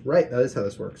incinerated. Right, that is how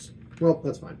this works. Well,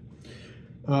 that's fine.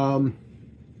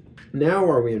 Now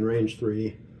are we in range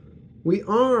 3? We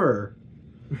are!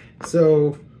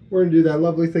 So we're going to do that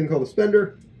lovely thing called a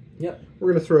spender. Yep.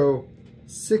 We're going to throw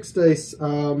 6 dice.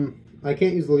 I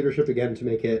can't use the leadership again to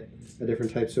make it a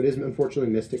different type, so it is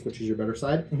unfortunately Mystic, which is your better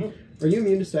side. Are you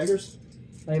immune to staggers?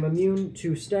 I am immune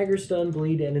to stagger, stun,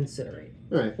 bleed, and incinerate.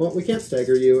 Alright, well, we can't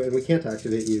stagger you, and we can't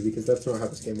activate you, because that's not how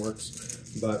this game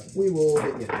works. But we will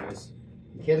hit you anyways.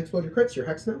 You can't explode your crits, you're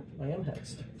hexed now. I am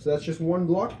hexed. So that's just 1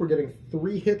 block. We're getting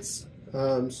 3 hits,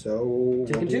 so we'll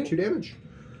do 2 damage.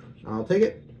 I'll take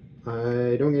it.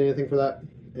 I don't get anything for that.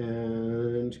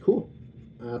 And cool.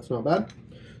 That's not bad.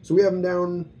 So we have him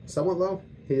down somewhat low.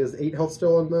 He has 8 health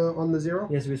still on the 0.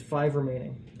 Yes, there's 5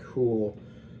 remaining. Cool.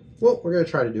 Well, we're going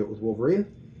to try to do it with Wolverine.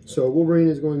 So Wolverine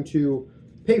is going to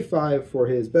pay 5 for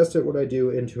his best at what I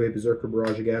do into a Berserker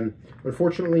Barrage again.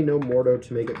 Unfortunately, no Mordo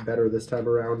to make it better this time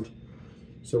around.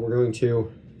 So we're going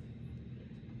to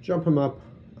jump him up.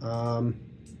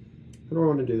 I don't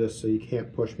want to do this so you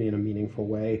can't push me in a meaningful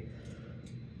way.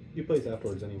 You plays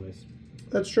afterwards, anyways.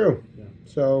 That's true. Yeah.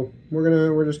 So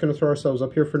we're just gonna throw ourselves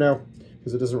up here for now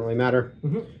because it doesn't really matter,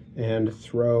 and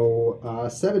throw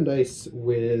 7 dice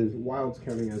with wilds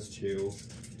counting as 2.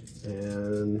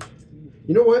 And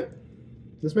you know what?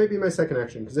 This might be my second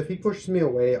action because if he pushes me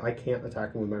away, I can't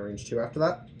attack him with my range 2 after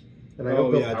that. And I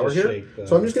don't build power here,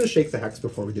 so I'm just gonna shake the hex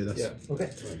before we do this. Yeah. Okay.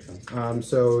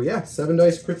 So yeah, 7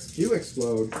 dice crits do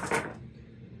explode.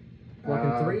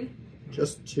 Working 3.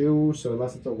 Just 2. So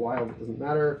unless it's a wild, it doesn't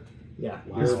matter. Yeah,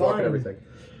 He's you're blocking fine. everything.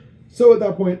 So at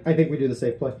that point, I think we do the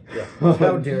safe play. Yeah.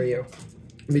 How dare you?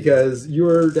 Because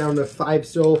you're down to 5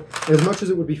 still. As much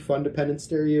as it would be fun to penance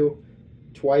stare you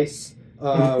twice.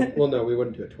 Well, no, we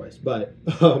wouldn't do it twice. But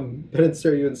penance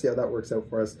stare you and see how that works out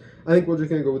for us. I think we're just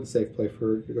going to go with the safe play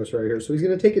for Ghost Rider here. So he's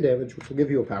going to take a damage, which will give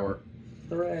you a power.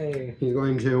 Hooray. He's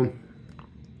going to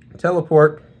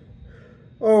teleport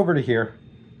over to here.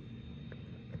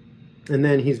 And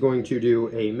then he's going to do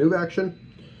a move action.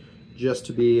 Just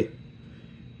to be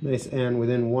nice and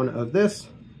within 1 of this.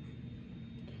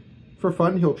 For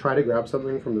fun, he'll try to grab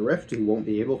something from the rift. He won't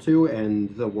be able to,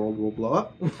 and the world will blow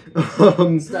up.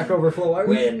 Stack overflow, I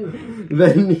win!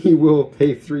 Then he will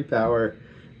pay 3 power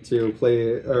to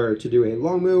play, or to do a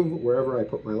long move wherever I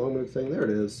put my long move thing. There it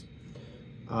is.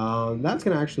 That's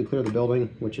going to actually clear the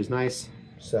building, which is nice.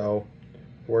 So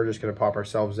we're just going to pop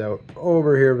ourselves out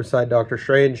over here beside Doctor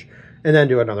Strange, and then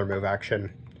do another move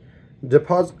action.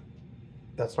 Deposit.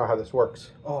 That's not how this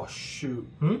works. Oh, shoot.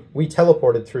 We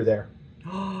teleported through there.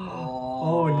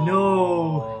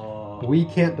 Oh no! We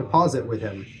can't deposit with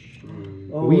him.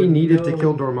 Oh, we needed no. to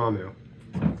kill Dormammu.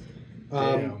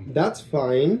 That's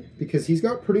fine, because he's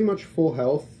got pretty much full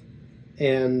health,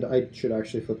 and I should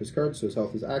actually flip his card so his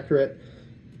health is accurate.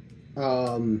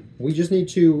 We just need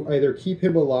to either keep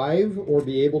him alive or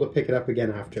be able to pick it up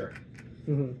again after.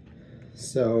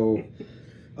 So,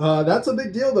 that's a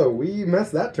big deal, though. We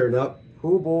messed that turn up.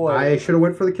 Oh boy. I should have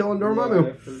went for the kill on Dormammu. Yeah,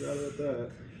 I forgot about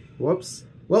that. Whoops.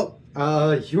 Well,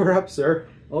 you're up, sir.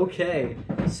 Okay,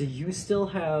 so you still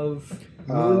have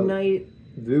Moon Knight,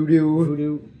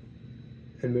 Voodoo,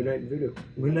 and Moon Knight and Voodoo.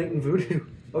 Moon Knight and Voodoo.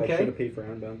 I should Okay. have paid for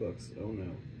Ironbound books. Oh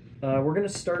no. We're gonna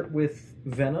start with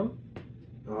Venom.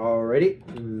 Alrighty.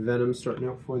 Venom starting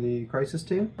out for the Crisis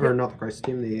team. Or not the Crisis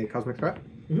team, the Cosmic Threat.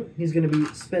 He's gonna be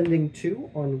spending 2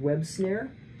 on Web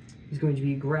Snare. He's going to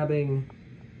be grabbing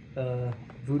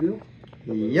Voodoo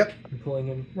Yep. and pulling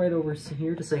him right over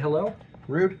here to say hello.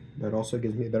 Rude. That also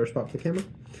gives me a better spot for the camera.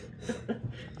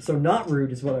 So not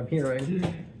rude is what I'm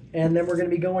hearing. And then we're going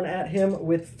to be going at him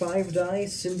with 5 die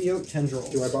symbiote tendrils.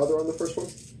 Do I bother on the first one?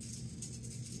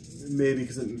 Maybe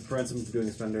because it prevents him from doing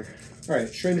a spender. Alright,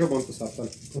 Strange will bump the stuff then.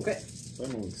 Okay. So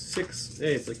I'm rolling 6.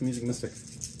 Hey, it's like Music Mystic.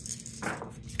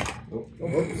 Oh,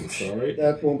 sorry.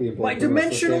 That won't be important. My for the rest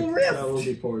of this dimensional game. rift! That will be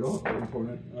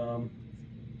important.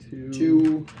 Two.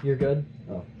 2. You're good.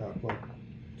 Oh, Well,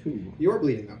 2. you're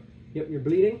bleeding though. Yep, you're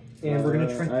bleeding. And we're going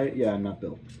to try Yeah, I'm not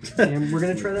Bill. and we're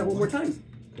going to try that one more time.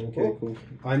 Okay, cool.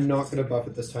 I'm not going to buff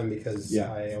it this time because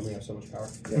Yeah. I only have so much power.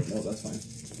 Yeah, no, that's fine.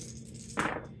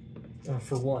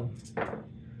 For 1.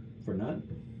 For none?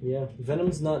 Yeah,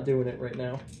 Venom's not doing it right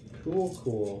now.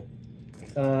 Cool.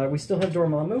 We still have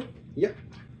Dormammu. Yep.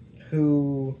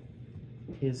 Who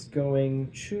is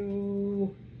going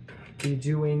to be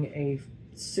doing a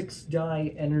 6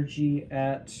 die energy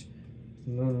at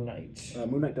Moon Knight.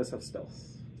 Moon Knight does have stealth.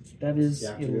 That is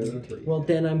Yeah, elite. Well,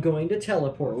 then I'm going to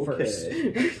teleport first.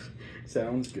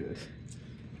 Sounds good.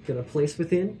 Gonna place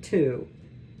within 2.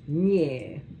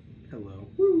 Yeah. Hello.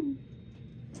 Woo.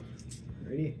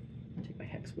 Alrighty. Take my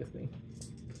hex with me.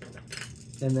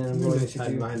 And then I'm I'm going going to to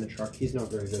hide do behind the truck. He's not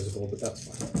very visible, but that's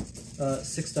fine.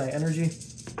 6 die energy.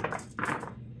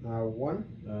 1.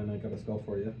 And I got a skull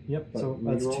for you. Yep, But so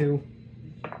reroll? that's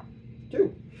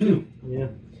 2. 2. Yeah.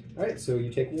 Alright, so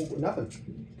you take nothing.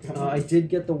 I did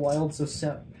get the wilds of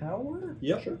set power.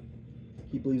 Yep. Sure.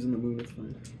 He believes in the moon, it's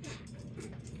fine.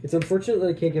 It's unfortunate that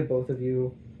I can't get both of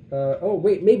you. Oh,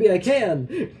 wait, maybe I can!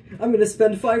 I'm gonna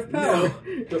spend 5 power!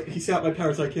 No, he's got my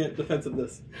power, so I can't defensive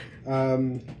this.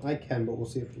 I can, but we'll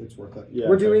see if it's worth it. Yeah,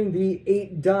 We're doing the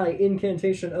 8 die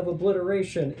incantation of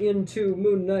obliteration into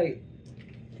Moon Knight.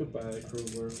 Goodbye,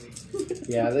 Kruger.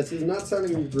 Yeah, this is not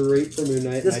sounding great for Moon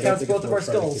Knight. This and I don't counts think both it's of our worth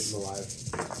trying to skulls.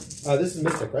 keep him alive. This is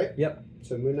Mystic, right? Yep.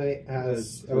 So Moon Knight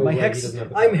has... My right, hex. he doesn't have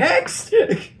the I'm power.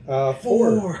 hexed!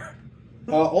 4.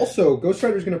 Also, Ghost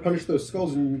Rider's going to punish those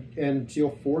skulls and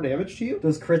deal 4 damage to you.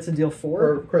 Those crits and deal 4?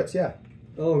 Or crits, yeah.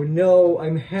 Oh no,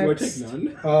 I'm Do I hexed.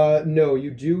 take none? No, you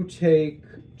do take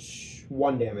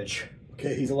 1 damage.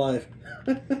 Okay, he's alive.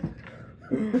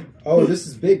 Oh, this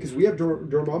is big because we have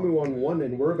Dormammu on 1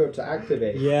 and we're about to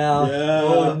activate. Yeah. Yeah.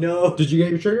 Oh no. Did you get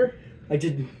your trigger? I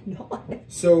did not.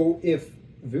 So if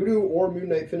Voodoo or Moon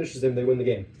Knight finishes him, they win the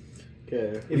game.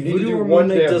 Okay. If You need to Voodoo do or one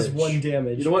Moon Knight does damage. 1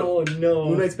 damage. You know what? Oh no.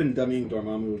 Moon Knight's been dummying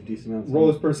Dormammu with decent amounts.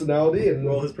 Roll his personality and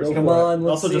Roll his go personality. Come for it. on,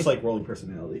 let's Also, see. just like rolling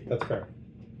personality. That's fair.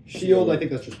 Shield, I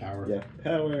think that's just power. Yeah.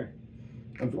 Power.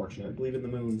 I Unfortunate. believe in the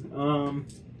moon.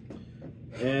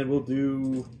 And we'll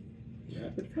do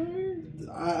rapid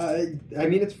fire I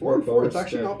mean, it's 4 and 4. It's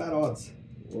actually Yeah. not bad odds.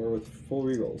 or with full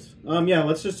rerolls. Yeah,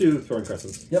 let's just do throwing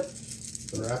crescents. Yep.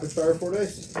 So rapid fire 4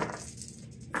 dice.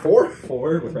 4?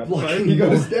 4 with rapid fire. He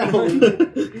goes down.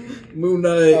 Moon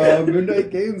Knight. Moon Knight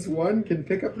gains 1, can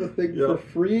pick up the thing for Yep.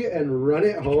 free and run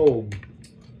it home.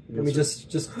 Let me just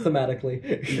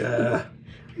thematically. Yeah.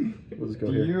 We'll just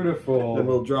go here. Beautiful. Then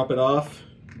we'll drop it off.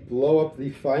 Blow up the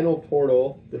final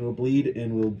portal. Then we'll bleed,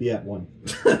 and we'll be at 1.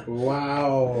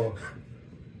 Wow.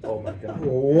 Oh my god.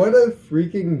 What a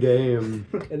freaking game.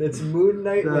 And it's Moon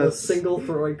Knight with a That's- single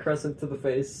throwing crescent to the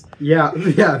face. Yeah.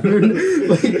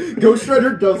 Like, Ghost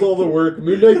Rider does all the work.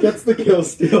 Moon Knight gets the kill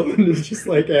steal and is just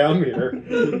like, hey, I'm here.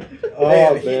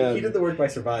 Oh, man. He did the work by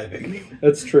surviving.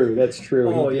 That's true. That's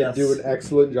true. Oh, He did yes. do an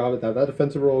excellent job at that. That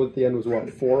defensive roll at the end was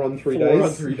what? 4 on 3 4 dice? on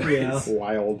 3 dice. Yeah.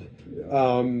 Wild.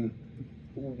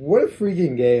 What a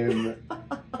freaking game.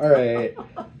 Alright.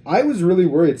 I was really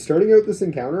worried. Starting out this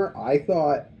encounter, I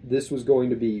thought this was going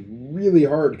to be really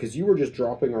hard because you were just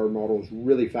dropping our models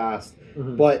really fast.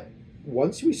 Mhm. But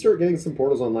once we start getting some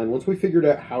portals online, once we figured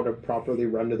out how to properly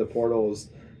run to the portals,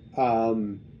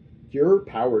 your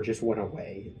power just went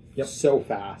away so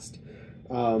fast.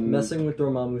 Messing with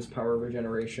Dormammu's power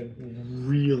regeneration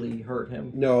really hurt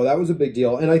him. No, that was a big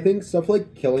deal. And I think stuff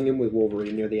like killing him with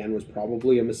Wolverine near the end was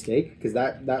probably a mistake because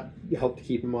that helped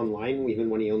keep him online even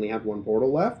when he only had 1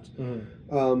 portal left.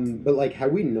 But like,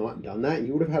 had we not done that,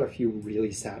 you would have had a few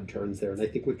really sad turns there, and I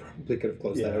think we probably could have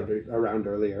closed that out around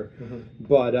earlier.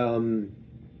 But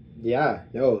yeah,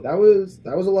 no, that was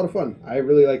a lot of fun. I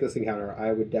really like this encounter.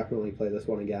 I would definitely play this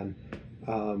one again.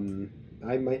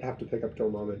 I might have to pick up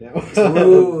Dormammu now.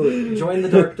 Ooh, join the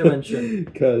dark dimension.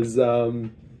 Because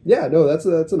yeah, no, that's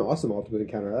an awesome ultimate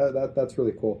encounter. That's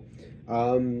really cool.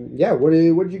 Yeah, what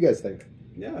did you guys think?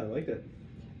 Yeah, I liked it.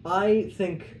 I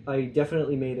think I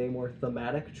definitely made a more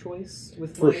thematic choice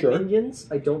with For my sure. minions.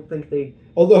 I don't think they...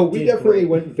 Although we Did definitely great.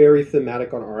 went very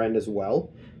thematic on our end as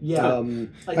well. Yeah.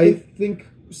 I think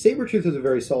Sabertooth is a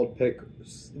very solid pick.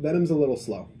 Venom's a little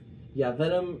slow. Yeah,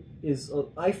 Venom is...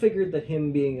 I figured that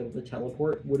him being able to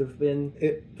teleport would have been...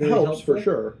 It Very helps helpful. for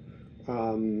sure.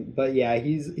 But yeah,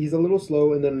 he's a little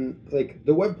slow, and then like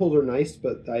the web pulls are nice,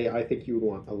 but I think you would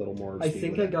want a little more. I speed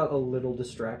think with I it. got a little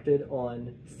distracted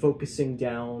on focusing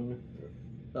down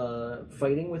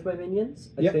fighting with my minions.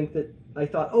 I Yep. think that I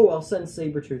thought, oh, I'll send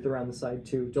Sabertooth around the side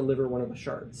to deliver one of the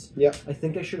shards. Yep. I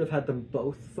think I should have had them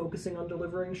both focusing on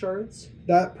delivering shards.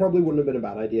 That probably wouldn't have been a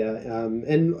bad idea. And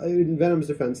in Venom's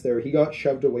defense, there he got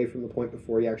shoved away from the point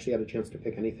before he actually had a chance to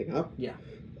pick anything up. Yeah.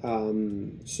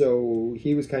 So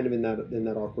he was kind of in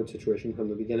that awkward situation from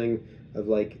the beginning of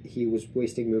like he was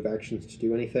wasting move actions to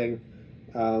do anything.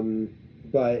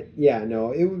 But yeah,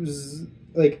 no, it was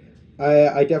like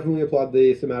I definitely applaud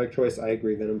the thematic choice. I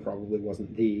agree, Venom probably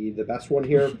wasn't the best one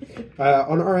here.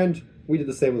 On our end, we did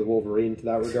the same with Wolverine to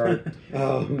that regard.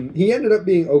 He ended up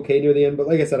being okay near the end, but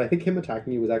like I said, I think him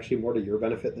attacking you was actually more to your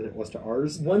benefit than it was to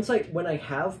ours. When I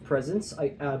have presence,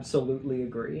 I absolutely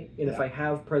agree. And if Yeah. I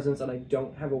have presence and I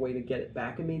don't have a way to get it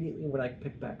back immediately when I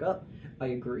pick back up, I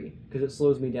agree because it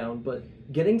slows me down. But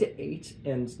getting to 8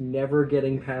 and never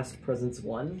getting past presence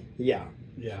 1, Yeah.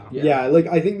 Yeah. Like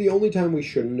I think the only time we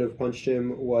shouldn't have punched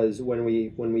him was when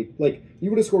we like you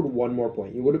would have scored 1 more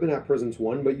point. You would have been at presence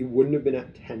 1, but you wouldn't have been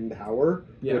at 10 power,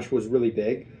 Yeah. which was really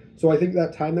big. So I think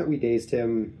that time that we dazed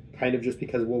him, kind of just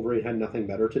because Wolverine had nothing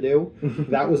better to do,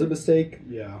 that was a mistake.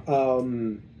 Yeah.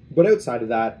 But outside of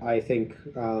that, I think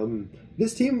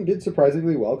this team did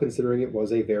surprisingly well, considering it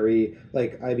was a very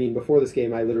before this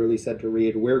game, I literally said to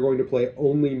Reed, "We're going to play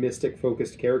only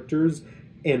Mystic-focused characters."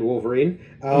 And Wolverine.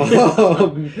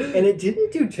 and it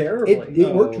didn't do terribly.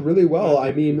 It worked really well.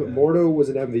 I mean, Mordo was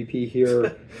an MVP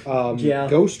here. Yeah.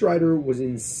 Ghost Rider was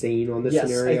insane on this Yes,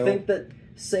 scenario. I think that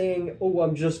saying, "Oh,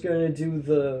 I'm just going to do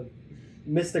the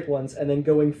Mystic ones," and then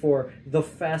going for the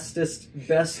fastest,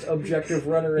 best objective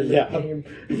runner in the Yeah. game.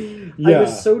 Yeah. I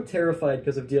was so terrified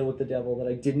because of Deal with the Devil that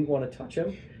I didn't want to touch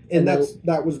him. and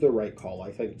that was the right call, I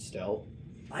think, still.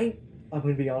 I'm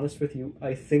going to be honest with you.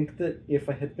 I think that if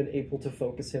I had been able to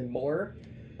focus him more,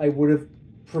 I would have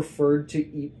preferred to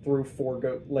eat through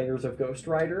 4 layers of Ghost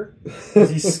Rider because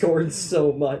he scored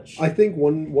so much. I think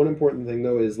one important thing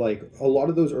though is like a lot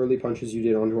of those early punches you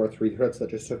did onto our 3 threats that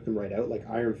just took them right out, like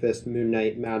Iron Fist, Moon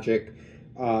Knight, Magik,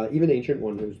 even Ancient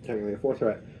One, who's technically a 4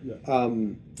 threat. Yeah.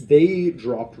 They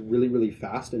dropped really, really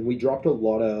fast, and we dropped a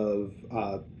lot of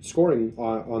scoring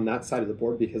on that side of the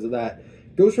board because of that.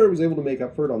 Ghost Rider was able to make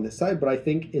up for it on this side, but I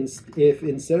think if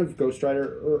instead of Ghost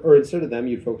Rider, or instead of them,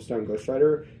 you'd focused on Ghost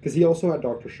Rider, because he also had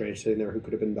Doctor Strange sitting there who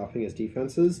could have been buffing his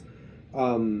defenses,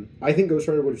 I think Ghost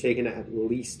Rider would have taken at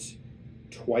least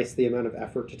twice the amount of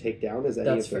effort to take down as any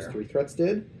That's of those fair. 3 threats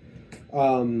did.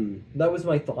 That was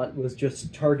my thought, was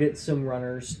just target some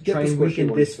runners, Get try the and squishy weaken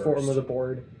ones this first. form of the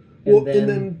board. And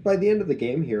then by the end of the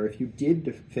game here, if you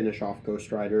did finish off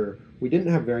Ghost Rider, we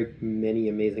didn't have very many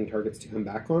amazing targets to come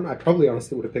back on. I probably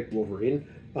honestly would have picked Wolverine,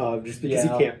 just because he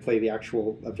can't play the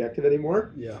actual objective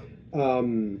anymore. Yeah.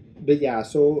 But yeah,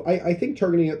 so I think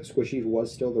targeting at the squishies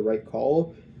was still the right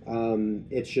call.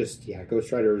 It's just,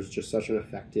 Ghost Rider is just such an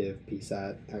effective piece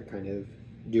at kind of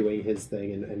doing his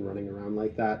thing and running around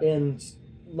like that. And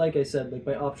like I said, like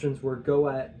my options were go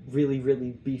at really,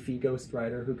 really beefy Ghost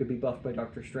Rider who could be buffed by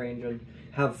Doctor Strange and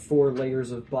have 4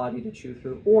 layers of body to chew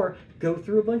through, or go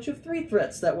through a bunch of 3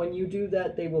 threats that when you do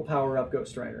that, they will power up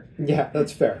Ghost Rider. Yeah,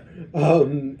 that's fair.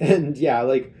 And yeah,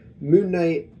 like Moon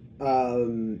Knight,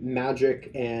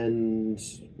 Magik, and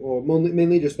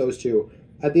mainly just those 2.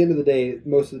 At the end of the day,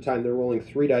 most of the time they're rolling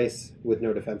 3 dice with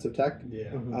no defensive tech.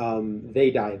 Yeah. They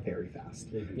die very fast.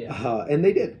 Yeah. And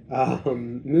they did.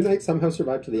 Moon Knight somehow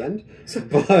survived to the end.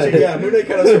 But Yeah, Moon Knight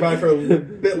kind of survived for a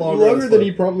bit longer than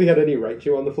he probably had any right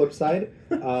to on the flip side.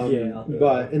 Yeah.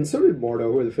 But, and so did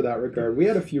Mordo for that regard. We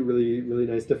had a few really, really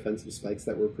nice defensive spikes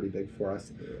that were pretty big for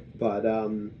us. But,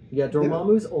 Yeah,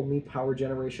 Dormammu's only power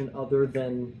generation other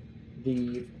than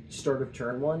the start of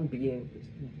turn 1 being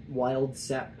wild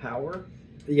sap power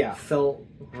felt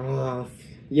rough.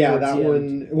 Yeah, towards that the one.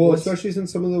 end. Well, especially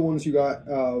since some of the ones you got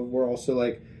were also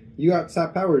like, you got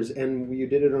sap powers, and you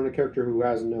did it on a character who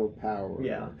has no power.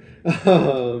 Yeah.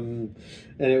 And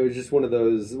it was just one of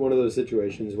those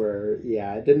situations where,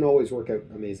 it didn't always work out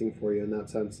amazing for you in that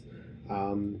sense.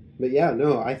 But yeah,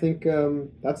 no, I think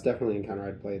that's definitely an encounter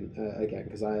I'd play again,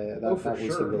 because that one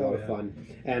seemed a lot of fun.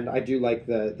 And I do like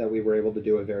that we were able to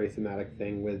do a very thematic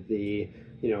thing with the,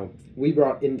 we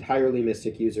brought entirely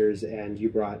Mystic users, and you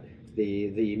brought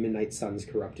the Midnight Suns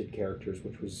corrupted characters,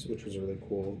 which was a really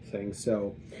cool thing.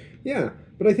 So yeah,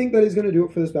 but I think that is going to do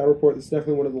it for this battle report. It's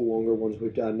definitely one of the longer ones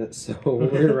we've done, so we're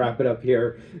going to wrap it up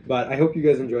here. But I hope you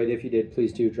guys enjoyed. If you did,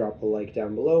 please do drop a like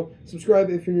down below.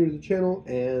 Subscribe if you're new to the channel,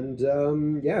 and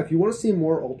if you want to see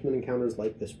more Ultimate Encounters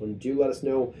like this one, do let us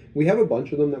know. We have a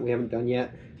bunch of them that we haven't done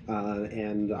yet,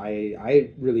 and I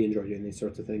really enjoy doing these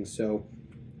sorts of things, so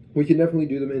we can definitely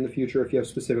do them in the future. If you have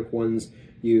specific ones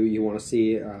you want to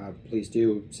see, please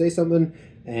do say something.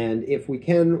 And if we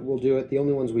can, we'll do it. The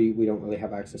only ones we don't really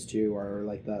have access to are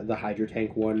like the Hydra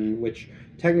Tank one, which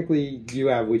technically you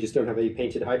have. We just don't have a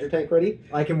painted Hydra Tank ready.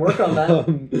 I can work on that.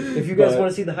 If you guys want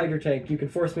to see the Hydra Tank, you can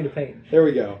force me to paint. There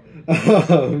we go.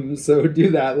 So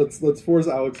do that. Let's force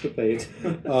Alex to paint.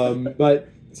 But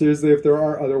seriously, if there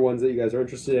are other ones that you guys are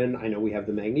interested in, I know we have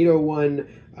the Magneto one.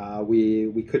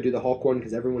 We could do the Hulk one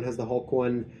because everyone has the Hulk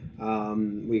one.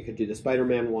 We could do the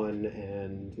Spider-Man one,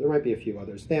 and there might be a few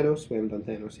others. Thanos, we haven't done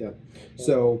Thanos yet.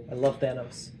 So I love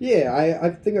Thanos. Yeah, I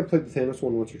think I've played the Thanos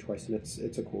one once or twice, and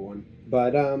it's a cool one.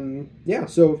 But yeah,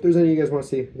 so if there's any you guys want to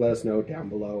see, let us know down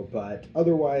below. But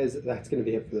otherwise, that's going to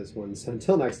be it for this one. So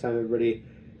until next time, everybody,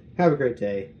 have a great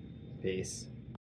day. Peace.